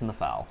the blitz and the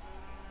foul.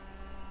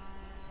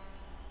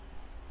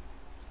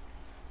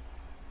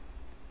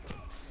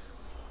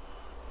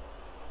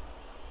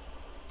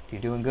 You're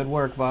doing good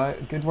work,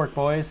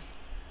 boys.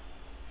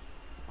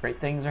 Great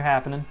things are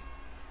happening.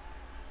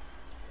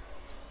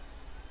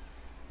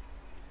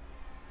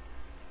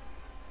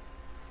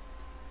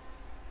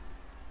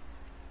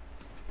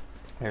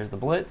 There's the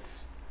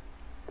blitz.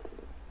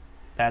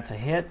 That's a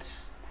hit.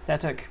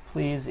 Thetic,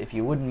 please, if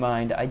you wouldn't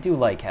mind. I do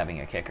like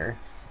having a kicker.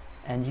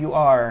 And you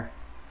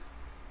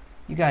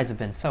guys have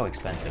been so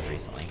expensive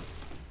recently.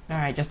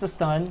 Alright, just a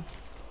stun.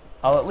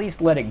 I'll at least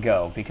let it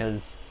go,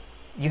 because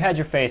you had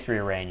your face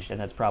rearranged, and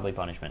that's probably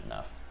punishment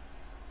enough.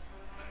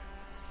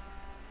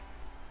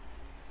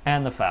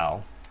 And the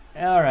foul.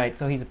 Alright,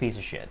 so he's a piece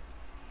of shit.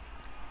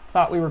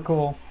 Thought we were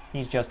cool.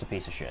 He's just a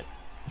piece of shit.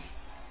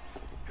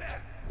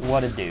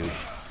 What a douche.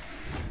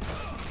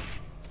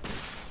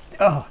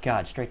 Oh,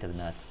 God, straight to the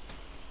nuts.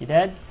 You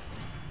dead?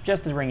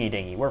 Just a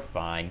ringy-dingy. We're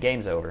fine.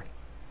 Game's over.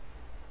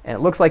 And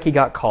it looks like he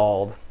got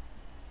called.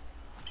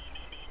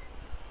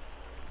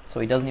 So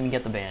he doesn't even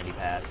get the bandy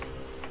pass.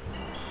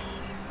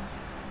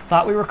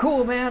 Thought we were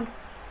cool, man.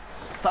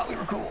 Thought we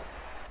were cool.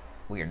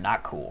 We are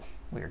not cool.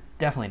 We are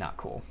definitely not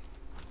cool.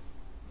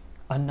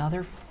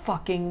 Another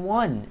fucking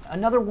one.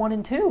 Another 1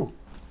 and 2.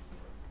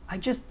 I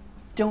just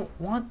don't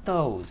want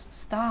those.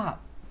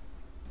 Stop.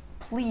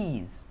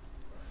 Please.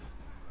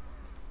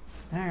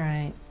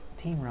 Alright.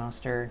 Team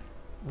roster.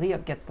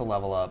 Leok gets the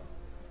level up.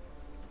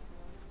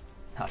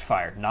 Not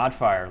fire. Not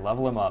fire.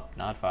 Level him up.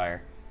 Not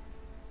fire.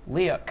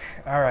 Leok.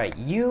 Alright.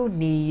 You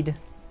need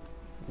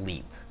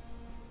leap.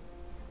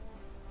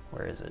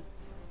 Where is it?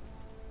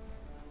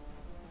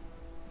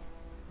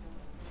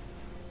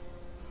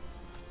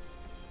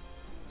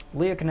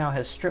 Leok now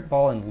has strip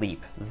ball and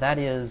leap. That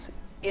is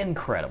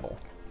incredible.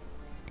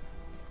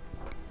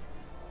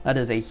 That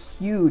is a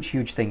huge,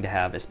 huge thing to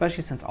have,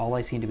 especially since all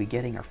I seem to be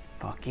getting are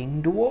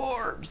fucking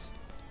dwarves.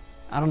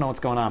 I don't know what's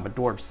going on, but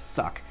dwarves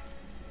suck.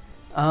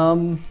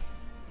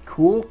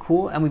 Cool,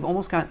 cool. And we've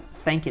almost got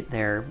Thank It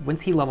there.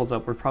 Once he levels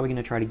up, we're probably going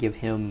to try to give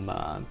him,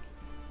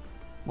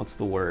 what's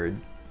the word?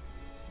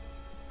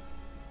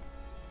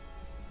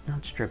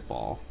 Not strip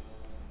ball.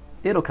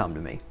 It'll come to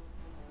me.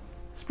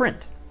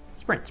 Sprint.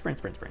 Sprint, sprint,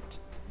 sprint, sprint.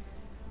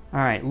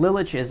 Alright,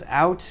 Lilich is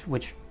out,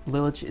 which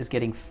Lilich is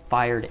getting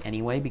fired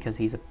anyway because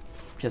he's a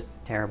just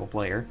terrible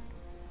player.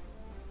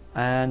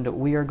 And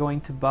we are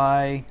going to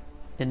buy,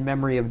 in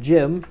memory of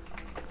Jim,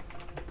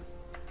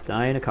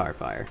 die in a car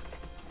fire.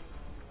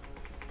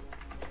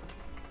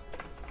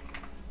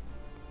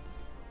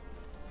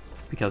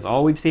 Because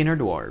all we've seen are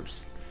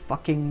dwarves.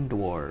 fucking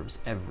dwarves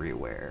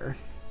everywhere.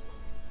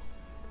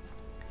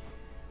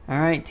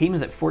 Alright, team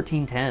is at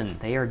 14-10.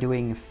 They are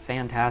doing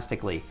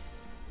fantastically.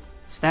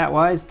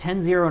 Stat-wise,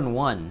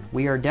 10-0-1.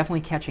 We are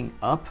definitely catching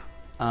up.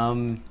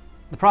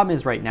 The problem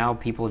is right now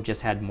people have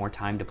just had more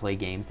time to play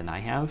games than I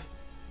have.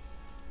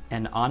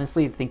 And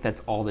honestly, I think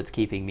that's all that's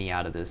keeping me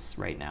out of this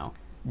right now.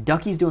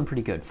 Ducky's doing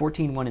pretty good,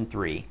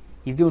 14-1-3.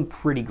 He's doing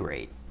pretty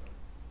great.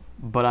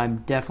 But I'm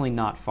definitely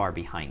not far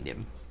behind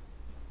him.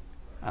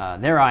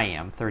 There I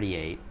am,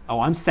 38.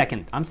 Oh, I'm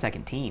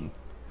second team.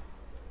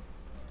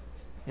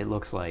 It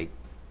looks like.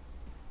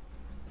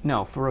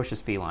 No,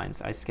 ferocious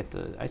felines. I skipped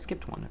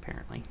one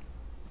apparently.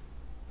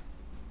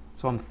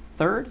 So I'm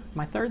third?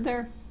 Am I third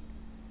there?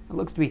 It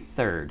looks to be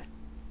third.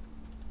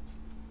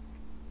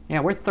 Yeah,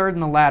 we're third in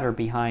the ladder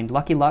behind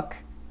Lucky Luck,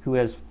 who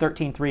has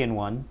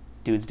 13-3-1.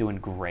 Dude's doing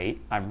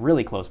great. I'm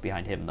really close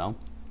behind him, though.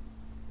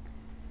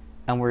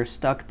 And we're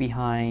stuck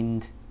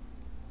behind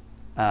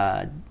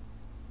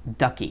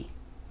Ducky,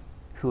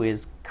 who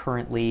is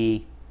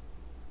currently...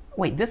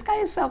 Wait, this guy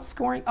is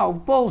outscoring? Oh,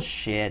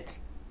 bullshit.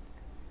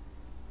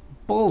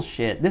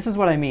 Bullshit. This is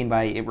what I mean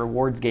by it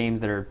rewards games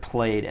that are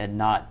played and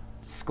not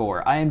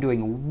score. I am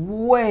doing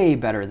way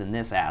better than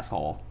this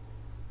asshole.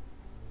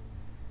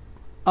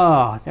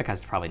 Oh, that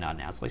guy's probably not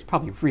an asshole. He's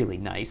probably really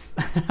nice.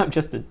 I'm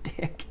just a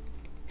dick.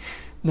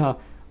 No,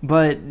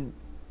 but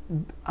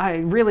I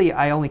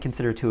only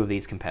consider two of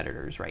these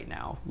competitors right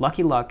now.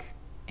 Lucky Luck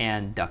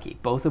and Ducky,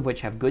 both of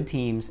which have good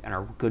teams and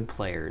are good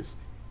players.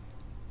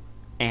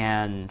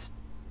 And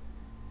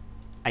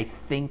I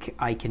think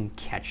I can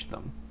catch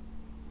them.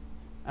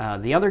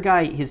 The other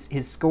guy,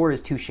 his score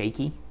is too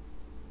shaky.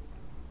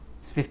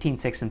 It's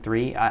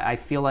 15-6-3. I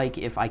feel like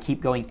if I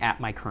keep going at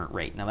my current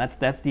rate, now that's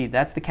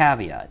the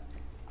caveat.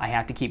 I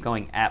have to keep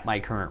going at my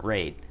current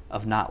rate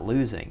of not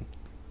losing.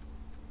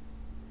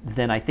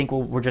 Then I think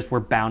we're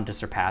bound to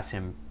surpass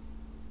him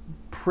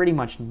pretty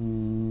much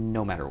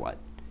no matter what.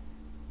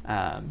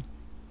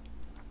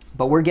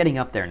 But we're getting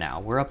up there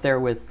now. We're up there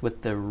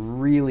with the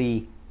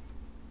really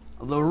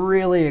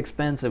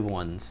expensive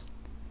ones.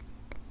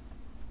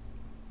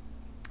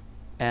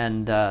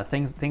 And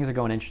things are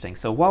going interesting.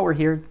 So while we're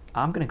here,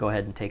 I'm going to go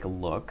ahead and take a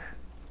look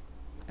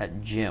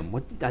at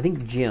Jim. I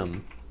think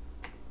Jim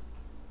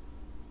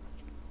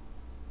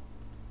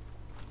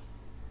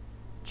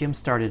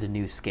started a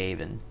new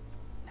Skaven.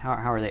 How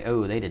are they?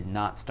 Oh, they did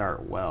not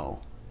start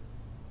well.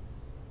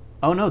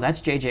 Oh no, that's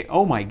JJ.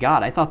 Oh my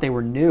god, I thought they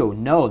were new.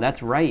 No,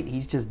 that's right.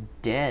 He's just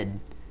dead.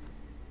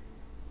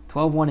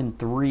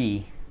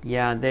 12-1-3.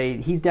 Yeah,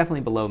 he's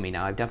definitely below me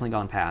now. I've definitely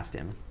gone past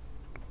him.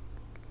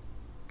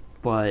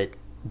 But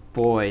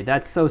boy,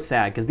 that's so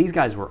sad because these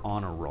guys were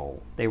on a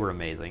roll. They were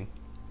amazing.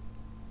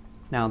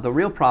 Now, the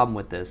real problem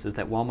with this is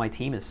that while my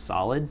team is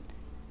solid,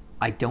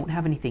 I don't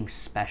have anything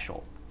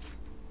special.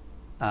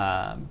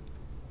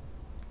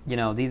 You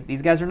know,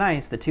 these guys are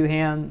nice. The two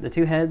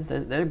heads,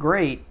 they're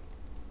great,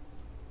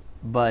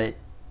 but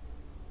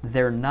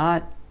they're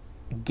not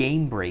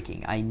game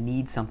breaking. I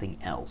need something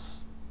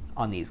else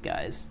on these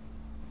guys.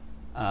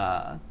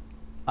 I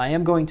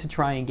am going to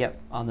try and get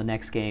on the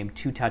next game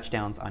 2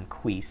 touchdowns on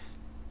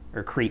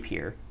Creep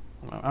here.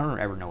 I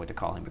don't ever know what to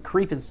call him, but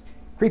Creep is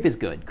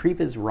good.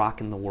 Creep is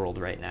rocking the world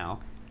right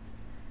now.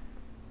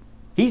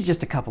 He's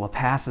just a couple of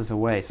passes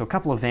away, so a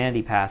couple of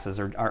vanity passes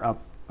are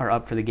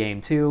up for the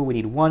game too. We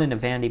need 1 in a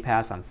vanity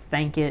pass on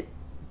Thank It,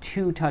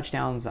 2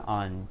 touchdowns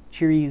on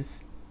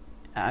Cheeries.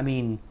 I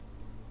mean,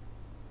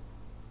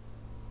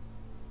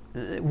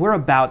 we're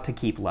about to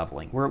keep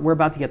leveling. We're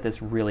about to get this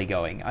really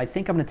going. I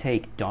think I'm going to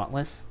take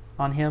Dauntless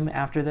on him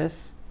after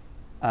this.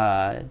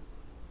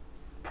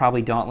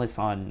 Probably Dauntless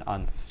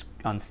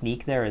on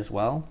Sneak there as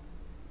well.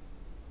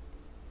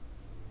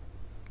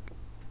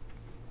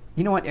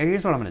 You know what?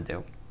 Here's what I'm going to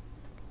do.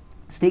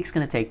 Sneak's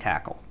going to take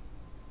Tackle,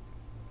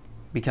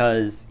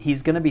 because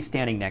he's going to be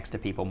standing next to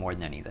people more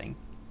than anything.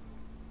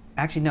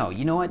 Actually, no.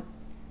 You know what?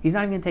 He's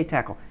not even going to take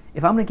Tackle.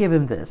 If I'm going to give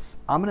him this,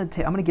 I'm going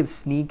to give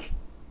Sneak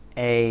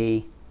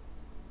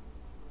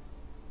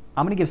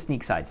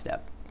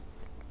Sidestep,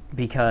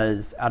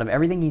 because out of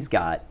everything he's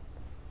got,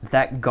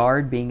 that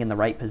guard being in the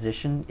right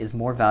position is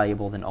more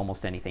valuable than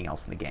almost anything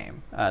else in the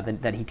game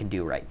that he can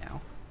do right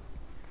now.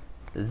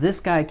 This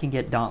guy can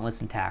get Dauntless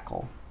and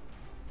Tackle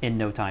in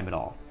no time at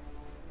all.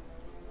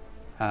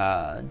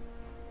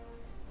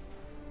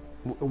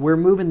 We're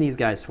moving these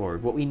guys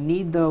forward. What we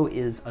need though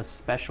is a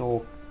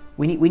special.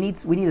 We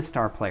need a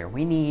star player.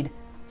 We need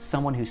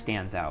someone who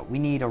stands out. We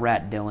need a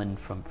Rat Dillon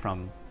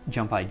from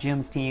Jump Eye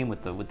Jim's team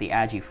with the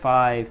Agi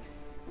 5.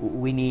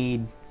 We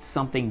need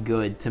something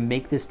good to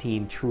make this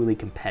team truly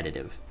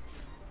competitive,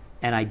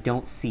 and I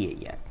don't see it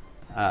yet.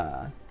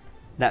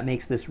 That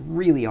makes this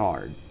really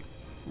hard,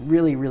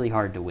 really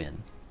hard to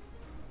win.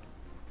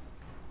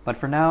 But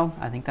for now,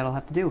 I think that'll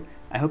have to do.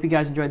 I hope you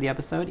guys enjoyed the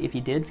episode. If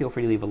you did, feel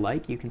free to leave a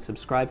like. You can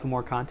subscribe for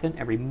more content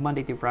every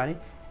Monday through Friday,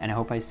 and I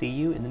hope I see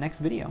you in the next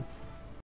video.